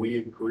frankly, we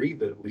agree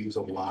that it leaves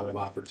a lot of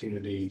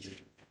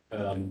opportunity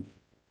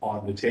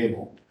on the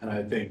table. And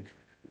I think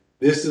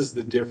this is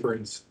the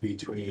difference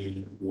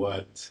between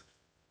what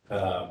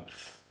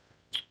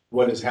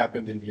has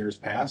happened in years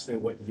past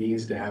and what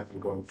needs to happen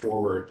going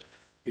forward,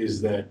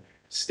 is that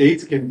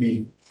states can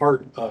be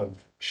part of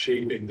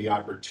shaping the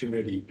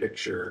opportunity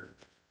picture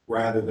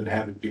rather than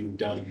have it being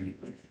done,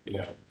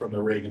 from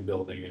the Reagan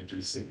building in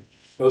DC.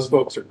 Those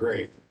folks are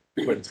great,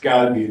 but it's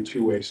got to be a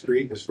two-way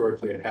street.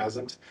 Historically, it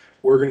hasn't.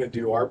 We're going to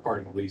do our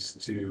part, at least,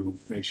 to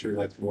make sure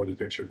that's more the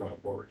picture going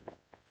forward.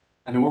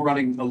 I know we're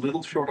running a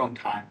little short on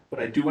time, but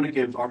I do want to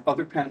give our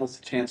other panelists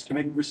a chance to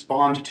maybe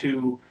respond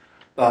to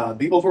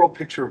the overall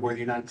picture of where the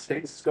United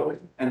States is going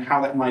and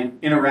how that might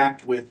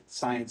interact with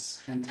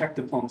science and tech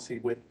diplomacy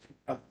with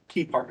a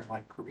key partner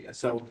like Korea.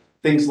 So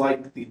things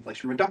like the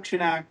Inflation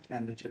Reduction Act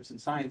and the Chips and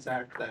Science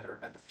Act that are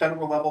at the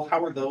federal level,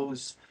 how are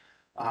those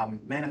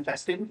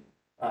manifesting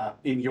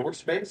in your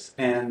space?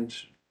 And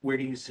where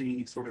do you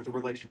see sort of the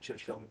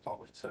relationships going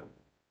forward? So,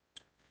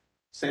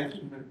 Sam?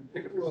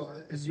 Well,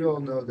 as you all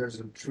know, there's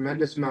a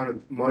tremendous amount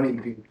of money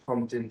being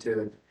pumped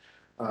into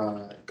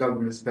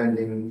government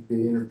spending,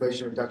 the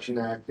Inflation Reduction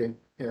Act, the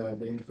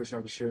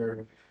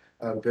infrastructure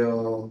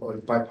bill, or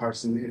the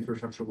bipartisan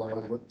infrastructure law,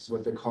 is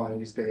what they're calling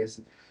these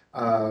days.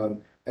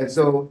 And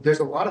so there's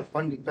a lot of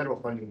funding, federal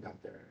funding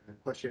out there. The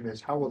question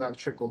is, how will that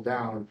trickle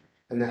down?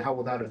 And then how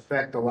will that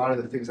affect a lot of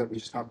the things that we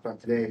just talked about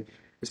today,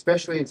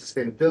 especially in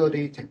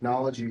sustainability,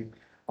 technology?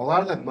 A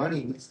lot of that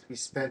money needs to be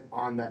spent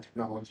on that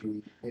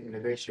technology and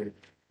innovation.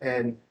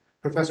 And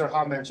Professor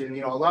Ha mentioned,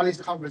 a lot of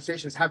these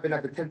conversations happen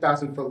at the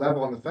 10,000 foot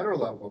level on the federal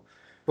level.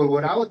 But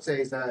what I would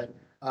say is that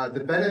the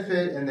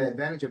benefit and the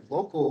advantage of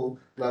local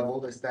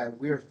level is that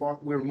we're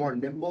more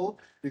nimble,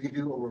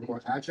 we're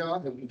more agile,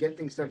 and we can get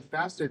things done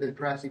faster than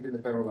perhaps even the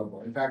federal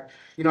level. In fact,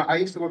 I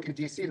used to work in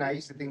DC, and I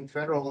used to think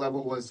federal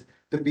level was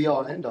the be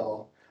all end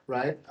all,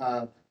 right?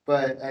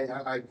 But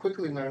I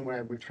quickly learned when I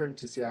returned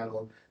to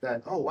Seattle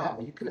that, oh wow,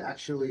 you can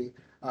actually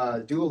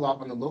do a lot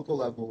on the local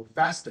level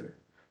faster,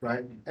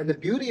 right? And the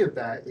beauty of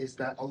that is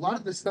that a lot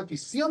of the stuff you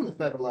see on the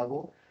federal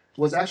level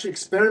was actually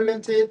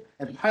experimented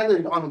and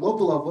piloted on a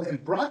local level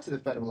and brought to the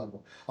federal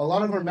level. A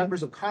lot of our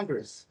members of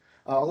Congress,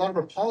 a lot of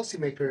our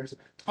policymakers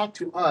talk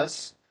to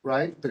us,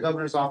 right? The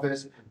governor's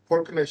office,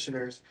 port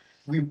commissioners.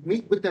 We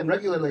meet with them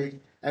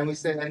regularly, and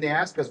they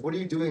ask us, what are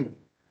you doing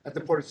at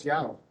the Port of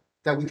Seattle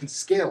that we can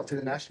scale to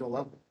the national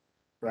level,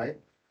 right?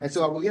 And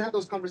so we have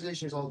those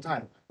conversations all the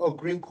time. Oh,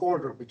 green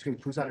corridor between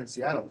Busan and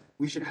Seattle.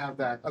 We should have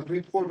that. A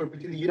green corridor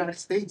between the United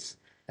States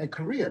and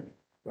Korea,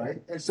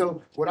 right? And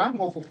so what I'm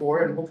hopeful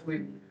for, and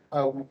hopefully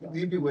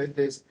leave you with,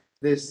 is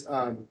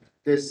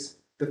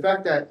the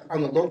fact that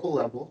on the local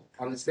level,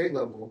 on the state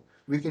level,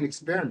 we can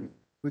experiment,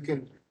 we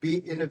can be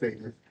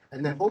innovative,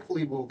 and then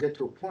hopefully we'll get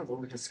to a point where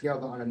we can scale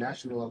that on a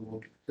national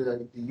level so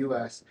that the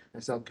U.S.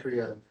 and South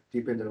Korea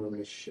deepen their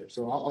relationship.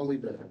 So I'll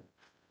leave it at that.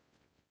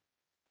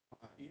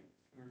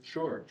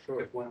 Sure.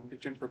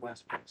 Jennifer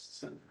last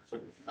place.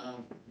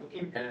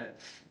 Looking at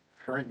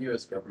current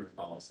U.S. government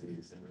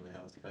policies and really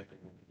how it's affecting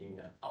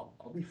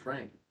I'll be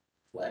frank,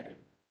 flagging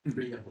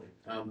pretty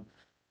heavily.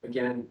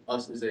 Again,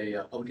 us as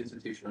a public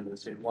institution under the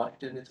state of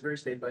Washington, it's a very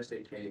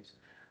state-by-state case.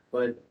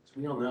 But as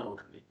we all know,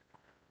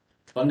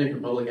 funding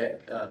for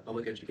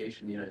public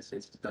education in the United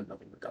States has done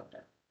nothing but go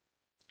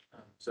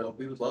down. So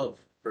we would love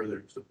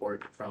further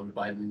support from the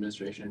Biden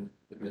administrations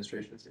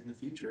in the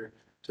future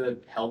to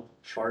help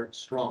chart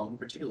strong,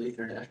 particularly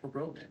international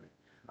programming,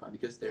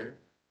 because they're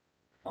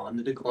on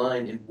the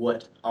decline in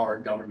what our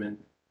government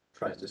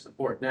tries to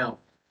support. Now,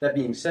 that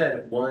being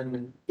said,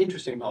 one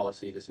interesting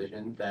policy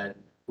decision that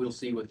we'll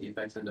see what the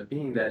effects end up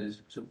being that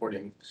is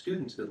supporting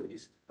students at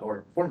least,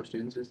 or former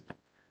students, is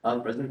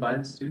President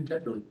Biden's student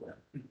debt relief plan.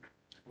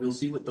 We'll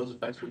see what those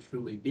effects will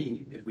truly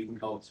be, if we can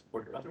call it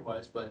support or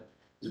otherwise, but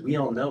as we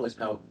all know is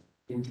how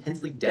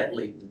intensely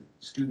debt-laden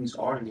students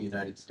are in the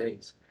United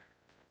States.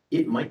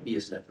 It might be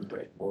a step in the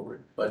right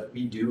forward, but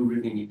we do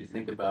really need to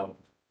think about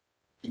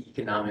the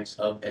economics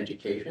of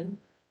education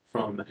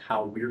from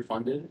how we're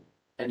funded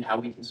and how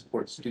we can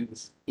support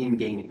students in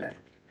gaining that.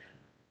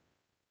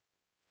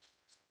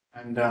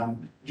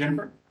 And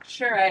Jennifer?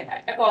 Sure,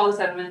 I echo all the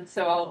sentiments,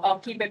 so I'll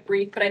keep it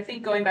brief, but I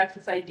think going back to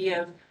this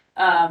idea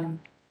of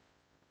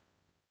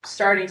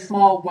starting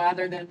small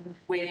rather than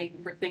waiting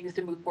for things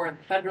to move forward at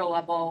the federal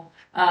level.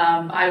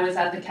 I was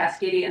at the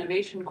Cascadia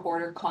Innovation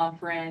Corridor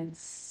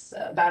Conference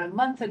about a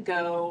month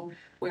ago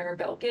where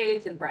Bill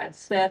Gates and Brad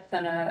Smith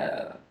and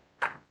a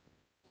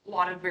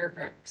lot of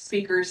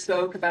speakers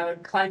spoke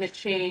about climate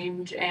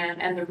change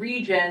and the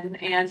region.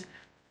 And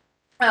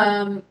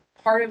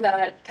part of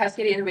that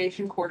Cascadia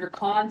Innovation Corridor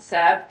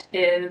concept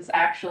is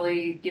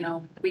actually,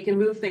 we can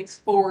move things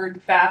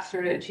forward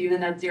faster to achieve the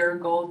net zero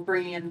goals,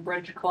 bringing in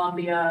British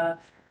Columbia,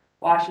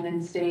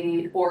 Washington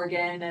State,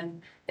 Oregon,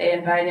 and they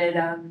invited,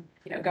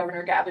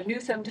 Governor Gavin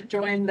Newsom to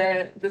join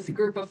this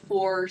group of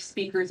 4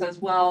 speakers as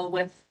well,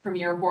 with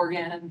Premier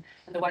Horgan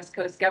and the West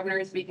Coast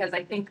governors, because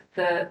I think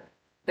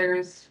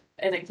there's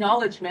an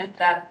acknowledgement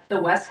that the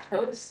West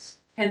Coast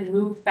can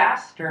move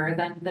faster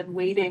than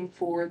waiting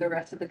for the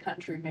rest of the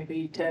country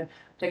maybe to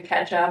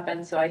catch up.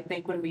 And so I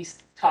think when we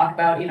talk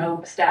about,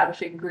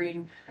 establishing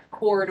green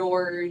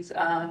corridors,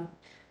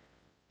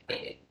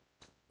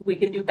 we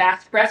can do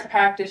best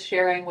practice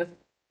sharing with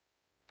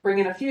bring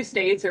in a few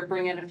states or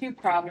bring in a few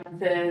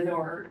provinces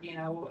or,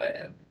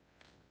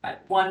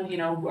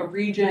 a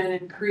region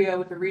in Korea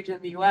with a region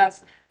in the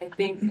U.S. I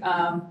think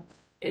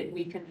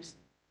we can just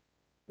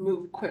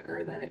move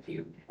quicker than if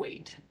you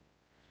wait.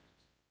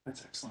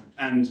 That's excellent.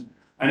 And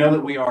I know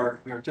that we are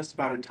just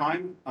about at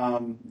time.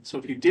 So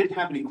if you did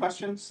have any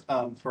questions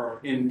for our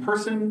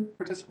in-person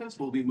participants,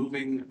 we'll be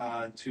moving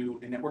to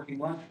a networking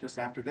lunch just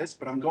after this.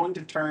 But I'm going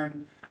to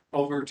turn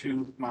over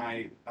to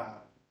my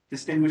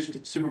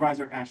distinguished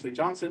supervisor, Ashley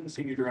Johnson,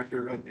 Senior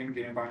Director of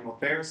Environmental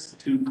Affairs,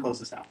 to close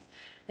this out.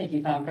 Thank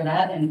you, Tom, for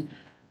that. And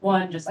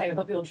I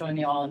hope you'll join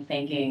me all in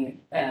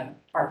thanking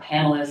our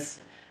panelists,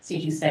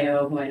 CG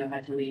Seo, who I know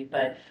had to leave,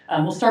 but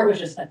we'll start with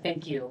just a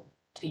thank you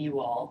to you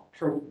all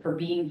for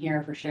being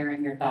here, for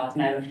sharing your thoughts.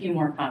 And I have a few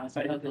more comments,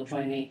 so I hope you'll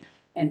join me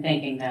in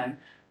thanking them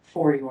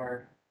for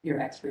your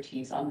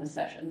expertise on this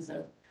session.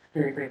 So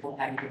very grateful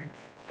to have you here.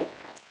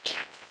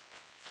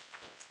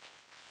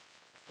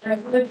 I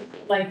would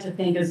like to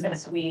think as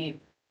this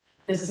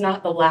is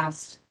not the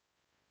last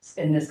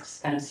in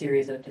this kind of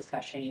series of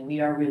discussion.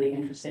 We are really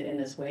interested in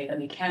this way that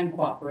we can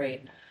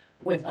cooperate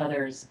with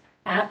others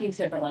at these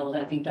different levels.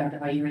 I think Dr.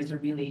 Hai, you raised a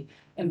really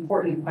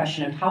important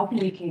question of how can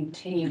we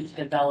continue to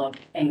develop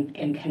and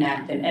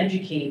connect and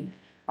educate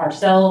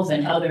ourselves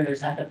and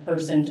others at the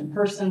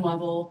person-to-person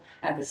level,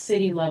 at the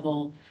city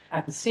level,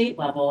 at the state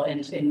level,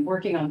 and in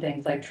working on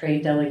things like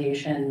trade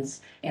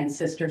delegations and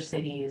sister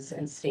cities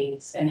and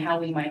states, and how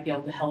we might be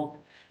able to help,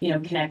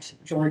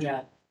 connect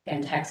Georgia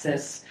and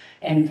Texas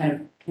and kind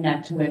of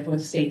connect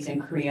with states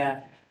in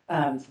Korea,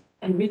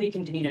 and really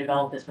continue to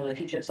develop this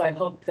relationship. So I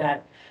hope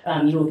that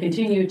you will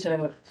continue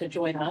to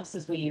join us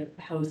as we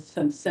host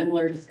some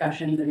similar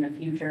discussions in the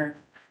future,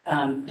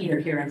 either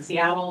here in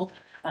Seattle,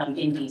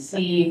 in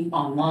DC,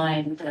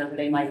 online, wherever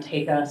they might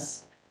take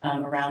us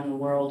around the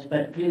world.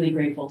 But really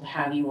grateful to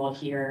have you all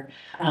here.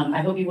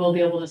 I hope you will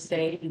be able to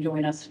stay and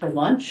join us for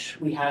lunch.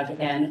 We have,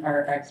 again,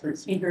 our expert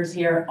speakers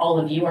here. All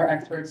of you are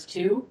experts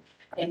too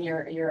in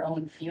your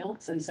own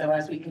fields. And so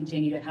as we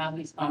continue to have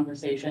these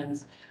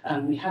conversations,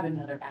 we have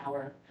another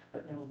hour,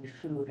 but there will be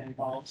food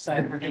involved.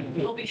 So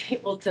we'll be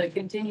able to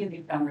continue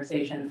these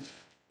conversations.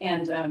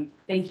 And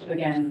thank you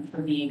again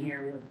for being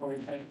here. We look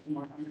forward to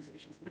more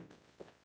conversations.